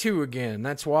 1992 again.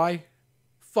 That's why.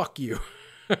 Fuck you.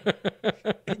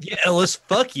 Yeah, Ellis,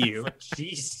 fuck you.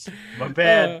 Jeez, my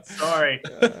bad. Sorry.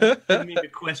 Didn't mean to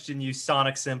question you,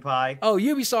 Sonic Senpai. Oh,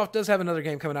 Ubisoft does have another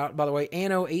game coming out, by the way,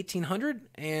 Anno 1800,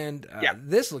 and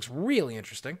this looks really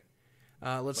interesting.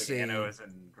 Let's see. Anno is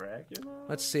in Dracula.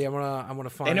 Let's see. I'm gonna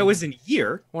find. Anno is in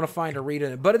year. I want to find a read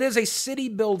in it, but it is a city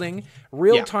building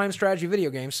real time strategy video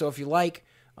game. So if you like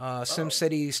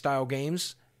SimCity style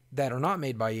games that are not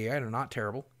made by EA and are not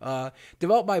terrible,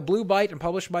 developed by Blue Byte and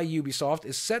published by Ubisoft,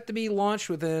 is set to be launched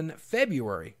within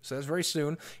February. So that's very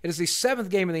soon. It is the 7th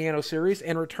game in the Anno series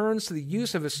and returns to the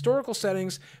use of historical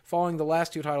settings following the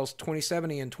last two titles,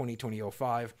 2070 and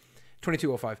 2205,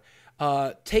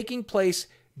 taking place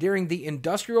during the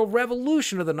Industrial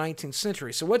Revolution of the 19th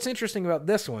century. So what's interesting about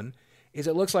this one is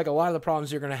it looks like a lot of the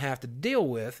problems you're going to have to deal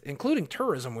with, including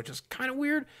tourism, which is kind of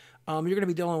weird. You're going to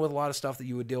be dealing with a lot of stuff that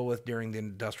you would deal with during the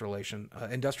industrialization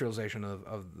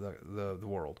of the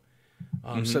world.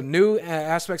 Some new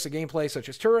aspects of gameplay, such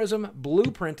as tourism,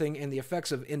 blueprinting, and the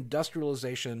effects of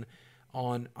industrialization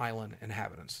on island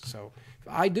inhabitants. So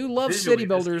I do love city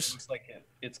builders. This looks like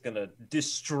it's going to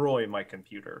destroy my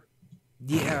computer.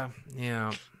 Yeah.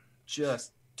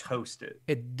 Just toast it.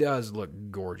 It does look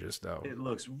gorgeous, though. It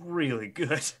looks really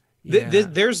good. Yeah.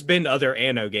 There's been other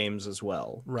Anno games as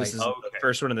well. Right. This is the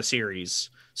first one in the series,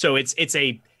 so it's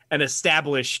an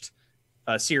established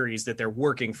series that they're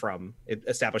working from,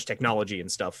 established technology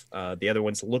and stuff. The other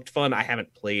ones looked fun. I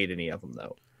haven't played any of them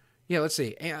though. Yeah, let's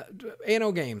see.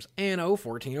 Anno games: Anno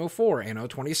 1404, Anno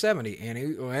 2070,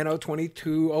 Anno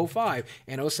 2205,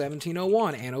 Anno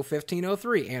 1701, Anno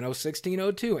 1503, Anno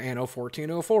 1602, Anno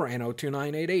 1404, Anno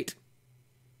 2988.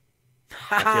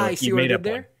 I see what I did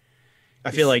there.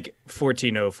 I feel like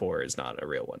 1404 is not a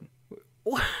real one.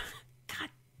 God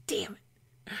damn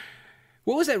it.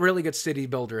 What was that really good city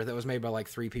builder that was made by like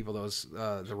 3 people that was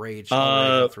The Rage?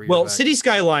 Well, City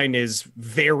Skyline is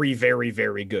very, very,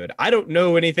 very good. I don't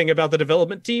know anything about the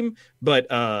development team,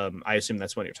 but I assume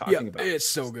that's what you're talking about. It's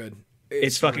so good.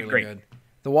 It's fucking really great. Good.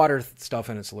 The water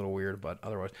stuff in it's a little weird, but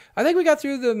otherwise. I think we got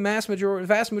through the vast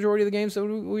majority of the games that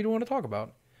we want to talk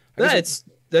about. That's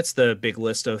the big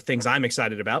list of things I'm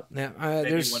excited about. Yeah, Maybe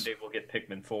there's one day we'll get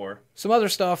Pikmin 4. some other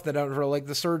stuff that I don't really like.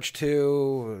 The Surge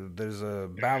 2. There's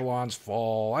Babylon's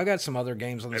Fall. I got some other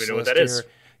games on this know what list that here. is.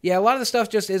 Yeah, a lot of the stuff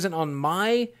just isn't on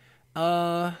my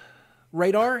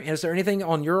radar. Is there anything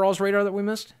on your all's radar that we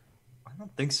missed? I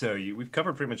don't think so. We've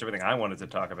covered pretty much everything I wanted to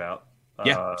talk about.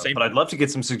 Yeah, same. But I'd love to get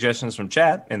some suggestions from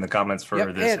chat in the comments for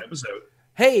this episode.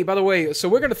 Hey, by the way, so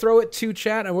we're going to throw it to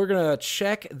chat, and we're going to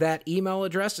check that email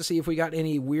address to see if we got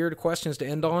any weird questions to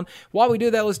end on. While we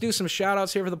do that, let's do some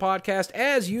shout-outs here for the podcast.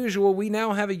 As usual, we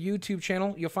now have a YouTube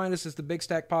channel. You'll find us as the Big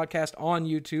Stack Podcast on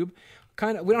YouTube.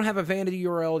 We don't have a vanity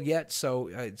URL yet, so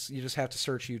you just have to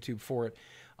search YouTube for it.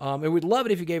 And we'd love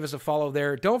it if you gave us a follow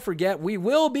there. Don't forget, we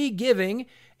will be giving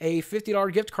a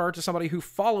 $50 gift card to somebody who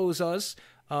follows us.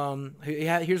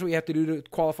 Here's what you have to do to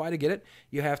qualify to get it.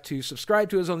 You have to subscribe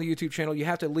to us on the YouTube channel. You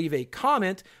have to leave a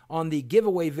comment on the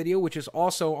giveaway video, which is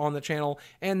also on the channel.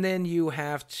 And then you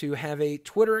have to have a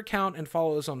Twitter account and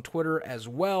follow us on Twitter as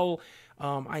well.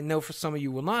 I know for some of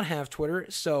you will not have Twitter,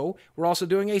 so we're also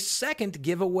doing a second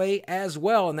giveaway as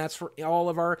well, and that's for all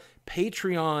of our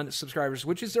Patreon subscribers,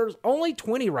 which is there's only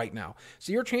 20 right now.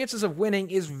 So your chances of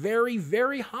winning is very,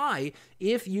 very high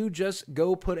if you just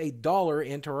go put $1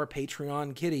 into our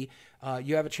Patreon kitty.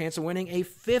 You have a chance of winning a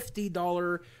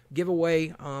 $50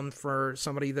 giveaway for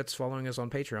somebody that's following us on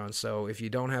Patreon. So if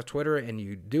you don't have Twitter and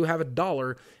you do have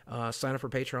 $1, sign up for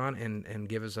Patreon and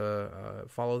give us a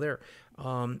follow there.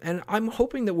 And I'm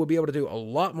hoping that we'll be able to do a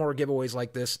lot more giveaways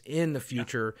like this in the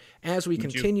future as we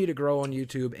continue to grow on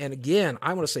YouTube. And again,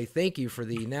 I want to say thank you for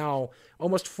the now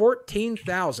almost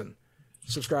 14,000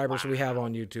 subscribers we have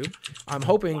on YouTube. I'm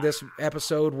hoping this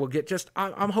episode will get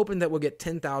I'm hoping that we'll get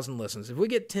 10,000 listens. If we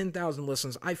get 10,000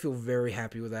 listens, I feel very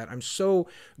happy with that. I'm so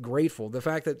grateful. The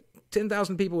fact that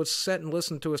 10,000 people would sit and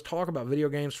listen to us talk about video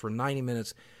games for 90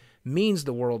 minutes means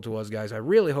the world to us, guys. I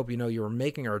really hope you know you are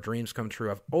making our dreams come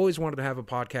true. I've always wanted to have a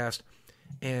podcast,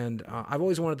 and I've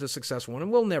always wanted a successful one,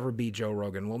 and we'll never be Joe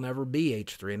Rogan. We'll never be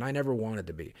H3, and I never wanted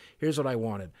to be. Here's what I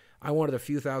wanted. I wanted a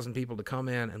few thousand people to come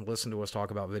in and listen to us talk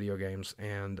about video games,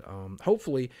 and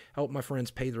hopefully help my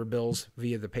friends pay their bills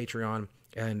via the Patreon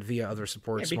and via other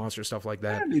support sponsors, stuff like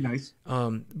that. That'd be nice.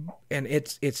 And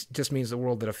it's just means the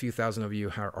world that a few thousand of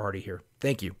you are already here.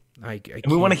 Thank you. And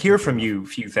we want to hear from you,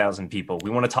 few thousand people. We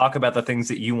want to talk about the things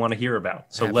that you want to hear about.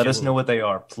 So let us know what they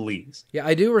are, please. Yeah,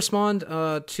 I do respond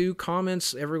to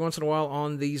comments every once in a while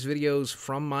on these videos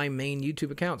from my main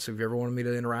YouTube account. So if you ever wanted me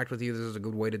to interact with you, this is a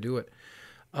good way to do it.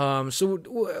 So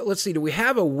let's see. Do we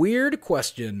have a weird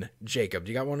question, Jacob?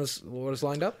 Do you got one what is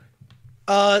lined up?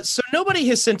 So nobody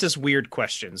has sent us weird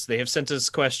questions. They have sent us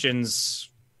questions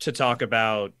to talk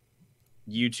about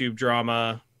YouTube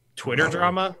drama, Twitter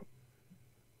drama.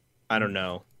 I don't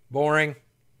know. Boring.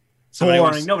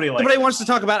 Nobody wants to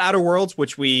talk about Outer Worlds,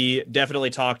 which we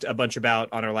definitely talked a bunch about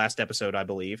on our last episode, I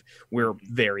believe. We're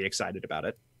very excited about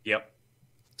it. Yep.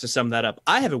 To sum that up,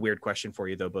 I have a weird question for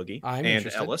you, though, Boogie I'm and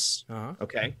interested. Ellis. Uh-huh.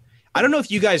 Okay. I don't know if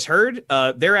you guys heard.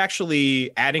 They're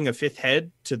actually adding a fifth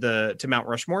head to Mount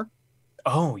Rushmore.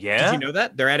 Oh, yeah? Did you know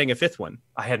that? They're adding a fifth one.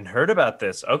 I hadn't heard about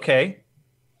this. Okay.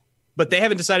 But they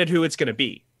haven't decided who it's going to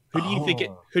be. Who do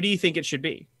you think it should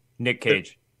be? Nick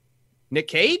Cage. Nick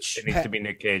Cage? It needs to be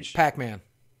Nick Cage. Pac-Man.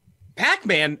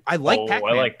 Pac-Man. I like Pac-Man.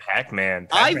 I like Pac-Man.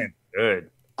 Pac-Man's good.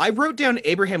 I wrote down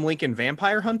Abraham Lincoln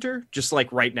Vampire Hunter, just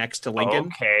like right next to Lincoln.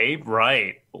 Okay,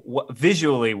 right.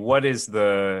 Visually, what is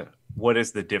the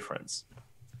difference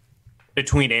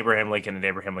between Abraham Lincoln and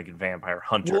Abraham Lincoln Vampire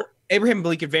Hunter? Well, Abraham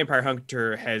Lincoln Vampire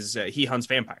Hunter has he hunts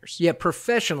vampires. Yeah,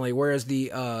 professionally, whereas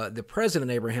the President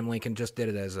Abraham Lincoln just did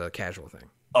it as a casual thing.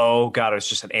 Oh God, it was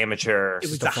just an amateur. It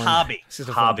was a hobby. It's just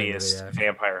a fun thing to hobbyist do, yeah.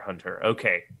 vampire hunter.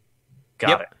 Okay,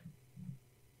 got it.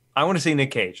 I want to see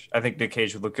Nick Cage. I think Nick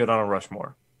Cage would look good on a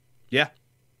Rushmore. Yeah.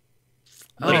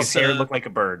 Like his hair look like a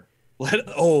bird.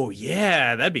 Oh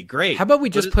yeah, that'd be great. How about we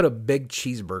just put a big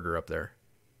cheeseburger up there?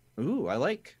 Ooh, I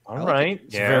like. All right,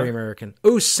 It's very American.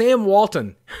 Ooh, Sam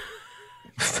Walton.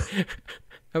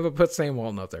 How about put Sam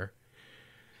Walton up there?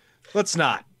 Let's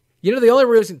not. You know, the only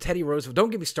reason Teddy Roosevelt,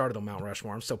 don't get me started on Mount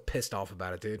Rushmore. I'm so pissed off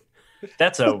about it, dude.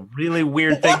 That's a really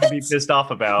weird thing to be pissed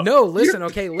off about. No, listen, man.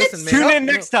 Tune in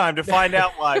next time to find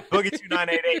out why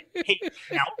Boogie2988 hates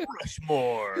Mount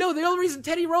Rushmore. No, the only reason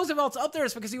Teddy Roosevelt's up there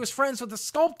is because he was friends with the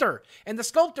sculptor. And the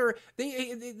sculptor,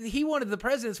 he wanted the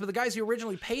presidents, but the guys who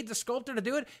originally paid the sculptor to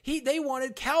do it, they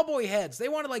wanted cowboy heads. They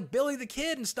wanted like Billy the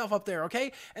Kid and stuff up there,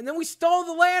 okay? And then we stole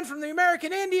the land from the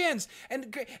American Indians.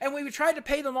 And we tried to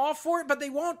pay them off for it, but they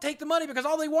won't take the money because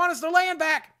all they want is their land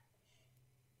back.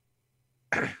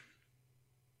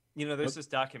 You know, there's this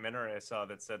documentary I saw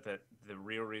that said that the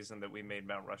real reason that we made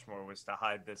Mount Rushmore was to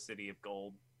hide the City of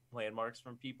Gold landmarks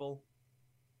from people.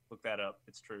 Look that up.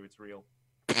 It's true. It's real.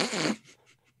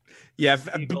 Yeah.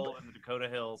 City of Gold in the Dakota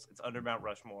Hills. It's under Mount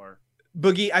Rushmore.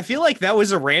 Boogie, I feel like that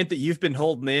was a rant that you've been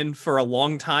holding in for a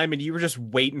long time, and you were just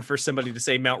waiting for somebody to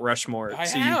say Mount Rushmore.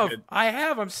 I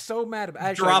have. I'm so mad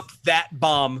about it. Drop that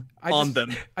bomb on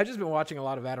them. I've just been watching a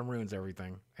lot of Adam Ruins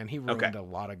Everything, and he ruined a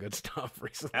lot of good stuff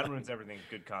recently. Adam Ruins Everything.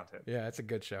 Good content. Yeah, it's a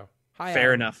good show. Hi, Fair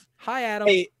Adam. enough. Hi, Adam.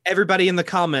 Hey, everybody in the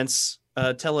comments,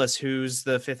 tell us who's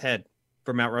the fifth head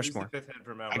for Mount Who's the Rushmore. fifth head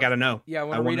for Mount I gotta know. Yeah, I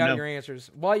want to read out your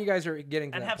answers while you guys are getting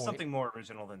to and that have point. something more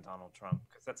original than Donald Trump,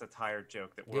 because that's a tired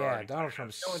joke that we're Yeah, already Donald Trump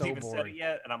is no one's so even said boring. it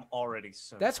yet, and I'm already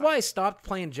so That's tired. why I stopped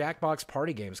playing Jackbox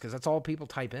party games, because that's all people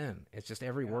type in. It's just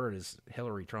every word is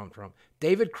Hillary, Trump.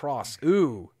 David Cross.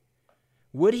 Ooh.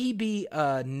 Would he be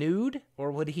nude,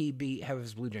 or would he have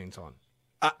his blue jeans on?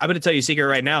 I'm going to tell you a secret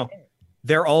right now.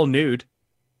 They're all nude.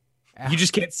 You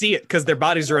just can't see it because their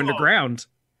bodies are underground.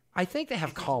 I think they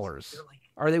have collars.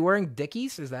 Are they wearing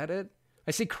Dickies? Is that it?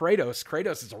 I see Kratos.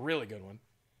 Kratos is a really good one.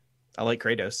 I like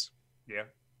Kratos. Yeah.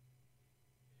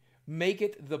 Make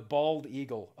it the bald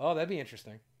eagle. Oh, that'd be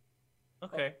interesting.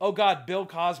 Okay. Oh God, Bill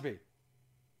Cosby.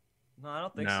 No, I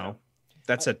don't think so.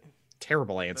 That's a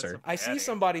terrible answer. I see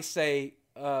somebody say,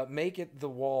 make it the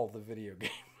wall, the video game.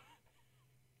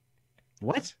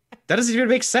 What? That doesn't even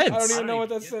make sense. I don't even know what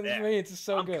that sentence means. It's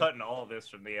so I'm good. cutting all this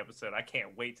from the episode. I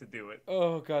can't wait to do it.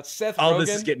 Oh God, Seth All Rogen,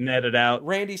 this is getting edited out.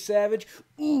 Randy Savage.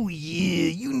 Oh yeah,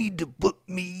 you need to put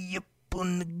me up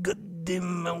on the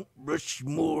goddamn Mount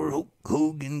Rushmore, Hulk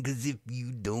Hogan, cause if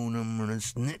you don't, I'm gonna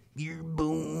snap your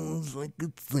bones like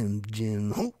a Slim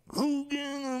Jim. Hulk Hogan.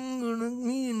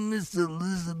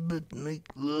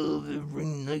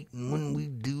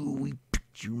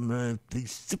 picture my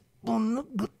face up on the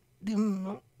goddamn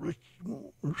Mount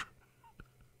Rushmore.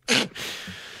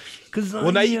 Cause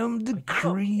Well, now I you- am the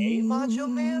cream of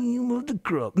the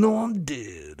crop. No, I'm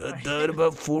dead. I died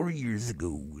about 4 years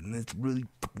ago, and that's really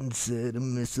fucking sad. I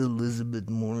miss Elizabeth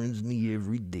Warren's me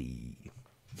every day.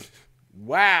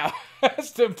 Wow,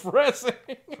 that's depressing.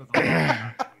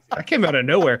 That came out of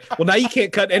nowhere. Well, now you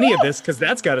can't cut any of this because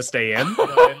that's got to stay in.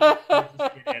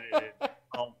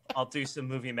 I'll do some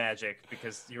movie magic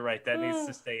because you're right. That needs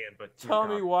to stay in. But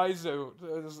Tommy Wiseau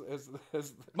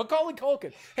as Macaulay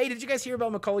Culkin. Hey, did you guys hear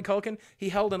about Macaulay Culkin? He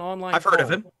held an online. I've heard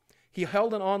of him. He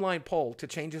held an online poll to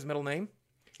change his middle name.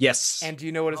 Yes. And do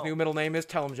you know what his new middle name is?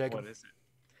 Tell him, Jacob. What is it?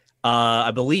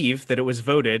 I believe that it was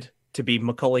voted to be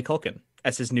Macaulay Culkin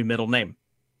as his new middle name.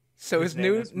 So his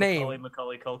new is name,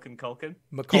 Macaulay Culkin.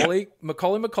 Macaulay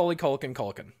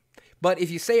Culkin. But if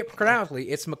you say it correctly,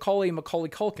 it's Macaulay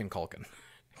Culkin.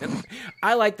 And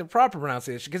I like the proper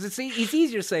pronunciation because it's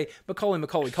easier to say Macaulay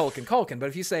Culkin. But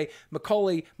if you say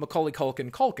Macaulay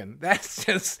Culkin, that's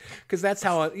just because that's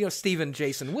how Stephen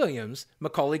Jason Williams,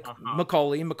 Macaulay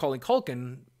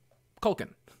Culkin,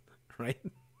 right?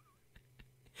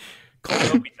 I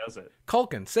hope he does it.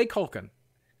 Culkin, say Culkin.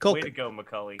 Way to go,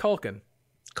 Macaulay. Culkin.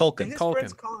 His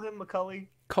friends call him Macaulay.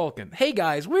 Culkin. Hey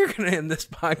guys, we're gonna end this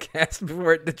podcast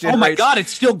before it degenerates. Oh my God,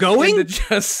 it's still going? Into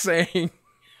just saying.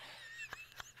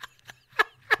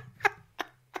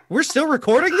 We're still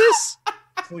recording this?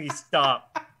 Please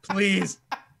stop. Please.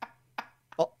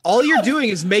 All you're doing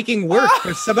is making work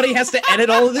because somebody has to edit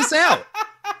all of this out.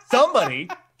 Somebody,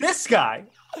 this guy,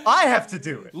 I have to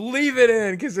do it. Leave it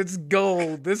in because it's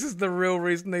gold. This is the real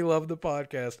reason they love the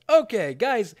podcast. Okay,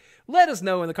 guys, let us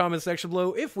know in the comment section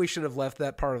below if we should have left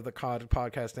that part of the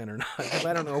podcast in or not. 'Cause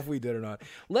I don't know if we did or not.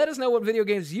 Let us know what video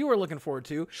games you are looking forward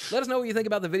to. Let us know what you think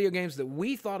about the video games that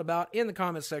we thought about in the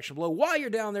comment section below. While you're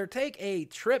down there, take a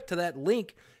trip to that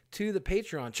link to the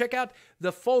Patreon. Check out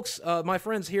the folks, my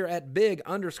friends here at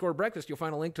Big_Breakfast. You'll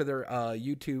find a link to their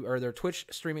YouTube or their Twitch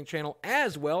streaming channel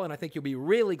as well, and I think you'll be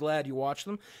really glad you watched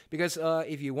them because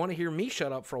if you want to hear me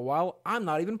shut up for a while, I'm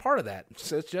not even part of that.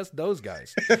 So it's just those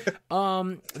guys.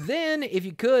 Then, if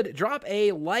you could, drop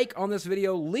a like on this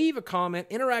video, leave a comment,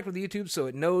 interact with YouTube so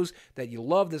it knows that you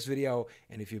love this video,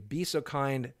 and if you'd be so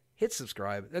kind, hit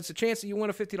subscribe. That's a chance that you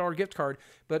win a $50 gift card.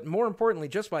 But more importantly,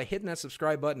 just by hitting that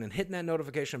subscribe button and hitting that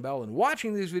notification bell and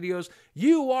watching these videos,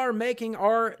 you are making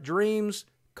our dreams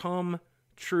come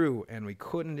true. And we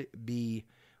couldn't be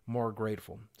more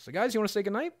grateful. So guys, you want to say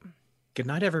goodnight? Good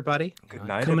night, everybody. Good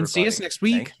night, Come and see us everybody. next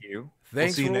week. Thank you. Thanks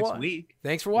we'll see you for next wa- week.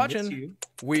 Thanks for Miss watching. you.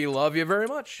 We love you very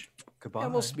much. Goodbye.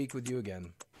 And we'll speak with you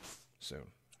again soon.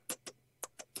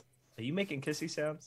 Are you making kissy sounds?